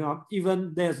 for you know,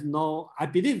 even there's no, I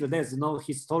believe there's no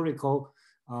historical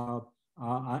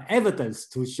evidence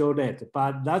to show that,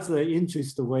 but that's an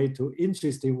interesting way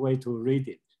to read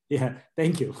it. Yeah,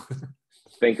 thank you.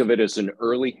 Think of it as an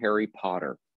early Harry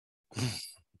Potter.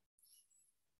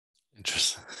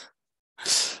 Interesting.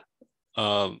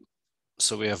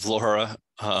 So we have Laura,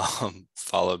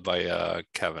 followed by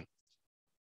Kevin.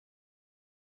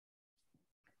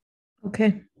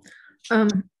 Okay. I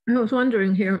was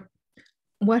wondering here,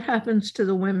 what happens to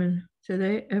the women? Do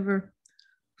they ever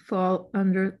fall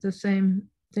under the same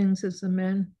things as the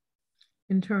men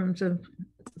in terms of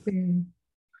being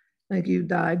like you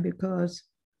die because,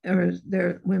 or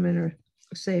their women are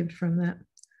saved from that?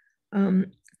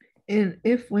 And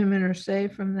if women are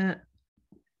saved from that,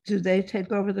 do they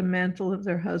take over the mantle of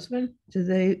their husband? Do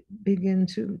they begin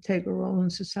to take a role in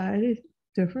society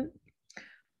different?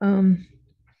 And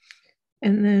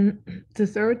then the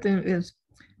third thing is,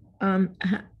 are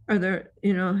there,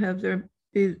 you know, have there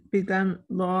begun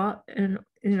law in,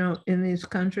 you know, in these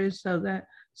countries so that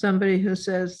somebody who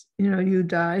says, you know, you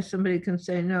die, somebody can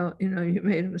say, no, you know, you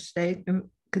made a mistake and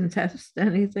contest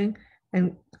anything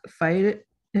and fight it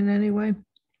in any way?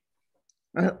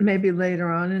 Maybe later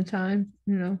on in time,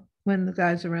 you know, when the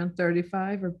guy's around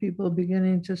 35, or people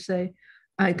beginning to say,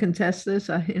 I contest this,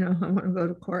 I want to go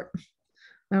to court.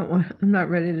 I'm not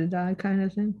ready to die, kind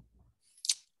of thing.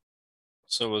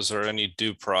 So was there any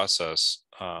due process,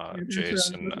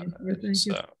 Jason?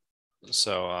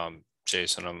 So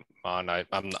Jason, I'm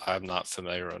not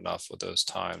familiar enough with those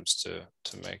times to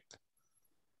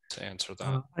answer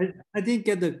that. I didn't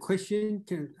get the question.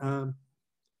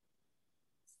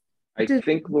 I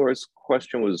think Laura's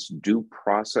question was due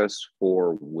process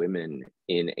for women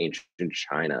in ancient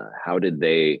China. How did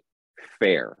they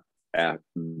fare at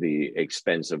the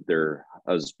expense of their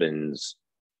husband's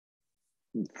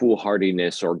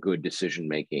foolhardiness or good decision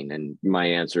making? And my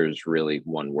answer is really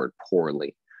one word: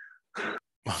 poorly.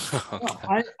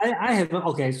 Okay. I have,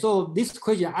 okay, so this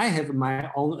question, I have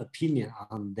my own opinion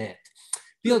on that.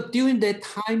 Because during that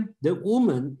time, the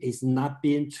woman is not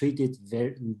being treated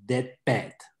that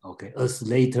bad, okay, as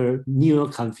later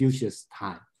Neo-Confucius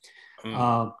time.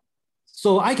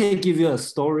 So I can give you a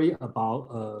story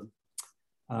about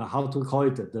how to call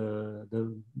it,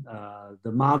 the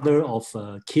mother of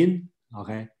Qin,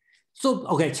 okay. So,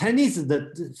 okay, Chinese,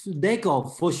 the lack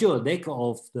of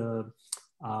the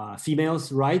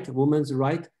females' right, women's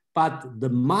right, but the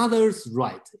mother's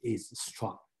right is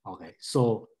strong, okay.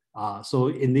 So So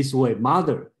in this way,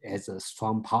 mother has a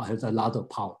strong power, has a lot of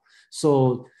power.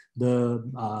 So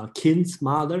the king's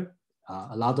mother,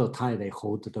 a lot of time they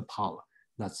hold the power.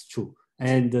 That's true.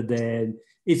 And then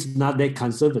it's not that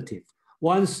conservative.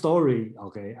 One story,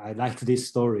 okay, I like this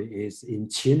story, is in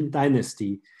Qing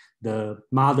dynasty, the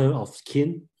mother of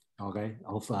king, okay,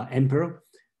 of emperor,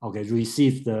 okay,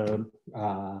 received the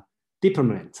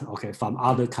diplomat, okay, from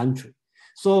other country.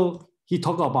 So she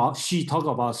talked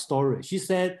about story. She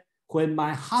said, when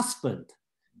my husband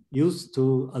used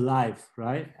to alive,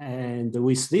 right, and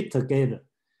we sleep together,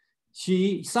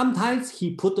 sometimes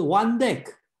he put one leg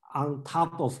on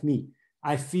top of me.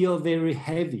 I feel very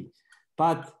heavy,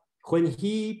 but when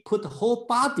he put the whole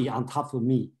body on top of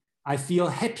me, I feel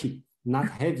happy, not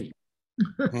heavy.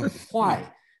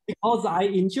 Why? Because I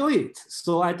enjoy it,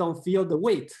 so I don't feel the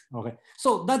weight. Okay,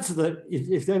 so that's the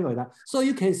example. That. So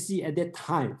you can see at that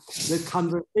time, the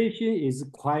conversation is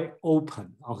quite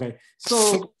open. Okay,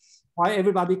 so why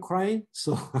everybody crying?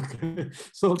 So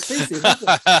so basically,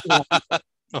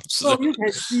 so you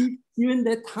can see during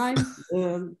that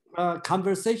time,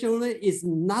 conversation is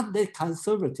not that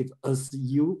conservative as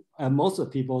you most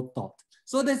people thought.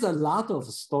 So there's a lot of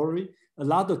story, a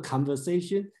lot of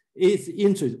conversation. Is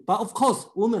interesting, but of course,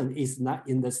 woman is not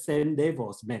in the same level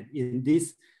as men. In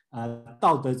this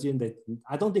Dao De Jing, that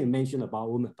I don't think mention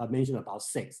about women, but mention about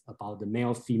sex, about the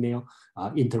male-female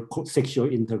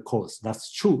sexual intercourse. That's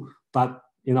true, but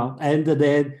you know, and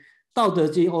then Dao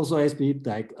De Jing also has been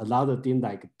like a lot of things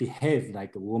like behave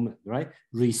like a woman, right?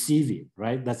 Receiving,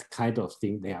 right? That's kind of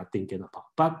thing they are thinking about.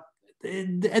 But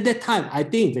at that time, I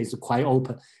think it's quite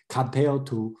open compared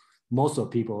to most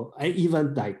of people,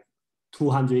 even like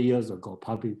 200 years ago,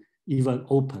 probably even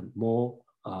open, more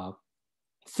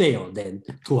fair than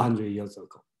 200 years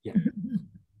ago. Yeah.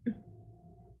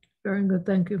 Very good,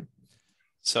 thank you.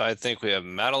 So I think we have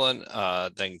Madeline,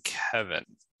 then Kevin,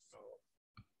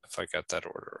 if I got that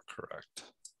order correct.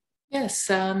 Yes,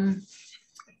 let's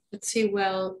see,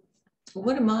 well,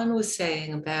 what Aman was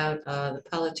saying about the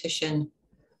politician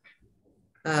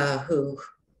who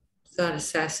thought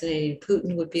assassinating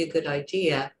Putin would be a good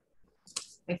idea,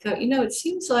 I thought, you know, it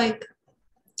seems like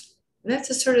that's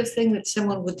the sort of thing that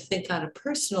someone would think on a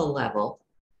personal level.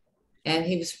 And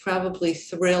he was probably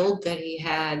thrilled that he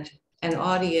had an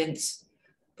audience,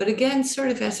 but again,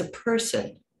 sort of as a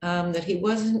person, that he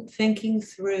wasn't thinking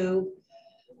through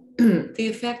the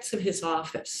effects of his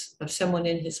office, of someone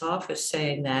in his office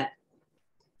saying that.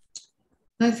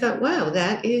 And I thought, wow,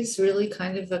 that is really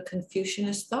kind of a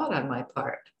Confucianist thought on my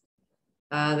part,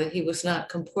 that he was not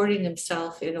comporting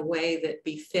himself in a way that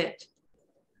befit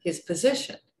his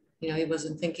position. You know, he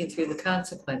wasn't thinking through the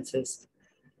consequences.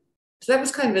 So that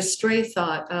was kind of a stray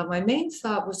thought. My main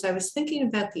thought was I was thinking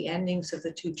about the endings of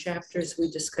the two chapters we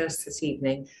discussed this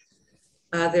evening.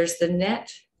 There's the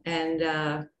net and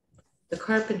the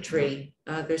carpentry.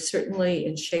 There's certainly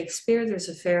in Shakespeare, there's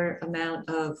a fair amount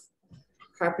of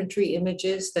carpentry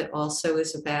images that also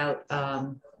is about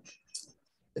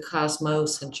the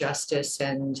cosmos and justice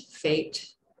and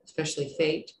fate, especially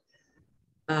fate.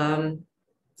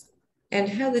 And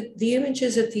how the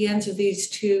images at the ends of these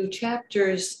two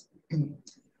chapters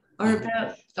are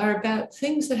about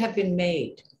things that have been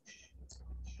made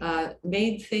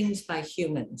things by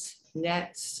humans,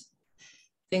 nets,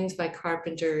 things by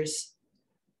carpenters.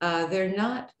 They're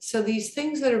not, so these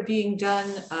things that are being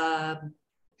done,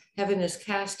 heaven is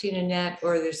casting a net,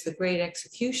 or there's the great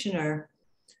executioner,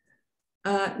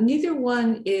 neither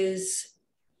one is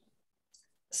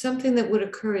something that would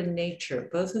occur in nature.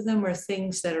 Both of them are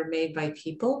things that are made by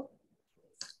people.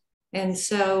 And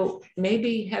so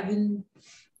maybe heaven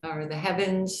or the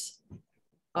heavens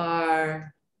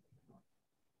are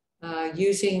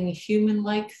using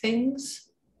human-like things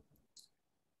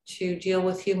to deal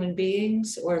with human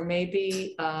beings, or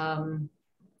maybe, I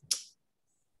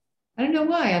don't know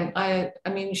why. I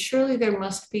mean, surely there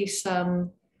must be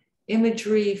some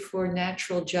imagery for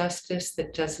natural justice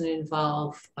that doesn't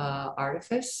involve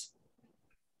artifice,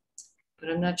 but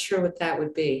I'm not sure what that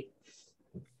would be.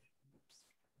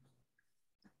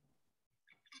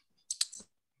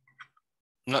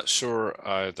 I'm not sure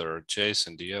either.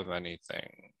 Jason, do you have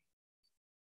anything?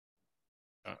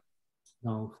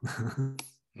 No.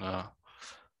 No.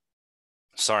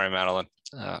 Sorry, Madeline.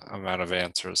 I'm out of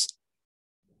answers.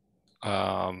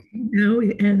 Now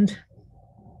we end.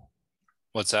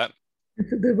 What's that?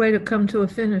 It's a good way to come to a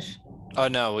finish. Oh,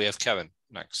 no, we have Kevin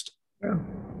next. Oh.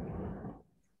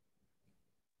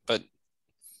 But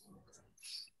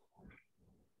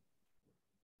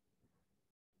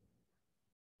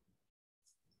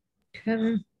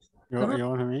Kevin. You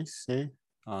want me to say?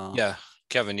 Yeah,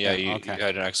 Kevin, yeah, Yeah, you okay.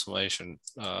 had an exclamation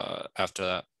after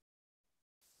that.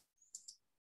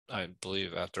 I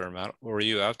believe after Madeline. Were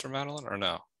you after Madeline or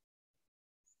no?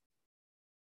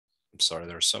 I'm sorry,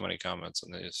 there were so many comments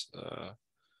on these.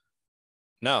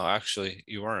 No, actually,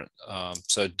 you weren't.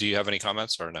 So do you have any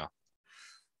comments or no?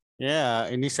 Yeah,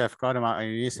 initially I forgot about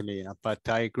initially, but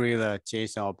I agree that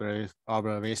Jason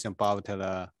observation about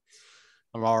the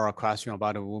Laura question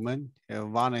about a woman.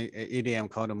 One idiom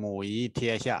called 母仪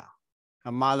天下.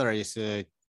 A mother is to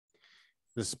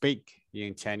speak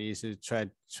in Chinese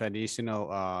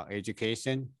traditional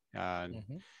education.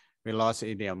 We lost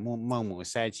idiom 孟母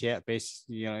塞妾.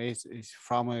 Basically, you know, it's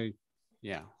from a,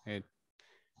 yeah,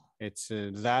 it's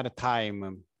that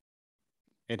time.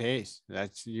 It is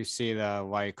that you see the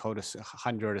why I call it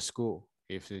 100 school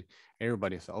if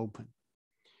everybody's open.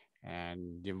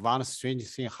 And the one strange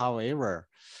thing, however,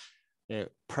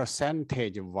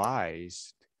 percentage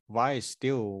wise, why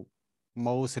still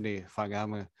mostly, for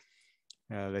example,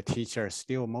 the teacher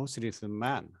still mostly is the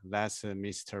man. That's a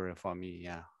mystery for me.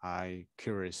 Yeah, I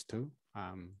curious too.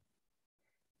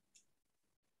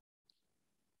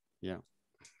 Yeah.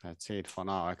 That's it for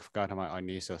now. I forgot my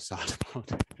initial thought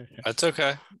about it. That's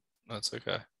okay. That's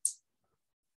okay.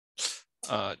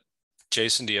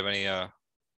 Jason, do you have any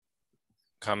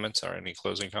comments or any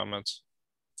closing comments?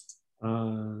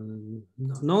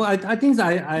 No, I think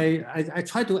I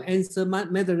try to answer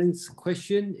Madeline's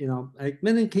question. You know, like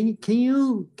Madeline, can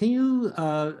you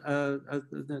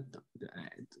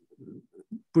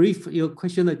brief your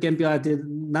question again? Because I did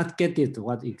not get it.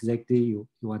 What exactly you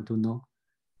want to know?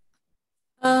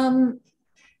 I'm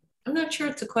not sure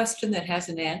it's a question that has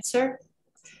an answer.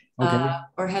 Okay.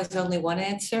 Or has only one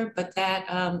answer, but that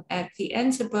at the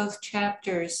ends of both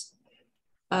chapters,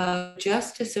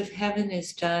 justice of heaven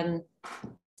is done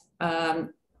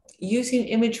using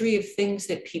imagery of things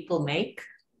that people make,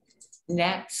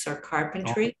 nets or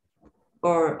carpentry,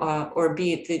 or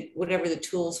be it whatever the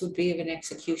tools would be of an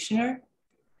executioner,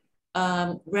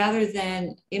 rather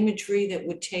than imagery that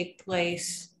would take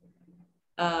place.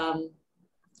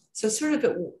 So sort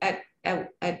of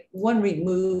at one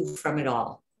remove from it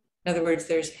all. In other words,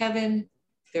 there's heaven,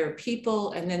 there are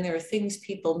people, and then there are things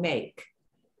people make,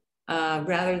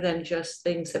 rather than just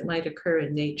things that might occur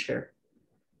in nature.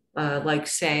 Like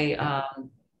say,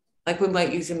 like we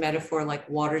might use a metaphor like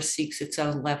water seeks its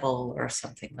own level or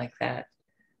something like that.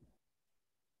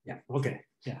 Yeah, okay,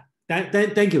 yeah.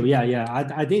 Thank you. Yeah.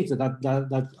 I think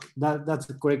that's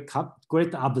a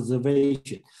great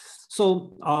observation.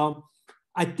 So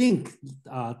I think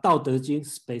Dao De Jing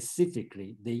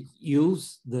specifically, they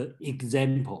use the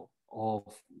example of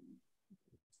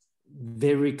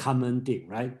very common thing,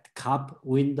 right? Cup,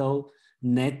 window,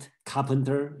 net,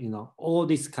 carpenter, you know, all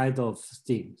these kind of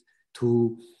things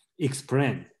to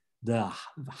explain the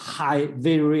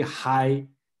very high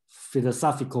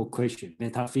philosophical question,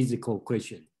 metaphysical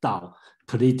question, Dao,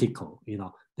 political, you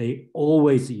know, they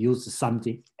always use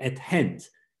something at hand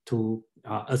to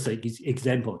as an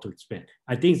example to explain.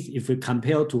 I think if we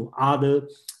compare to other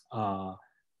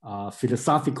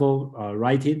philosophical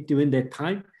writing during that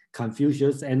time,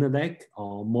 Confucius, Analect,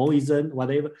 or Moism,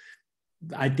 whatever,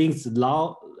 I think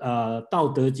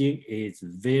Dao De Jing is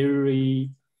very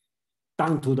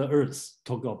down to the earth,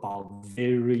 talk about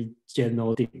very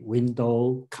general thing,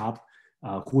 window, cup,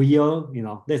 wheel, you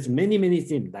know, there's many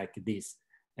things like this.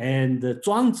 And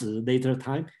Zhuangzi later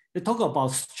time, they talk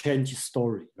about strange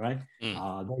story, right?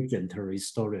 Legendary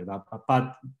story.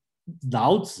 But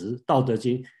Laozi, Dao De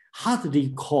Jing, hardly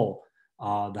call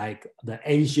like the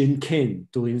ancient king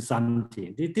doing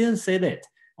something. They didn't say that.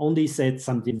 Only said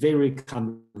something very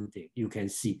common thing you can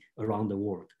see around the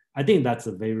world. I think that's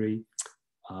a very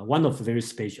one of very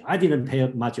special. I didn't pay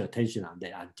much attention on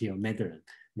that until Madeline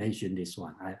mentioned this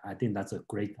one. I think that's a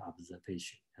great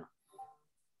observation. Yeah.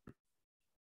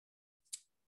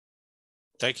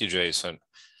 Thank you, Jason.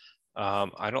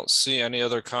 I don't see any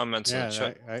other comments in the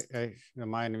chat. I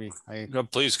remind me.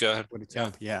 Please go ahead.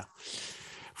 Yeah.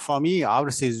 For me, I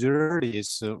would say there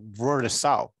is word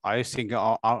self. I think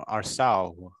our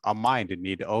self, our mind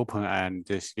need open and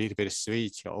this little bit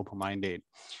switch, open-minded.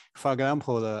 For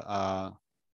example,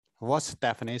 what's the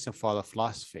definition for the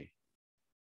philosophy?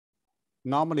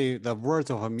 Normally, the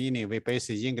words of meaning we base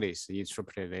in English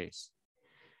interpret this.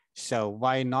 So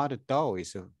why not Dao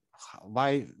is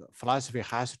why philosophy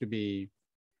has to be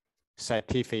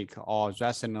scientific or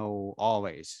rational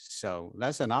always. So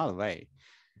that's another way.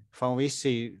 When we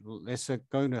see, let's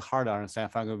go into hard to understand.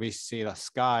 When we see the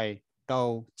sky,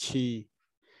 Dao, Qi.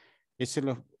 It's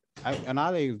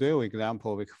another real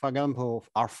example. For example,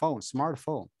 our phone,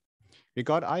 smartphone. We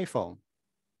got iPhone.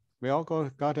 We all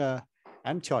got a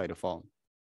Android phone.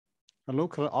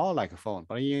 look all like a phone,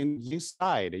 but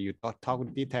inside you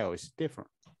talk detail is different.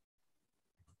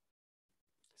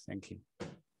 Thank you.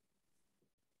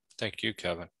 Thank you,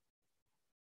 Kevin.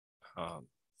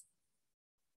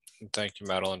 Thank you,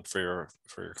 Madeline, for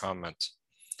your comments.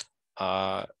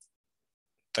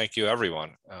 Thank you,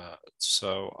 everyone.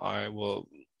 So I will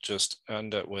just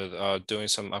end it with doing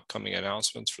some upcoming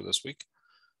announcements for this week.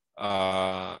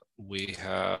 We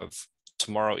have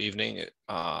tomorrow evening,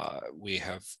 we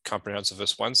have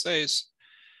Comprehensivist Wednesdays,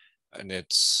 and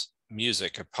it's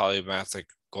music, a polymathic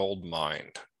gold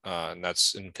mine. And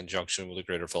that's in conjunction with the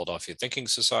Greater Philadelphia Thinking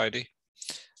Society.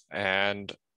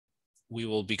 And we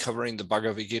will be covering the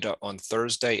Bhagavad Gita on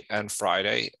Thursday and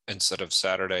Friday instead of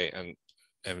Friday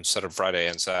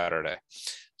and Saturday.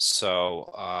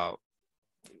 So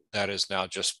that has now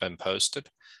just been posted.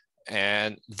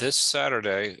 And this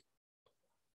Saturday,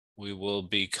 we will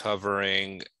be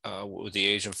covering with the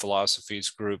Asian Philosophies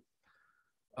group,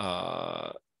 Hansu.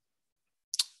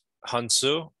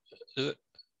 Is it?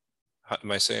 Am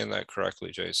I saying that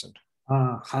correctly, Jason?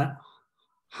 Sure,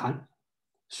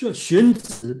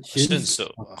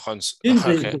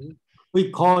 okay. We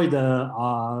call it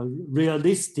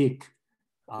realistic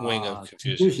wing of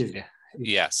Confucius. Yeah.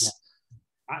 Yes.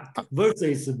 Yeah.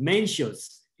 Versus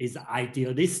Mencius is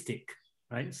idealistic,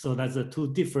 right? So that's a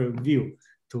two different view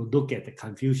to look at the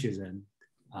Confucian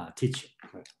teaching.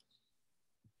 Right?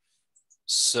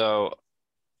 So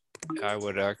I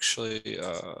would actually,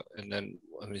 and then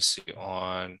let me see,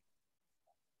 on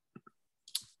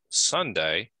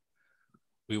Sunday,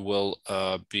 we will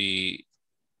be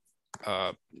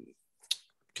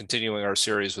continuing our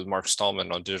series with Mark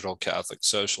Stallman on digital Catholic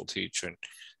social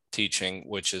teaching,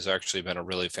 which has actually been a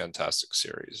really fantastic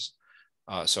series.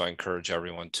 So I encourage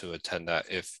everyone to attend that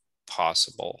if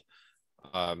possible.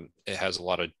 It has a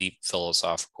lot of deep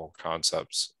philosophical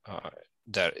concepts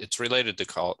that it's related to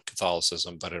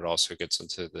Catholicism, but it also gets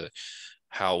into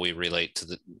how we relate to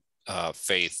the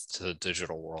faith to the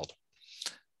digital world.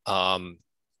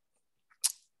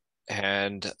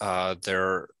 And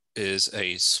there is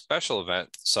a special event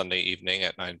Sunday evening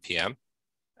at 9 p.m.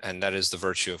 And that is the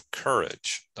virtue of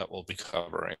courage that we'll be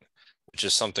covering, which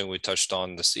is something we touched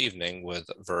on this evening with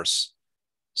verse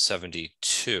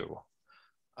 72.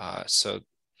 So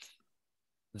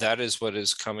that is what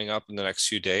is coming up in the next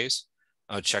few days.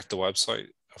 Check the website,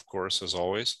 of course, as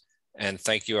always. And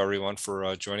thank you, everyone,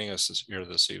 for joining us here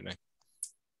this evening.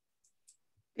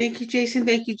 Thank you, Jason.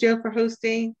 Thank you, Joe, for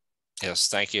hosting. Yes,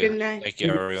 thank you. Good night. Thank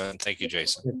you, everyone. Thank you,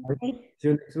 Jason. See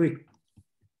you next week.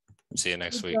 See you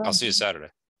next week. I'll see you Saturday.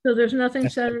 So there's nothing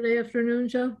Saturday afternoon,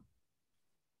 Joe?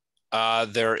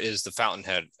 There is the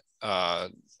Fountainhead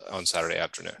on Saturday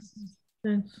afternoon.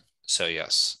 Thanks. So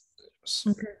yes.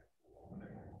 Okay.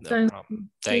 No Thanks.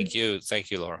 problem. Thank you. Thank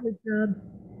you, Laura. Good job.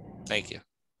 Thank you.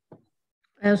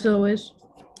 As always.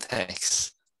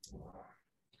 Thanks.